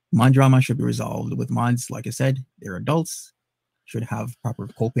 Mod drama should be resolved with mods. Like I said, they're adults, should have proper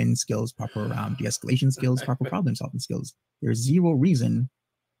coping skills, proper de-escalation skills, proper problem solving skills. There's zero reason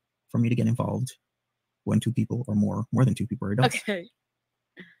for me to get involved when two people or more than two people are adults. Okay.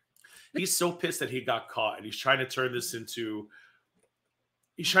 He's so pissed that he got caught, and he's trying to turn this into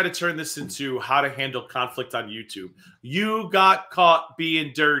how to handle conflict on YouTube. You got caught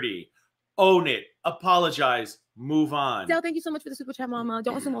being dirty. Own it. Apologize. Move on. Del, thank you so much for the super chat, Mama.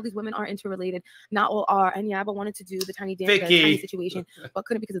 Don't assume all these women are interrelated. Not all are. And yeah, but wanted to do the tiny dance, tiny situation, but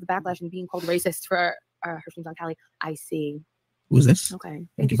couldn't because of the backlash and being called racist for her streams on Cali. I see. Who's this? Okay.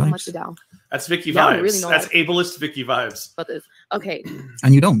 Thank you so much, Del. That's Vikki Vibes. Really that's ableist Vikki Vibes. About this. Okay.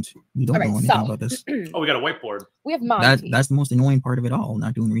 And you don't know anything about this. Oh, we got a whiteboard. We have Monty. That's the most annoying part of it all.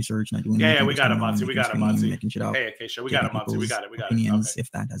 Not doing research, not doing Yeah, we got a Monty. We got a Monty. Making shit up. Hey, okay, sure. We got a Monty. We got it. Opinions, if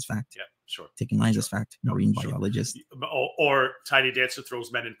that as fact. Yeah, sure. Taking lies as fact. Marine biologist. Or Tiny Dancer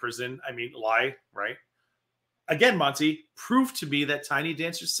throws men in prison. I mean, lie, right? Again, Monty, prove to me that Tiny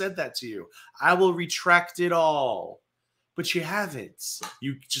Dancer said that to you. I will retract it all. But you haven't.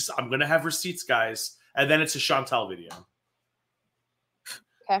 I'm going to have receipts, guys. And then it's a Chantal video.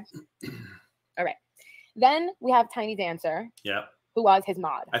 Okay. All right. Then we have Tiny Dancer. Yeah. Who was his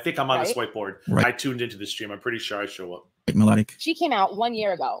mod. I think I'm on this whiteboard. Right. I tuned into the stream. I'm pretty sure I show up. Melodic. She came out 1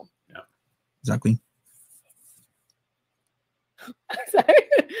 year ago. Yeah. Exactly. Sorry.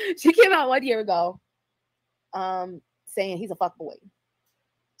 She came out 1 year ago saying he's a fuckboy.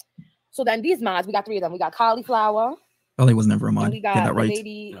 So then these mods, we got 3 of them. We got Cauliflower. He was never a mod. We got that right.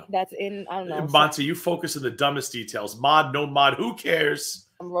 lady that's in, I don't know. Monty, you focus on the dumbest details. Mod, no mod, who cares?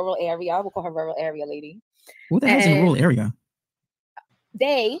 Rural area. We'll call her rural area lady. Who the hell's in rural area?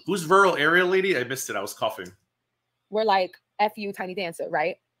 Who's rural area lady? I missed it. I was coughing. We're like, F you, Tiny Dancer,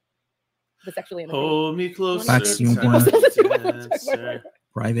 right? The sexually hold me closer.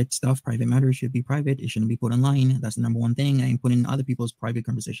 Private stuff, private matters should be private. It shouldn't be put online. That's the number one thing. I ain't putting other people's private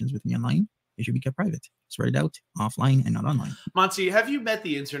conversations with me online. It should be kept private. Spread it out offline and not online. Monty, have you met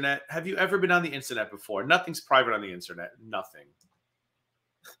the internet? Have you ever been on the internet before? Nothing's private on the internet. Nothing.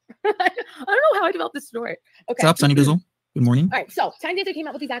 I don't know how I developed this story. Okay. What's up, Sunny Bizzle? Good morning. All right, so Tiny Dancer came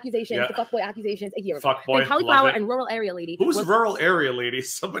out with these accusations, the fuckboy accusations, a year ago. Fuckboy, Cauliflower and rural area lady. Who's rural area lady?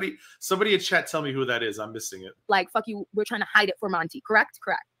 Somebody in chat tell me who that is. I'm missing it. Like, fuck you, we're trying to hide it for Monty. Correct?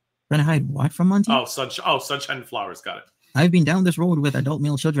 Correct. Trying to hide what from Monty? Sunshine and Flowers. Got it. I've been down this road with adult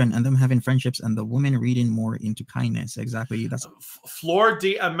male children and them having friendships and the woman reading more into kindness. Exactly. That's Flor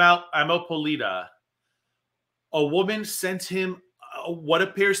de Amopolita. A woman sent him what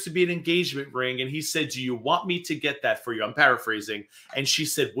appears to be an engagement ring, and he said, do you want me to get that for you? I'm paraphrasing. And she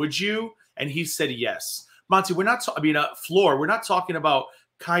said, would you? And he said, yes. Monty, we're not Flor, we're not talking about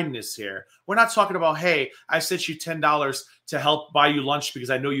kindness here. We're not talking about, hey, I sent you $10 to help buy you lunch because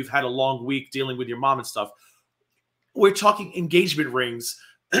I know you've had a long week dealing with your mom and stuff. We're talking engagement rings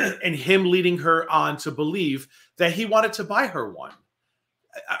and him leading her on to believe that he wanted to buy her one.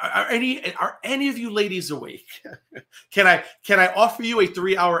 Are any of you ladies awake? Can I offer you a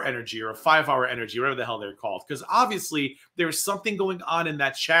 3-hour energy or a 5-hour energy, whatever the hell they're called? Because obviously there's something going on in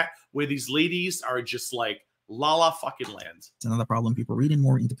that chat where these ladies are just like la la fucking land. It's another problem. People reading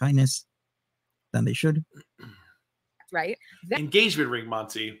more into kindness than they should. Right. Engagement ring,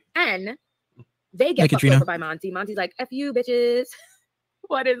 Monty. And they get fucked over by Monty. Monty's like, F you, bitches.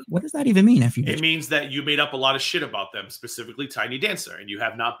 What does that even mean? It means that you made up a lot of shit about them, specifically Tiny Dancer, and you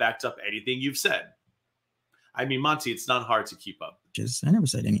have not backed up anything you've said. I mean, Monty, it's not hard to keep up. I never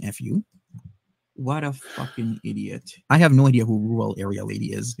said any FU. What a fucking idiot. I have no idea who rural area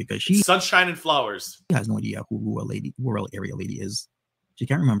lady is because she Sunshine and Flowers. She has no idea who rural area lady is. She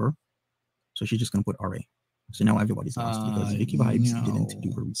can't remember. So she's just gonna put RA. So now everybody's lost because Vikki Vibes didn't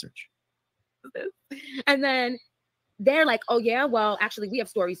do her research. And then they're like, oh yeah, well, actually we have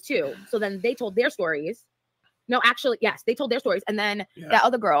stories too. So then they told their stories. No, actually, yes, they told their stories. And then that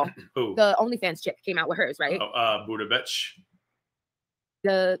other girl, the OnlyFans chick, came out with hers, right? Buddha bitch.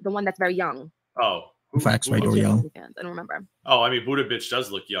 The one that's very young. Oh. Facts, right? Or young. I don't remember. Oh, I mean, Buddha bitch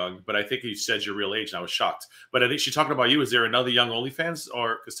does look young, but I think you said your real age, and I was shocked. But I think she's talking about you. Is there another young OnlyFans,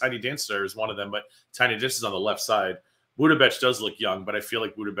 or because Tiny Dancer is one of them, but Tiny Dancer is on the left side. Buddha bitch does look young, but I feel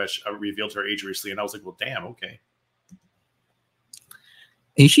like Buddha bitch revealed her age recently, and I was like, well, damn, okay.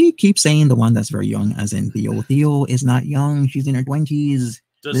 She keeps saying the one that's very young, as in Theo. Theo is not young; she's in her 20s.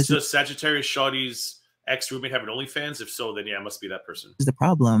 Does Sagittarius Shawty's ex-roommate have an OnlyFans? If so, then yeah, it must be that person. Is the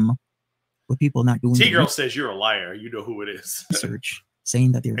problem with people not doing T-Girl says you're a liar. You know who it is. Research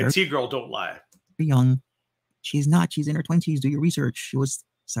saying that they're and T-Girl don't lie. Very young. She's not. She's in her 20s. Do your research. She was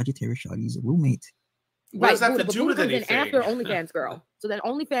Sagittarius Shawty's roommate. What does that have to do with anything? After OnlyFans Girl. So then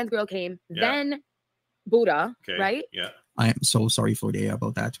OnlyFans Girl came, then Buddha, right? Yeah. I am so sorry, Florida,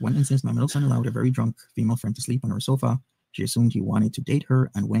 about that. One instance, my middle son allowed a very drunk female friend to sleep on her sofa. She assumed he wanted to date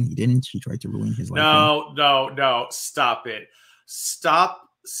her, and when he didn't, she tried to ruin his life. No. Stop it. Stop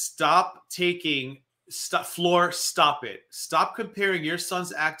Floor, stop it. Stop comparing your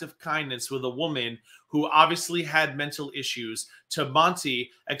son's act of kindness with a woman who obviously had mental issues to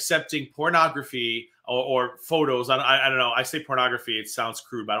Monty accepting pornography or photos. I don't know. I say pornography. It sounds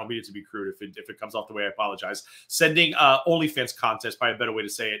crude, but I don't mean it to be crude. If it comes off the way, I apologize. Sending OnlyFans content is probably a better way to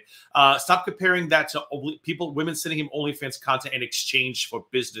say it. Stop comparing that to women sending him OnlyFans content in exchange for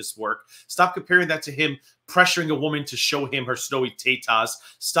business work. Stop comparing that to him pressuring a woman to show him her snowy tatas.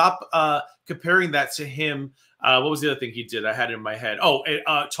 Stop comparing that to him. What was the other thing he did? I had it in my head. Oh,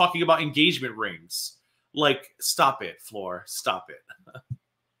 talking about engagement rings. Like, stop it, Floor. Stop it.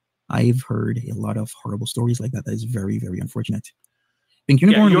 I've heard a lot of horrible stories like that. That is very, very unfortunate.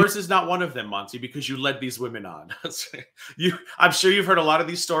 Yours is not one of them, Monty, because you led these women on. I'm sure you've heard a lot of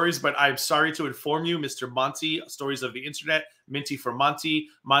these stories, but I'm sorry to inform you, Mr. Monty, Stories of the Internet, Minty for Monty,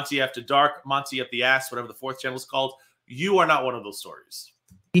 Monty After Dark, Monty Up the Ass, whatever the fourth channel is called. You are not one of those stories.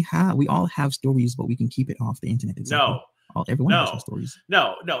 We all have stories, but we can keep it off the internet. Exactly. Everyone has stories.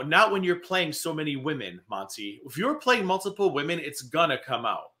 No, not when you're playing so many women, Monty. If you're playing multiple women, it's gonna come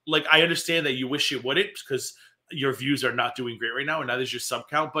out. Like, I understand that you wish it wouldn't because your views are not doing great right now, and now there's your sub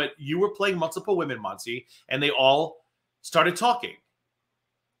count, but you were playing multiple women, Monty, and they all started talking.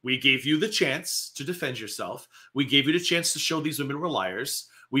 We gave you the chance to defend yourself. We gave you the chance to show these women were liars.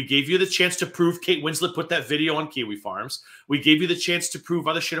 We gave you the chance to prove Kate Winslet put that video on Kiwi Farms. We gave you the chance to prove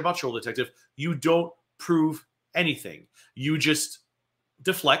other shit about Troll Detective. You don't prove anything. You just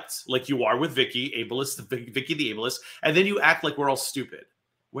deflect like you are with Vikki, Vikki the ableist, and then you act like we're all stupid.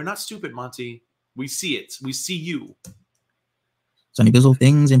 We're not stupid, Monty. We see it. We see you. Sonny Bizzle,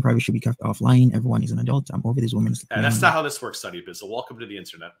 things in private should be kept offline. Everyone is an adult. I'm over these women. And that's not how this works, Sonny Bizzle. Welcome to the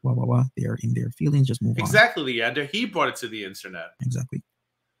internet. They're in their feelings. Just move on. Exactly, Leander. He brought it to the internet. Exactly.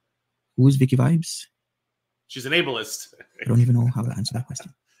 Who is Vikki Vibes? She's an ableist. I don't even know how to answer that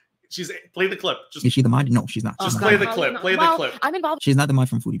question. Play the clip. Is she the mod? No, she's not. Just play the clip. Play the clip. I'm involved. She's not the mod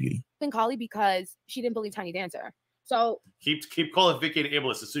from Foodie Beauty. In Collie because she didn't believe Tiny Dancer. So keep calling Vikki an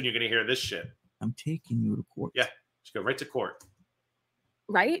ableist. Soon you're gonna hear this shit. I'm taking you to court. Yeah, she go right to court.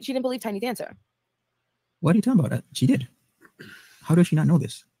 Right? She didn't believe Tiny Dancer. What are you talking about? She did. How does she not know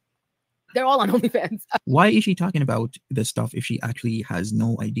this? They're all on OnlyFans. Why is she talking about this stuff if she actually has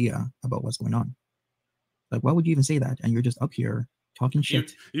no idea about what's going on? Like, why would you even say that? And you're just up here talking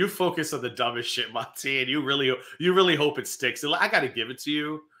shit. You focus on the dumbest shit, Monty, and you really hope it sticks. I got to give it to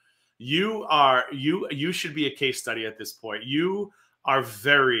you. You should be a case study at this point. You are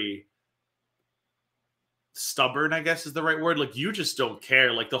very stubborn, I guess is the right word. Like, you just don't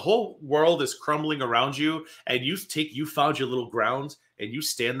care. Like, the whole world is crumbling around you, and you found your little ground, and you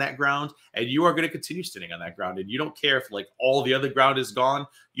stand that ground, and you are going to continue standing on that ground. And you don't care if like all the other ground is gone.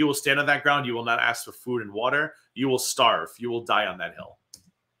 You will stand on that ground. You will not ask for food and water. You will starve. You will die on that hill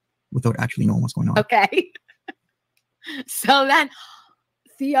without actually knowing what's going on. Okay. So then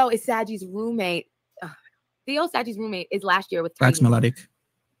Theo is Sagi's roommate. Theo Sagi's roommate is last year with Tiny. Wax melodic.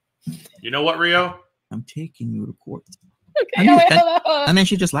 You know what, Rio? I'm taking you to court. Okay. And then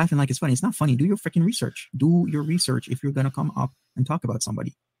she's just laughing like it's funny. It's not funny. Do your freaking research. Do your research if you're gonna come up and talk about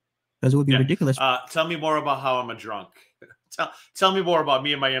somebody, because it would be ridiculous. Tell me more about how I'm a drunk. Tell me more about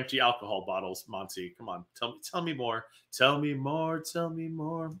me and my empty alcohol bottles, Monty. Come on, tell me more. Tell me more. Tell me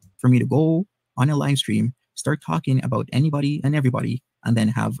more. For me to go on a live stream, start talking about anybody and everybody, and then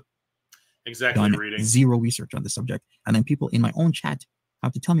have done zero research on the subject. And then people in my own chat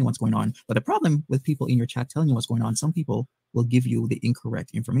have to tell me what's going on. But the problem with people in your chat telling you what's going on, some people will give you the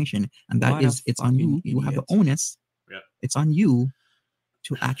incorrect information. And that is, it's on you. You have the onus. Yeah. It's on you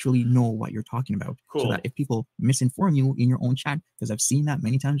to actually know what you're talking about. Cool. So that if people misinform you in your own chat, because I've seen that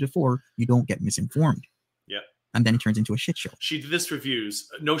many times before, you don't get misinformed. Yeah. And then it turns into a shit show. She did this reviews.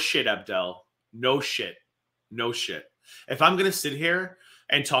 No shit, Abdel. No shit. No shit. If I'm going to sit here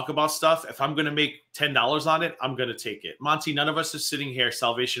and talk about stuff, if I'm going to make $10 on it, I'm going to take it. Monty, none of us are sitting here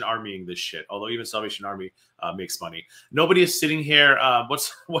Salvation Armying this shit, although even Salvation Army makes money. Nobody is sitting here,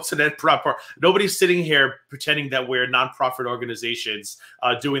 what's an proper? Nobody's sitting here pretending that we're nonprofit organizations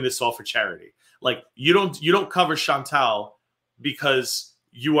doing this all for charity. Like, you don't cover Chantal because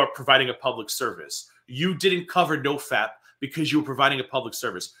you are providing a public service. You didn't cover NoFap because you were providing a public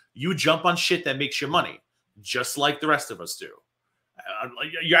service. You jump on shit that makes you money, just like the rest of us do.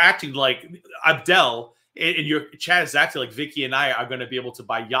 You're acting like Abdel in your chat is acting like Vikki and I are going to be able to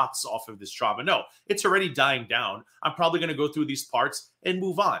buy yachts off of this drama. No, it's already dying down. I'm probably going to go through these parts and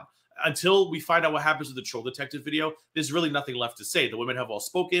move on. Until we find out what happens with the Troll Detective video, there's really nothing left to say. The women have all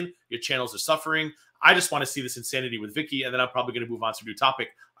spoken. Your channels are suffering. I just want to see this insanity with Vikki, and then I'm probably going to move on to a new topic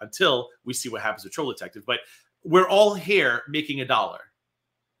until we see what happens with Troll Detective. But we're all here making $1.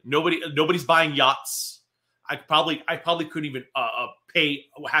 Nobody's buying yachts. I probably couldn't even pay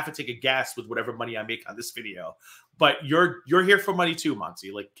half a tank of gas with whatever money I make on this video. But you're here for money too,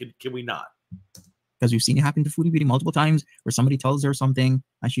 Monty. Like, can we not? Because we've seen it happen to Foodie Beauty multiple times where somebody tells her something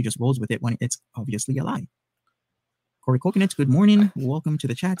and she just rolls with it when it's obviously a lie. Corey Coconuts, good morning. Welcome to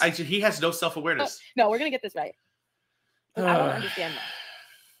the chat. He has no self-awareness. No, we're going to get this right. I don't understand that.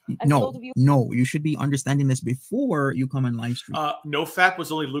 No, you should be understanding this before you come on live stream. NoFap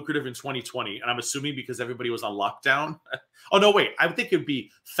was only lucrative in 2020, and I'm assuming because everybody was on lockdown. Oh, no, wait. I would think it would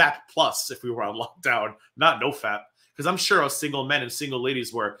be FAP Plus if we were on lockdown, not NoFap. Because I'm sure us single men and single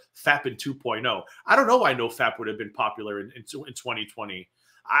ladies were fapping 2.0. I don't know why NoFap would have been popular in 2020.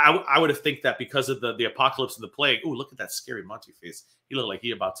 I would have think that because of the apocalypse and the plague. Ooh, look at that scary Monty face. He looked like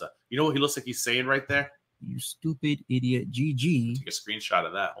he about to. You know what he looks like he's saying right there? You stupid idiot, GG. Take a screenshot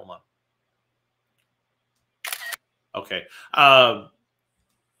of that. Hold on. Okay.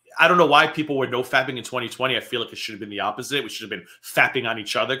 I don't know why people were no fapping in 2020. I feel like it should have been the opposite. We should have been fapping on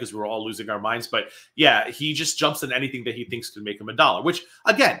each other because we were all losing our minds. But yeah, he just jumps on anything that he thinks could make him $1. Which,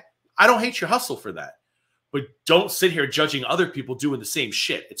 again, I don't hate your hustle for that. But don't sit here judging other people doing the same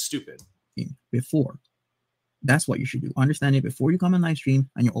shit. It's stupid. Before. That's what you should do. Understand it before you come on live stream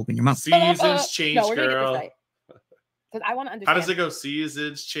and you open your mouth. Seasons change, girl. Because I want to understand. How does it go?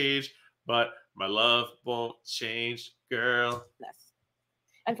 Seasons change, but my love won't change, girl. Yes.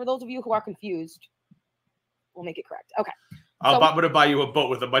 And for those of you who are confused, we'll make it correct. Okay. I'm going to buy you a boat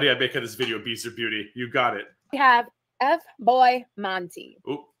with the money I make on this video, Beast of Beauty. You got it. We have F-Boy Monty.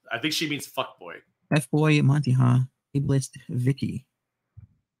 Ooh, I think she means fuck boy. F-Boy Monty, huh? Ableist Vikki.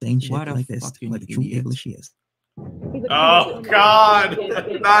 Saying shit like this, like the true ableist she is. Oh, God.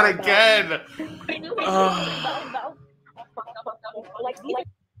 Not again.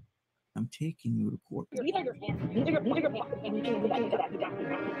 I'm taking you to court.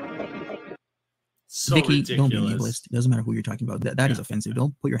 So Vikki, ridiculous. don't be an ableist. It doesn't matter who you're talking about. That is offensive.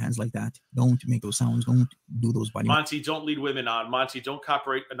 Don't put your hands like that. Don't make those sounds. Don't do those body. Monty, don't lead women on. Monty, don't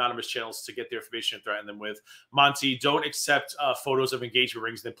copyright anonymous channels to get their information and threaten them with. Monty, don't accept photos of engagement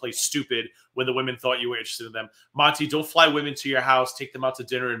rings and then play stupid when the women thought you were interested in them. Monty, don't fly women to your house, take them out to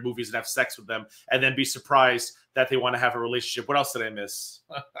dinner and movies and have sex with them, and then be surprised that they want to have a relationship. What else did I miss?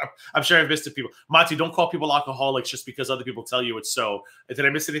 I'm sure I missed it, people. Monty, don't call people alcoholics just because other people tell you it's so. Did I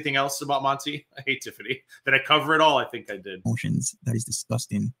miss anything else about Monty? I hate Tiffany. Did I cover it all? I think I did. Emotions. That is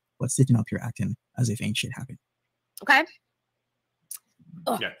disgusting. But sitting up here acting as if ain't shit happened. Okay.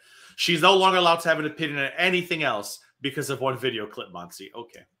 Ugh. Yeah. She's no longer allowed to have an opinion on anything else because of one video clip, Monty.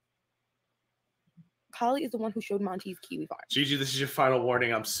 Okay. Holly is the one who showed Monty's Kiwi farm. Gigi, this is your final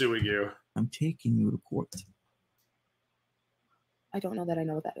warning. I'm suing you. I'm taking you to court. I don't know that I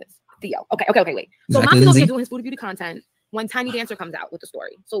know what that is. Theo. Okay, wait. So Monty's gonna be doing his Foodie Beauty content when Tiny Dancer comes out with the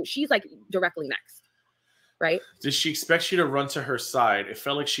story. So she's like directly next, right? Did she expect you to run to her side? It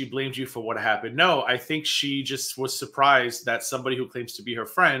felt like she blamed you for what happened. No, I think she just was surprised that somebody who claims to be her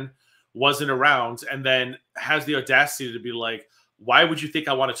friend wasn't around and then has the audacity to be like, why would you think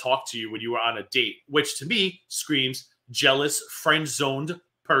I want to talk to you when you were on a date? Which to me screams jealous, friend-zoned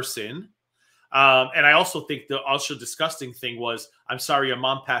person. And I also think the also disgusting thing was, I'm sorry, your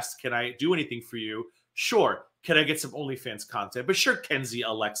mom passed. Can I do anything for you? Sure. Can I get some OnlyFans content? But sure, Kenzie,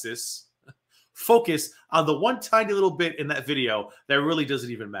 Alexis. focus on the one tiny little bit in that video that really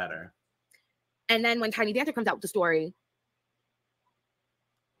doesn't even matter. And then when Tiny Dancer comes out with the story,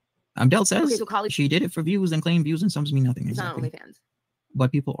 Del says she did it for views and claimed views and sums mean nothing. Exactly. Not OnlyFans.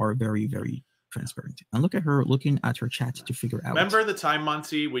 But people are very, very transparent. And look at her looking at her chat to figure out. Remember the time,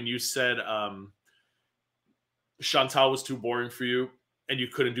 Monty, when you said Chantal was too boring for you and you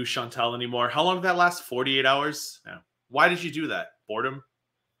couldn't do Chantal anymore? How long did that last? 48 hours? Yeah. Why did you do that? Boredom?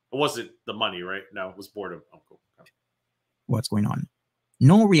 It wasn't the money, right? No, it was boredom. Oh, cool. What's going on?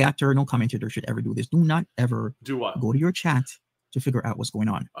 No reactor, no commentator should ever do this. Do not ever do what? Go to your chat to figure out what's going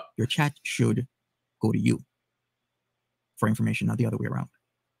on. Your chat should go to you for information, not the other way around.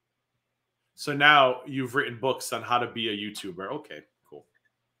 So now you've written books on how to be a YouTuber. Okay, cool.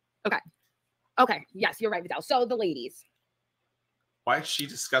 Okay. Yes, you're right, Vidal. So the ladies. Why is she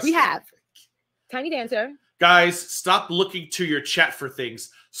discussing? We have Tiny Dancer. Guys, stop looking to your chat for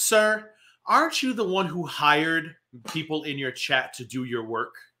things. Sir, aren't you the one who hired people in your chat to do your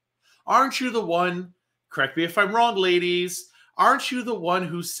work? Aren't you the one, correct me if I'm wrong, ladies, aren't you the one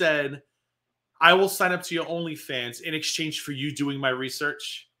who said, I will sign up to your OnlyFans in exchange for you doing my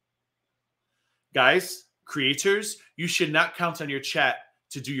research? Guys, creators, you should not count on your chat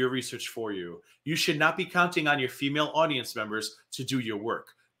to do your research for you. You should not be counting on your female audience members to do your work.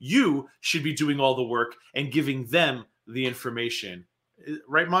 You should be doing all the work and giving them the information.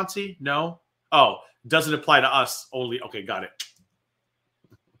 Right, Monty? No? Oh, doesn't apply to us only. Okay, got it.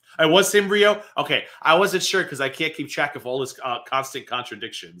 I was him, Rio? Okay, I wasn't sure because I can't keep track of all his constant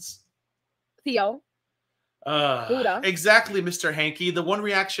contradictions. Theo. Buddha. Exactly, Mr. Hanky. The one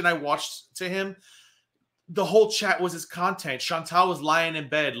reaction I watched to him, the whole chat was his content. Chantal was lying in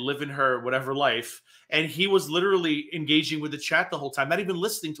bed, living her whatever life, and he was literally engaging with the chat the whole time, not even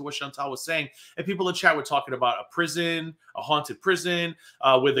listening to what Chantal was saying. And people in chat were talking about a prison, a haunted prison,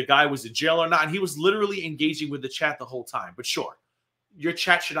 where the guy was in jail or not, and he was literally engaging with the chat the whole time. But sure, your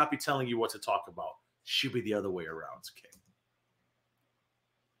chat should not be telling you what to talk about. Should be the other way around. Okay.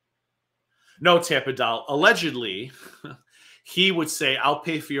 No, Tampa Doll. Allegedly, he would say, I'll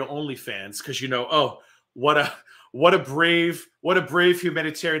pay for your OnlyFans because, you know, oh, what a brave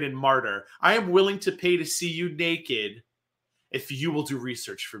humanitarian and martyr. I am willing to pay to see you naked if you will do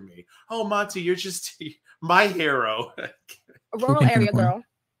research for me. Oh, Monty, you're just my hero. A rural area girl.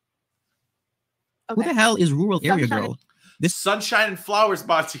 Okay. Who the hell is rural area girl? This Sunshine and Flowers,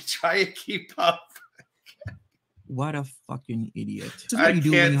 Monty. Try and keep up. What a fucking idiot! I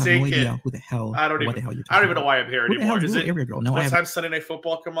can't take it. Who the hell? I don't even know why I'm here anymore. Is it? Girl? No, what time Sunday Night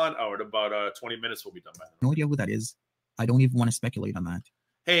Football come on? Oh, in about 20 minutes we'll be done by then. No idea who that is. I don't even want to speculate on that.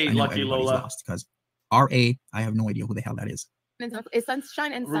 Hey, Lucky Lola. Because R.A., I have no idea who the hell that is. It's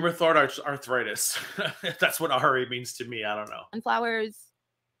Sunshine and rheumatoid arthritis. That's what R.A. means to me. I don't know. Sunflowers.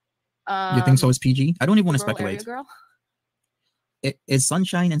 You think so? Is PG? I don't even want to speculate. Girl? It is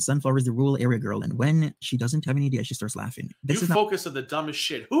Sunshine and Sunflowers, the rural area girl, and when she doesn't have any idea, she starts laughing. You focus on the dumbest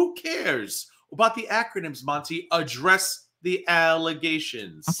shit. Who cares about the acronyms, Monty? Address the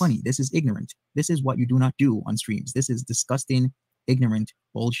allegations. Not funny. This is ignorant. This is what you do not do on streams. This is disgusting, ignorant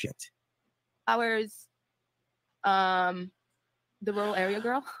bullshit. Flowers, the rural area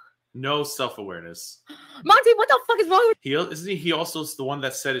girl. No self-awareness. Monty, what the fuck is wrong with you? Isn't he also the one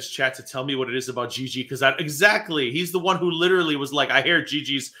that said his chat to tell me what it is about Gigi? Because exactly, he's the one who literally was like, I hear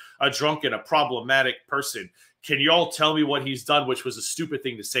Gigi's a drunk and a problematic person. Can you all tell me what he's done? Which was a stupid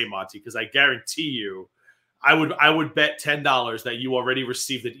thing to say, Monty, because I guarantee you, I would bet $10 that you already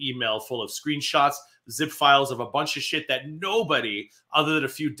received an email full of screenshots, zip files of a bunch of shit that nobody other than a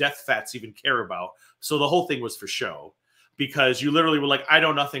few death fats even care about. So the whole thing was for show. Because you literally were like, I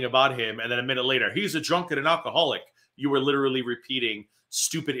know nothing about him. And then a minute later, he's a drunk and an alcoholic. You were literally repeating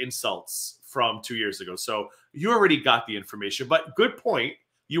stupid insults from 2 years ago. So you already got the information. But good point.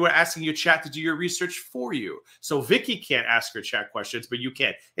 You were asking your chat to do your research for you. So Vikki can't ask her chat questions, but you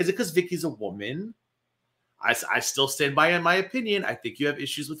can. Is it because Vicky's a woman? I still stand by my opinion. I think you have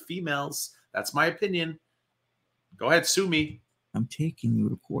issues with females. That's my opinion. Go ahead, sue me. I'm taking you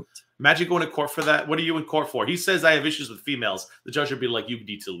to court. Imagine going to court for that. What are you in court for? He says I have issues with females. The judge would be like, you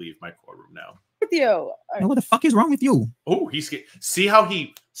need to leave my courtroom now. With you. No, what the fuck is wrong with you? Oh, see how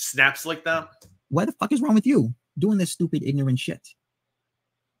he snaps like that? What the fuck is wrong with you? Doing this stupid, ignorant shit.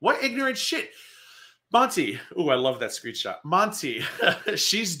 What ignorant shit? Monty. Oh, I love that screenshot. Monty,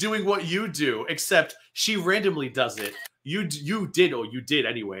 she's doing what you do, except she randomly does it. You did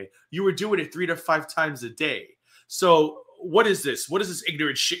anyway. You were doing it 3 to 5 times a day. So what is this? What is this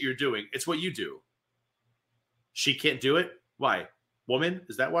ignorant shit you're doing? It's what you do. She can't do it? Why? Woman?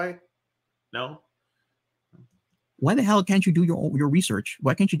 Is that why? No? Why the hell can't you do your research?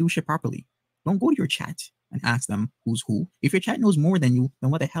 Why can't you do shit properly? Don't go to your chat and ask them who's who. If your chat knows more than you,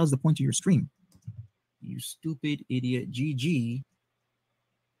 then what the hell is the point of your stream? You stupid idiot. GG.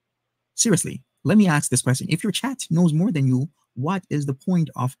 Seriously, let me ask this question. If your chat knows more than you, what is the point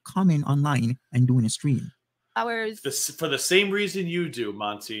of coming online and doing a stream? For the same reason you do,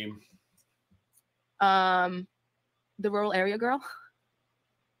 Monty. The rural area girl.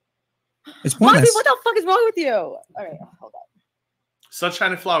 It's pointless. Monty, what the fuck is wrong with you? All right, hold on.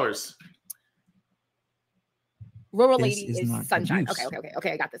 Sunshine and flowers. Rural lady is sunshine.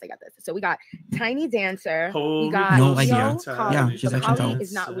 Okay. I got this. So we got Tiny Dancer. Holy we got no idea. Collie. Yeah, she's actually Collie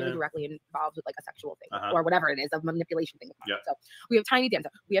is not really directly involved with like a sexual thing or whatever it is, a manipulation thing. Yep. So we have Tiny Dancer.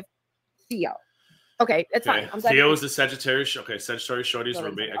 We have Theo. Okay, it's fine. Theo is the Sagittarius. Okay, Sagittarius Shorty's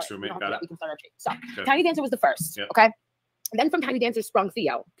roommate, ex-roommate. Got it. We can start our trade. So Tiny Dancer was the first. Yep. Okay. And then from Tiny Dancer sprung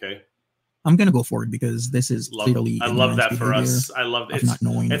Theo. Okay. I'm gonna go for it because this is clearly. I love that for us. I love it. Not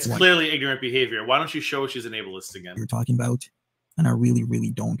knowing it's clearly ignorant behavior. Why don't you show she's an ableist again? You're talking about, and I really, really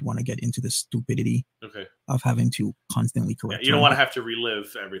don't want to get into the stupidity of having to constantly correct. Yeah, you don't want to have to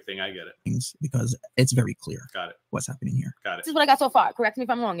relive everything. I get it. Things because it's very clear. Got it. What's happening here? Got it. This is what I got so far. Correct me if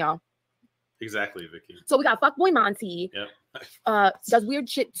I'm wrong, y'all. Exactly, Vikki. So we got fuckboy Monty. Yep. Does weird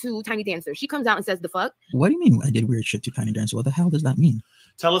shit to Tiny Dancer. She comes out and says the fuck. What do you mean I did weird shit to Tiny Dancer? What the hell does that mean?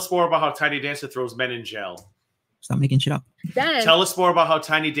 Tell us more about how Tiny Dancer throws men in jail. Stop making shit up. Then tell us more about how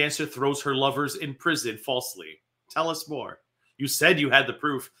Tiny Dancer throws her lovers in prison falsely. Tell us more. You said you had the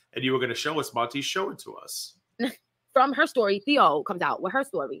proof and you were going to show us, Monty. Show it to us. From her story, Theo comes out with her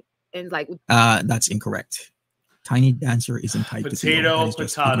story and is like, that's incorrect. Tiny Dancer is entitled potato, to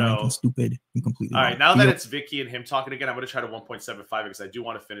potato, stupid, and completely. All right, now that it's Vikki and him talking again, I'm going to try to 1.75 because I do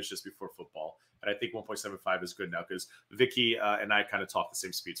want to finish this before football, and I think 1.75 is good now because Vikki and I kind of talk the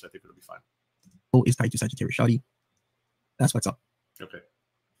same speed, so I think it'll be fine. Theo is tied to Sagittarius Shawty. That's what's up. Okay.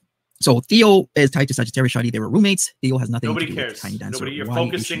 So Theo is tied to Sagittarius Shawty. They were roommates. Theo has nothing Nobody to do cares. with Tiny Dancer. You're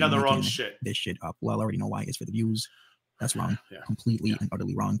focusing on the wrong shit. This shit up. Well, I already know why. It's for the views. That's wrong. Completely and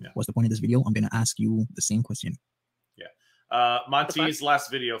utterly wrong. What's the point of this video? I'm going to ask you the same question. Monty's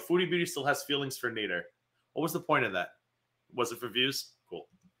last video. Foodie Beauty still has feelings for Nader. What was the point of that? Was it for views? Cool.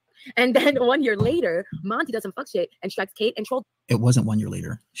 And then 1 year later, Monty does some fuck shit and strikes Kate and trolled. It wasn't 1 year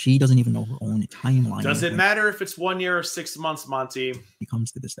later. She doesn't even know her own timeline. Does it matter if it's 1 year or 6 months, Monty? It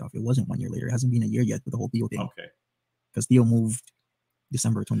comes to this stuff. It wasn't 1 year later. It hasn't been a year yet with the whole Theo thing. Okay. Because Theo moved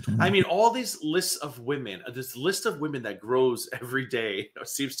December 2021. I mean, all these lists of women, this list of women that grows every day,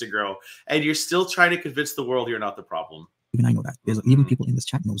 seems to grow, and you're still trying to convince the world you're not the problem. Even I know that. There's even people in this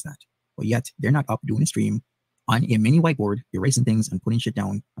chat knows that. But yet they're not up doing a stream on a mini whiteboard, erasing things and putting shit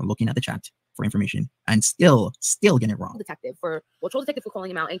down and looking at the chat for information and still getting it wrong. Troll detective for calling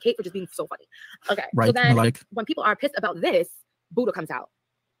him out and Kate for just being so funny. Okay. Right. So then when people are pissed about this, Buddha comes out.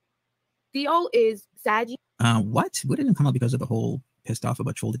 Theo is Saggy. What? Buddha didn't come out because of the whole pissed off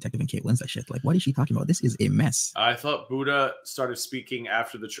about Troll Detective and Kate Winslet shit. Like, what is she talking about? This is a mess. I thought Buddha started speaking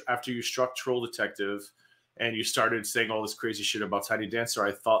after you struck Troll Detective. And you started saying all this crazy shit about Tiny Dancer.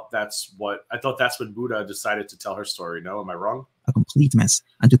 I thought that's when Buddha decided to tell her story. No, am I wrong? A complete mess.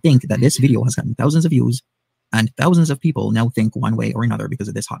 And to think that this video has gotten thousands of views and thousands of people now think one way or another because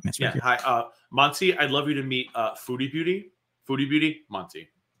of this hot mess. Yeah. Right hi, Monty. I'd love you to meet Foodie Beauty, Monty.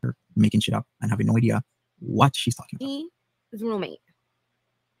 Making shit up and having no idea what she's talking about. He is roommate.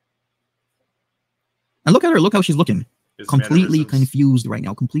 And look at her. Look how she's looking. Completely confused right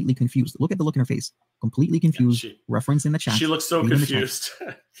now. Completely confused. Look at the look in her face. Completely confused. Reference in the chat. She looks so confused.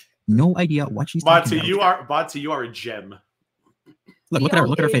 No idea what she's talking about. Monty, you are a gem. Look at her.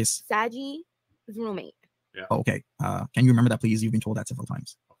 Look at her face. Saggy is roommate. Yeah. Oh, okay. Can you remember that, please? You've been told that several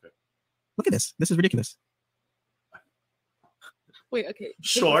times. Okay. Look at this. This is ridiculous. Wait. Okay.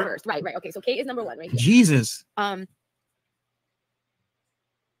 Sure. First. Right. Okay. So Kate is number one, right here. Jesus. Okay.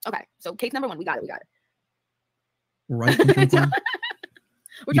 So Kate's number one. We got it. Right.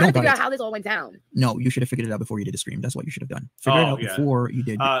 We're trying to figure out how this all went down. No, you should have figured it out before you did the stream. That's what you should have done. Figure it out before you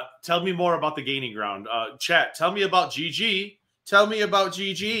did. Tell me more about the gaining ground. Chat, tell me about GG. Tell me about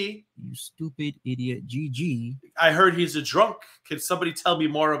GG. You stupid idiot, GG. I heard he's a drunk. Can somebody tell me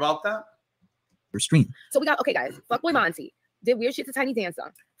more about that? Your stream. So we got, okay, guys. Fuckboy Monty did weird shit to Tiny Dancer.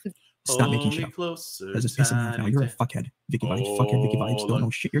 Stop making shit up. That's just pissing me off now. You're a fuckkead. Vikki Vibes. Fuckhead Vikki Vibes. Don't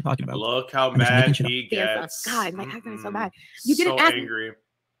know shit you're talking about. Look how mad he gets. God, my accent is so bad. You didn't ask angry.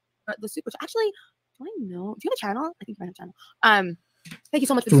 The super. Actually, do I know? Do you have a channel? I think you might have a channel. Thank you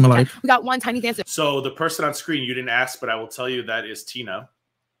so much for this. We got one Tiny Dancer. So the person on screen you didn't ask, but I will tell you that is Tina.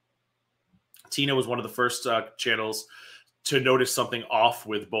 Tina was one of the first channels to notice something off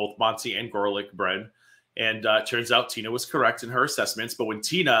with both Monty and garlic bread. And turns out Tina was correct in her assessments. But when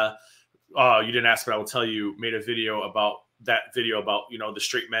Tina you didn't ask, but I will tell you, made a video about the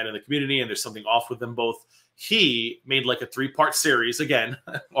straight men in the community, and there's something off with them both. He made like a 3-part series again,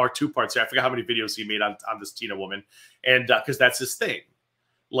 or 2-part series. I forgot how many videos he made on this Tina woman, and because that's his thing.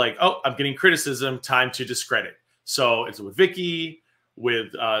 Like, oh, I'm getting criticism, time to discredit. So it's with Vikki,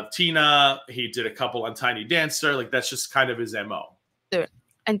 with Tina. He did a couple on Tiny Dancer. Like, that's just kind of his MO.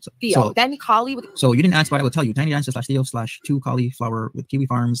 And Theo, then Kali. So you didn't ask, but I will tell you. Tiny Dancer / Theo / 2 cauliflower with Kiwi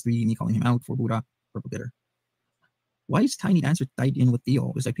Farms, 3 me calling him out, 4 Buddha, purple glitter. Why is Tiny Dancer tied in with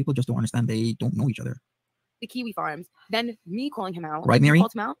Theo? It's like people just don't understand. They don't know each other. The Kiwi Farms. Then me calling him out. Right, Mary?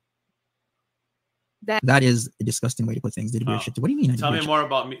 Called him out. That is a disgusting way to put things. Did weird shit. What do you mean? Tell me more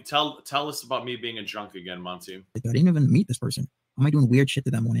about me. Tell us about me being a drunk again, Monty. I didn't even meet this person. How am I doing weird shit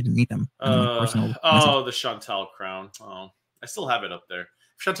to them when I didn't meet them? The Chantal crown. Oh, I still have it up there.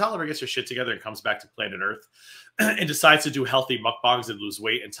 If Chantal ever gets her shit together and comes back to planet Earth and decides to do healthy mukbangs and lose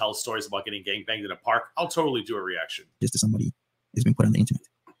weight and tell stories about getting gangbanged in a park, I'll totally do a reaction. Just to somebody who's been put on the internet.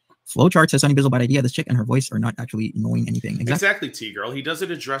 Flowchart says Sunny Bizzle, bad idea. This chick and her voice are not actually knowing anything. Exactly, T-Girl. He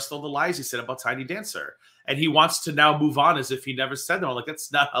doesn't address all the lies he said about Tiny Dancer. And he wants to now move on as if he never said them. Like,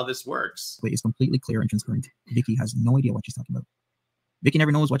 that's not how this works. It's completely clear and transparent. Vikki has no idea what she's talking about. Vikki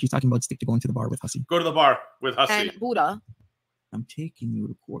never knows what she's talking about. Stick to going to the bar with Hussy. Go to the bar with Hussy. And Buddha. I'm taking you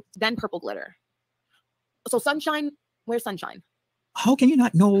to court. Then purple glitter. So Sunshine, where's Sunshine? How can you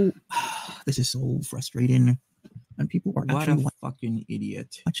not know? This is so frustrating. And people are actually fucking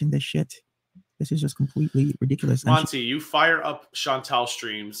idiot watching this shit. This is just completely ridiculous. Monty, you fire up Chantal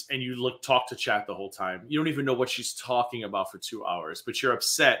streams and you talk to chat the whole time. You don't even know what she's talking about for 2 hours, but you're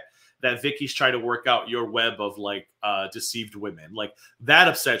upset that Vikki's trying to work out your web of like deceived women. Like, that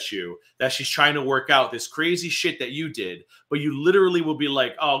upsets you, that she's trying to work out this crazy shit that you did, but you literally will be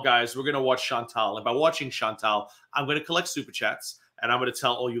like, oh guys, we're going to watch Chantal. And by watching Chantal, I'm going to collect super chats and I'm going to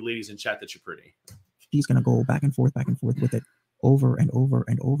tell all you ladies in chat that you're pretty. She's going to go back and forth with it over and over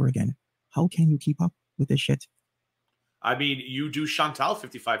and over again. How can you keep up with this shit? I mean, you do Chantal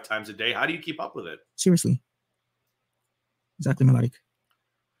 55 times a day. How do you keep up with it? Seriously. Exactly, Melodic.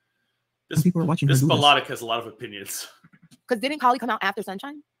 People are watching. This Melodic has a lot of opinions. Because didn't Kali come out after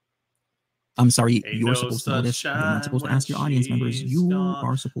Sunshine? I'm sorry, you're supposed to know this. You're not supposed to ask your audience members. You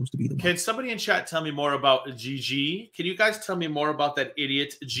are supposed to be the one. Can somebody in chat tell me more about GG? Can you guys tell me more about that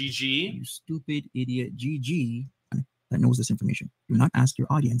idiot GG? You stupid idiot GG that knows this information. Do not ask your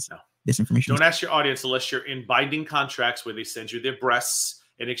audience this information. Don't ask your audience unless you're in binding contracts where they send you their breasts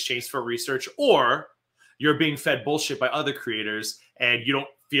in exchange for research, or you're being fed bullshit by other creators and you don't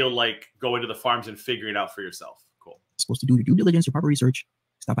feel like going to the farms and figuring it out for yourself. Cool. You're supposed to do your due diligence, your proper research.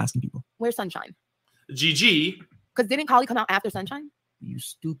 Stop asking people. Where's Sunshine? GG. Because didn't Kali come out after Sunshine? You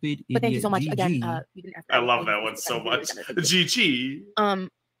stupid idiot. But thank you so much GG. again. You didn't ask I love that one so much. GG.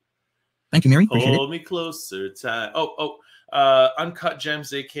 Thank you, Mary. Appreciate Hold me closer. Uncut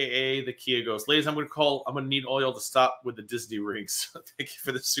Gems, aka the Kia Ghost. Ladies, I'm gonna need oil to stop with the Disney rings. Thank you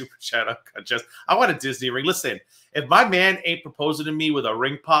for the super chat, Uncut Gems. I want a Disney ring. Listen, if my man ain't proposing to me with a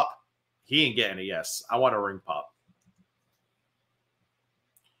ring pop, he ain't getting a yes. I want a ring pop.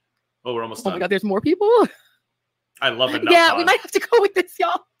 Oh, we're almost done. Oh my god, there's more people. I love it. Yeah, we might have to go with this,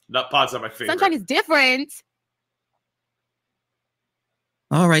 y'all. Nut pods are my favorite. Sunshine is different.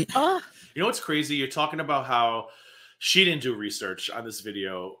 All right. You know what's crazy? You're talking about how she didn't do research on this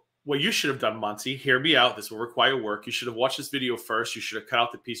video. What you should have done, Monty, hear me out. This will require work. You should have watched this video first. You should have cut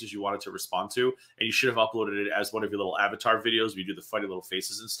out the pieces you wanted to respond to, and you should have uploaded it as one of your little avatar videos where you do the funny little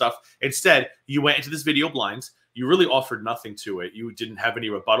faces and stuff. Instead, you went into this video blind. You really offered nothing to it. You didn't have any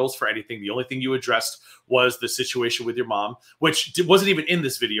rebuttals for anything. The only thing you addressed was the situation with your mom, which wasn't even in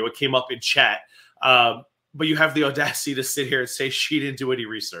this video. It came up in chat. But you have the audacity to sit here and say she didn't do any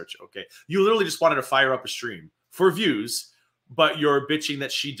research. Okay. You literally just wanted to fire up a stream for views, but you're bitching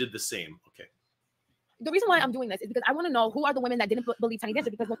that she did the same. Okay. The reason why I'm doing this is because I want to know who are the women that didn't believe Tiny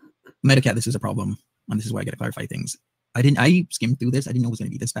Dancer. Because Medicat, this is a problem. And this is why I got to clarify things. I skimmed through this. I didn't know it was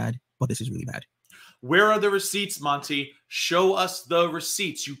going to be this bad, but this is really bad. Where are the receipts, Monty? Show us the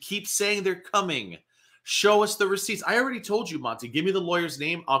receipts. You keep saying they're coming. Show us the receipts. I already told you, Monty. Give me the lawyer's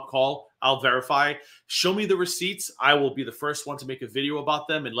name. I'll call. I'll verify. Show me the receipts. I will be the first one to make a video about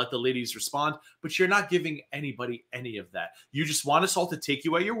them and let the ladies respond. But you're not giving anybody any of that. You just want us all to take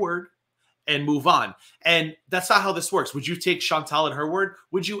you at your word and move on. And that's not how this works. Would you take Chantal at her word?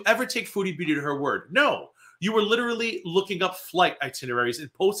 Would you ever take Foodie Beauty to her word? No. You were literally looking up flight itineraries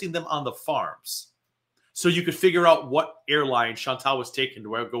and posting them on the farms so you could figure out what airline Chantal was taking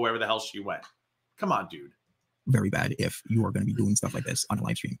to go wherever the hell she went. Come on, dude. Very bad if you are going to be doing stuff like this on a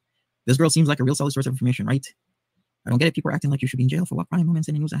live stream. This girl seems like a real solid source of information, right? I don't get it. People are acting like you should be in jail for what crime? Women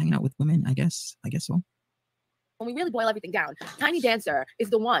sending news and hanging out with women. I guess so. When we really boil everything down, Tiny Dancer is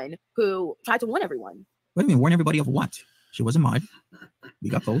the one who tried to warn everyone. What do you mean, warn everybody of what? She was a mod. We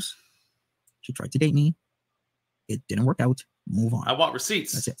got close. She tried to date me. It didn't work out. Move on. I want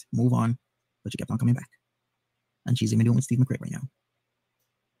receipts. That's it. Move on. But she kept on coming back. And she's even doing with Steve McRae right now.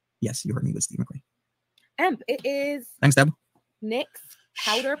 Yes, you heard me with Steve McRae. It is. Thanks, Deb. Nick's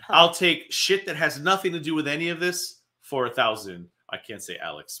powder puff. I'll take shit that has nothing to do with any of this for 1,000. I can't say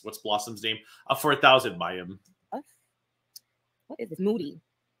Alex. What's Blossom's name? For 1,000, Mayim. What is this? Moody.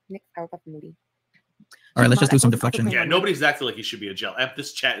 Nick's powder puff Moody. All right, let's just do some deflection. Yeah, nobody's acting like he should be in jail.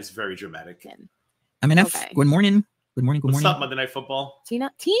 This chat is very dramatic. I'm in F. Okay. Good morning. Good morning. What's up, Monday Night Football?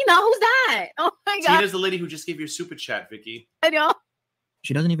 Tina, who's that? Oh my God. Tina's the lady who just gave your super chat, Vikki. I know.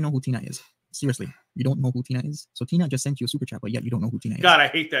 She doesn't even know who Tina is. Seriously, you don't know who Tina is. So Tina just sent you a super chat, but yet you don't know who Tina is. God, I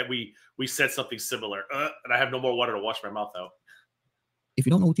hate that we said something similar, and I have no more water to wash my mouth out. If you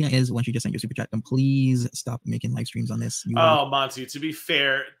don't know who Tina is when she just sent you a super chat, then please stop making live streams on this. Monty, to be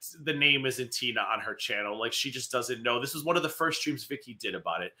fair, the name isn't Tina on her channel. Like, she just doesn't know. This was one of the first streams Vikki did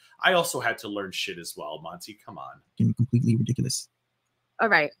about it. I also had to learn shit as well, Monty. Come on. Completely ridiculous. All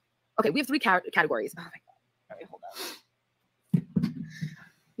right. Okay, we have 3 categories. Oh my God. All right, hold on.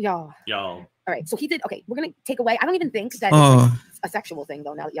 Y'all. All right, so he did. Okay, we're going to take away. I don't even think that it's a sexual thing,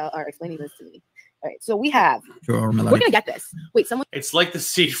 though, now that y'all are explaining this to me. All right, so we have. We're gonna get this. Wait, someone. It's like the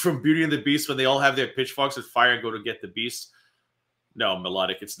scene from Beauty and the Beast when they all have their pitchforks with fire and go to get the beast. No,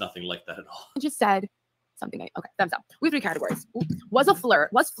 melodic. It's nothing like that at all. I just said something. Okay, thumbs up. We have 3 categories. Was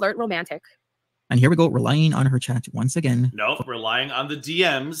flirt romantic? And here we go, relying on her chat once again. No, relying on the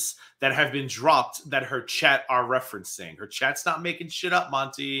DMs that have been dropped that her chat are referencing. Her chat's not making shit up,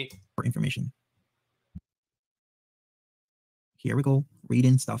 Monty. For information. Here we go,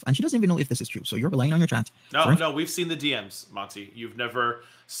 reading stuff. And she doesn't even know if this is true. So you're relying on your chat. No, we've seen the DMs, Monty. You've never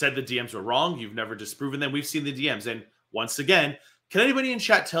said the DMs were wrong. You've never disproven them. We've seen the DMs. And once again, can anybody in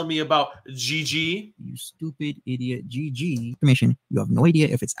chat tell me about GG? You stupid idiot. GG. Information. You have no idea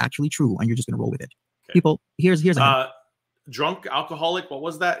if it's actually true, and you're just going to roll with it. Okay. People, here's a drunk, alcoholic. What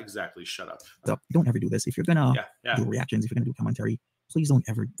was that? Exactly. Shut up. So don't ever do this. If you're going to do reactions, if you're going to do commentary, please don't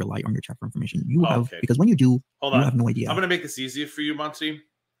ever rely on your chat for information. Because when you do, you have no idea. I'm going to make this easier for you, Monty.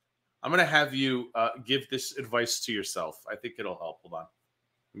 I'm going to have you give this advice to yourself. I think it'll help. Hold on.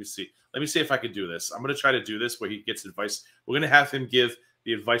 Let me see. Let me see if I can do this. I'm going to try to do this where he gets advice. We're going to have him give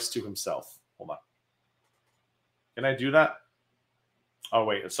the advice to himself. Hold on. Can I do that? Oh,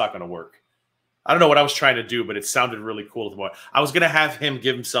 wait. It's not going to work. I don't know what I was trying to do, but it sounded really cool. I was going to have him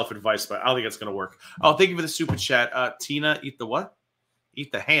give himself advice, but I don't think it's going to work. Oh, thank you for the super chat. Tina, eat the what?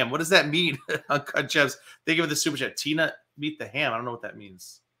 Eat the ham. What does that mean? Uncut Gems. Thank you for the super chat. Tina, eat the ham. I don't know what that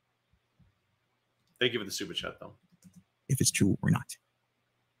means. Thank you for the super chat, though. If it's true or not.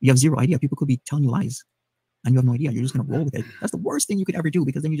 You have zero idea. People could be telling you lies. And you have no idea. You're just going to roll with it. That's the worst thing you could ever do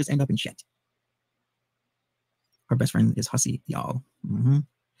because then you just end up in shit. Her best friend is hussy, y'all.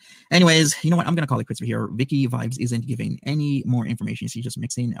 Anyways, you know what? I'm going to call it quits for here. Vikki Vibes isn't giving any more information. She's just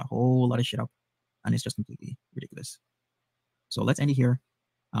mixing a whole lot of shit up. And it's just completely ridiculous. So let's end it here.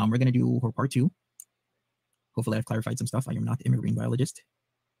 We're going to do her part 2. Hopefully I've clarified some stuff. I am not a marine biologist.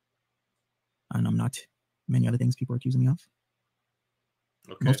 And I'm not many other things people are accusing me of.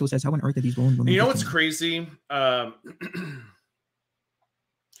 Okay. Most of says, how on earth are these women? You know what's crazy?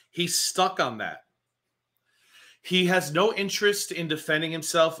 He's stuck on that. He has no interest in defending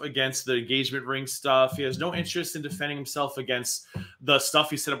himself against the engagement ring stuff. He has no interest in defending himself against the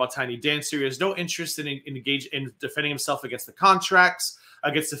stuff he said about Tiny Dancer. He has no interest in defending himself against the contracts,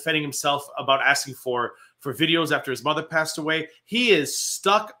 against defending himself about asking for videos after his mother passed away. He is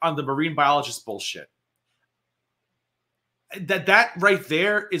stuck on the marine biologist bullshit. That right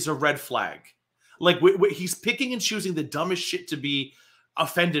there is a red flag. Like, he's picking and choosing the dumbest shit to be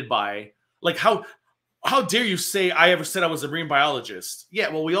offended by. Like, how dare you say I ever said I was a marine biologist? Yeah,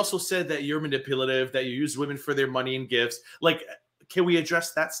 well, we also said that you're manipulative, that you use women for their money and gifts. Like, can we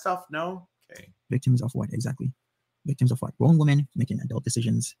address that stuff? No? Okay. Victims of what? Exactly. Victims of what? Grown women making adult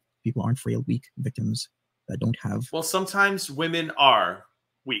decisions. People aren't frail, weak victims that don't have... Well, sometimes women are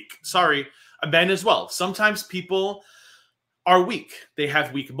weak. Sorry, men as well. Sometimes people are weak. They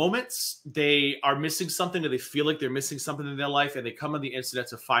have weak moments. They are missing something, or they feel like they're missing something in their life, and they come on the internet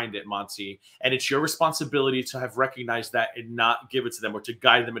to find it, Monty. And it's your responsibility to have recognized that and not give it to them or to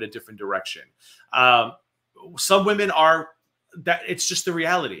guide them in a different direction. Some women are that. It's just the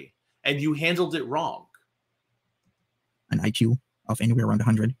reality, and you handled it wrong. An IQ of anywhere around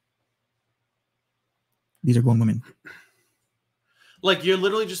 100. These are grown women. Like, you're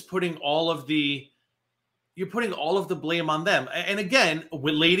literally just putting all of the... you're putting all of the blame on them. And again,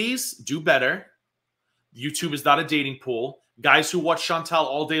 with ladies, do better. YouTube is not a dating pool. Guys who watch Chantal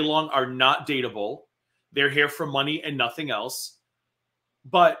all day long are not dateable. They're here for money and nothing else.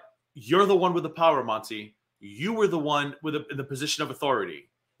 But you're the one with the power, Monty. You were the one in the position of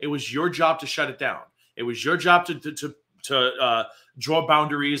authority. It was your job to shut it down. It was your job to draw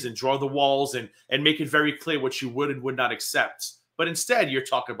boundaries and draw the walls and make it very clear what you would and would not accept. But instead, you're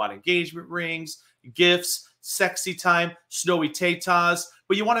talking about engagement rings, gifts, sexy time, snowy tatas,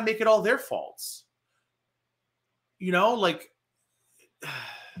 but you want to make it all their faults. You know, like...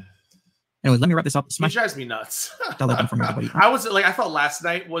 Anyways, let me wrap this up. It drives me nuts. From everybody. I thought last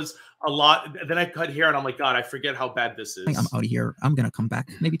night was a lot. Then I cut here and I'm like, God, I forget how bad this is. I'm out of here. I'm going to come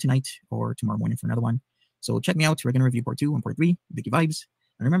back maybe tonight or tomorrow morning for another one. So check me out. We're going to review part 2 and part 3, Vikki Vibes.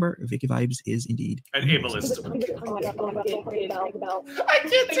 And remember, Vikki Vibes is indeed an ableist. I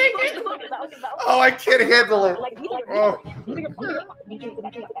can't take it. Oh, I can't handle it. Oh.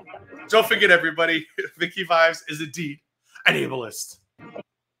 Don't forget, everybody, Vikki Vibes is indeed an ableist.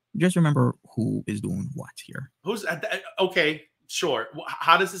 Just remember who is doing what here. Who's at the, okay, sure.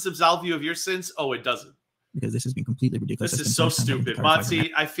 How does this absolve you of your sins? Oh, it doesn't. Because this has been completely ridiculous. This is so stupid.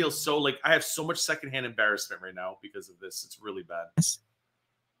 Monty, I feel so like I have so much secondhand embarrassment right now because of this. It's really bad. Yes.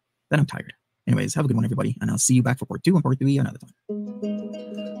 Then I'm tired. Anyways, have a good one, everybody. And I'll see you back for part 2 and part 3 another time.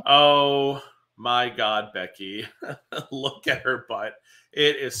 Oh my God, Becky. Look at her butt.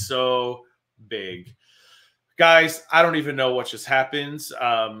 It is so big. Guys, I don't even know what just happened.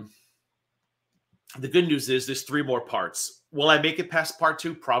 The good news is there's 3 more parts. Will I make it past part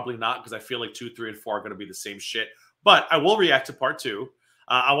 2? Probably not, because I feel like 2, 3, and 4 are going to be the same shit. But I will react to part 2.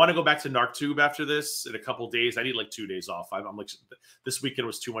 I want to go back to NarcTube after this in a couple days. I need like 2 days off. I'm like, this weekend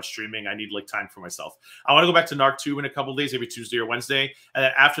was too much streaming. I need like time for myself. I want to go back to NarcTube in a couple days, maybe Tuesday or Wednesday. And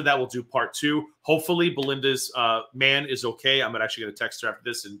then after that, we'll do part 2. Hopefully Belinda's man is okay. I'm actually going to text her after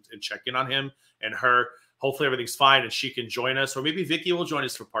this and check in on him and her. Hopefully everything's fine and she can join us. Or maybe Vikki will join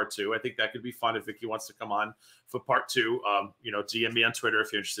us for part 2. I think that could be fun if Vikki wants to come on for part 2. You know, DM me on Twitter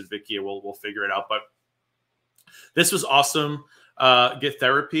if you're interested, Vikki, and we'll figure it out. But this was awesome. Get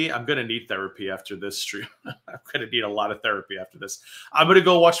therapy. I'm going to need therapy after this stream. I'm going to need a lot of therapy after this. I'm going to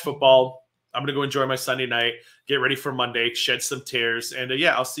go watch football. I'm going to go enjoy my Sunday night, get ready for Monday, shed some tears. And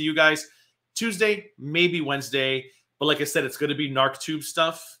yeah, I'll see you guys Tuesday, maybe Wednesday. But like I said, it's going to be NarcTube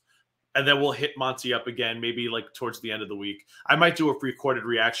stuff. And then we'll hit Monty up again, maybe like towards the end of the week. I might do a recorded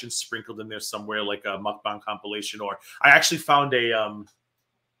reaction sprinkled in there somewhere, like a mukbang compilation. Or I actually found a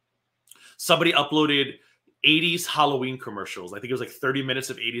somebody uploaded 80s Halloween commercials. I think it was like 30 minutes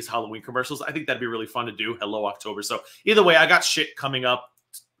of 80s Halloween commercials. I think that'd be really fun to do. Hello, October. So either way, I got shit coming up.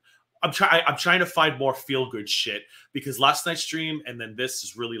 I'm trying to find more feel-good shit because last night's stream and then this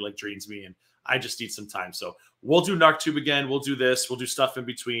is really like drains me and I just need some time. So we'll do NarcTube again. We'll do this. We'll do stuff in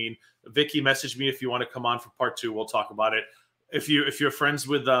between. Vikki, message me if you want to come on for part 2. We'll talk about it. If you're friends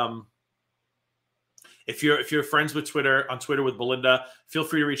with if you're friends with on Twitter with Belinda, feel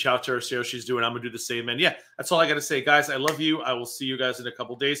free to reach out to her, see how she's doing. I'm gonna do the same. And yeah, that's all I gotta say, guys. I love you. I will see you guys in a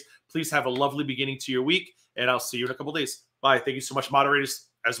couple days. Please have a lovely beginning to your week, and I'll see you in a couple days. Bye. Thank you so much, moderators,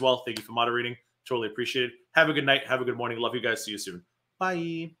 as well. Thank you for moderating. Totally appreciate it. Have a good night. Have a good morning. Love you guys. See you soon.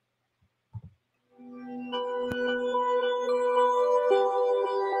 Bye.